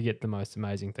 you get the most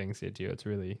amazing things said to you. It's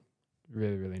really,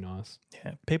 really, really nice.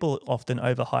 Yeah. People often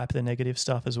overhype the negative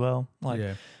stuff as well. Like,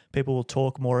 people will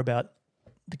talk more about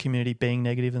the community being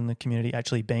negative than the community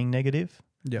actually being negative.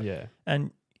 Yeah.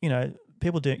 And,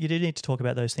 people you do need to talk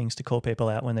about those things to call people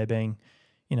out when they're being,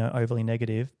 overly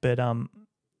negative. But a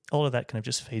lot of that kind of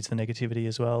just feeds the negativity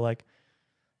as well. Like,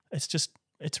 it's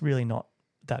really not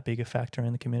that big a factor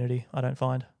in the community, I don't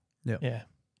find. Yeah.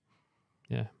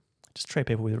 Yeah. Just treat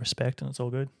people with respect and it's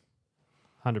all good.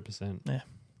 100%. Yeah.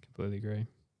 Completely agree.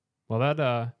 Well,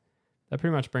 that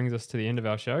pretty much brings us to the end of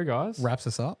our show, guys. Wraps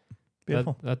us up.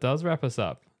 Beautiful. That does wrap us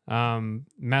up.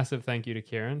 Massive thank you to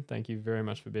Kieran. Thank you very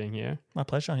much for being here. My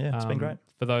pleasure. Yeah, it's been great.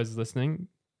 For those listening,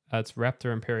 it's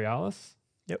Raptor Imperialis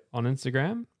on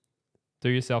Instagram. Do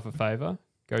yourself a favor.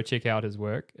 Go check out his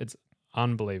work. It's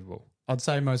unbelievable. I'd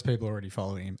say most people already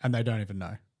follow him and they don't even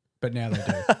know, but now they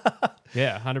do.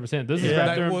 Yeah, 100%. This is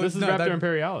Raptor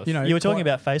Imperialis. You were talking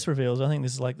about face reveals. I think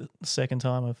this is like the second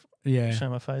time I've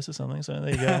shown my face or something. So there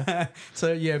you go.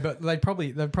 So but they've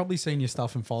probably seen your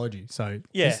stuff and followed you. So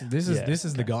this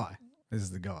is the guy. This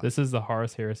is the guy. This is the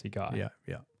Horus Heresy guy.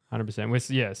 Yeah. 100%.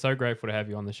 We're so grateful to have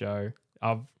you on the show.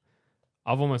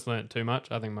 I've almost learnt too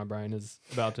much. I think my brain is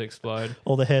about to explode.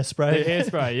 All the hairspray. The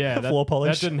hairspray, yeah. Floor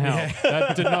polish. That didn't help. Yeah.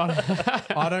 That did not.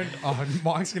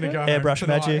 Mike's going to go airbrush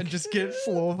magic and just get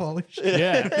floor polish.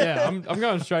 Yeah. I'm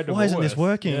going straight to Why isn't this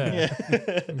working? Yeah.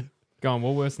 Going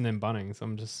Woolworths and then Bunnings.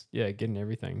 I'm just, getting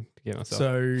everything to get myself.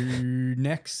 So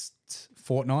next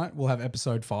fortnight, we'll have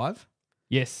episode 5.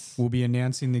 Yes. We'll be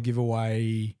announcing the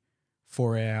giveaway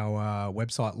for our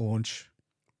website launch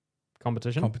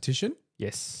competition.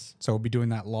 Yes. So we'll be doing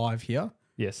that live here.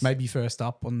 Yes. Maybe first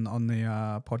up on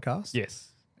the podcast. Yes.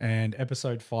 And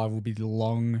episode 5 will be the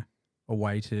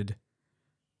long-awaited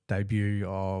debut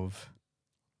of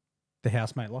the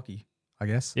housemate Lockie, I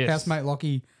guess. Yes. Housemate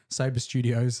Lockie, Sabre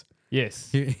Studios.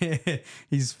 Yes.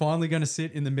 He's finally going to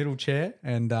sit in the middle chair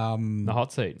and the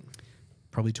hot seat.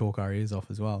 Probably talk our ears off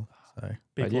as well. So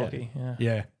Big Lockie,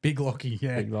 yeah. Big Lockie,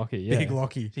 yeah. Big Lockie, yeah. Big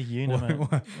Lockie. It's a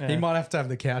unit, He might have to have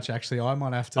the couch, actually. I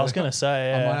might have to. I was going to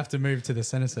say, I might have to move to the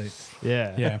center seat.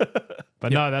 Yeah.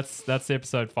 But no, that's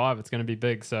episode 5. It's going to be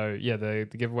big. So, the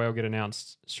giveaway will get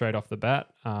announced straight off the bat.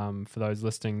 For those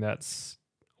listening, that's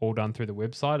all done through the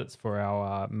website. It's for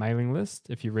our mailing list.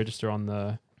 If you register on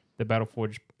the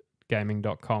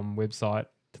battleforgegaming.com website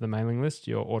to the mailing list,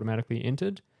 you're automatically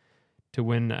entered to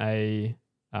win a...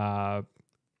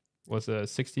 was a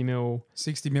 60 mil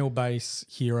base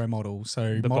hero model.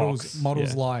 So The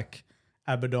models like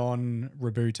Abaddon,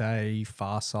 Rebute,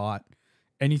 Farsight,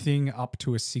 anything up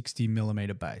to a 60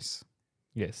 millimeter base.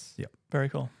 Yes. Yep. Very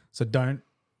cool. So don't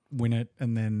win it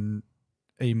and then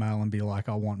email and be like,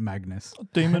 I want Magnus.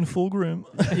 Demon Fulgrim.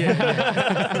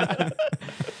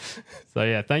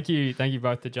 So thank you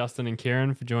both to Justin and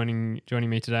Kieran for joining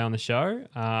me today on the show,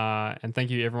 and thank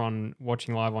you everyone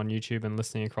watching live on YouTube and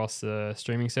listening across the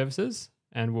streaming services.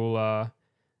 And we'll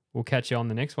catch you on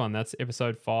the next one. That's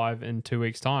episode 5 in 2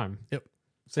 weeks' time. Yep.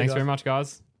 Thanks very much,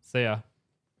 guys. See ya.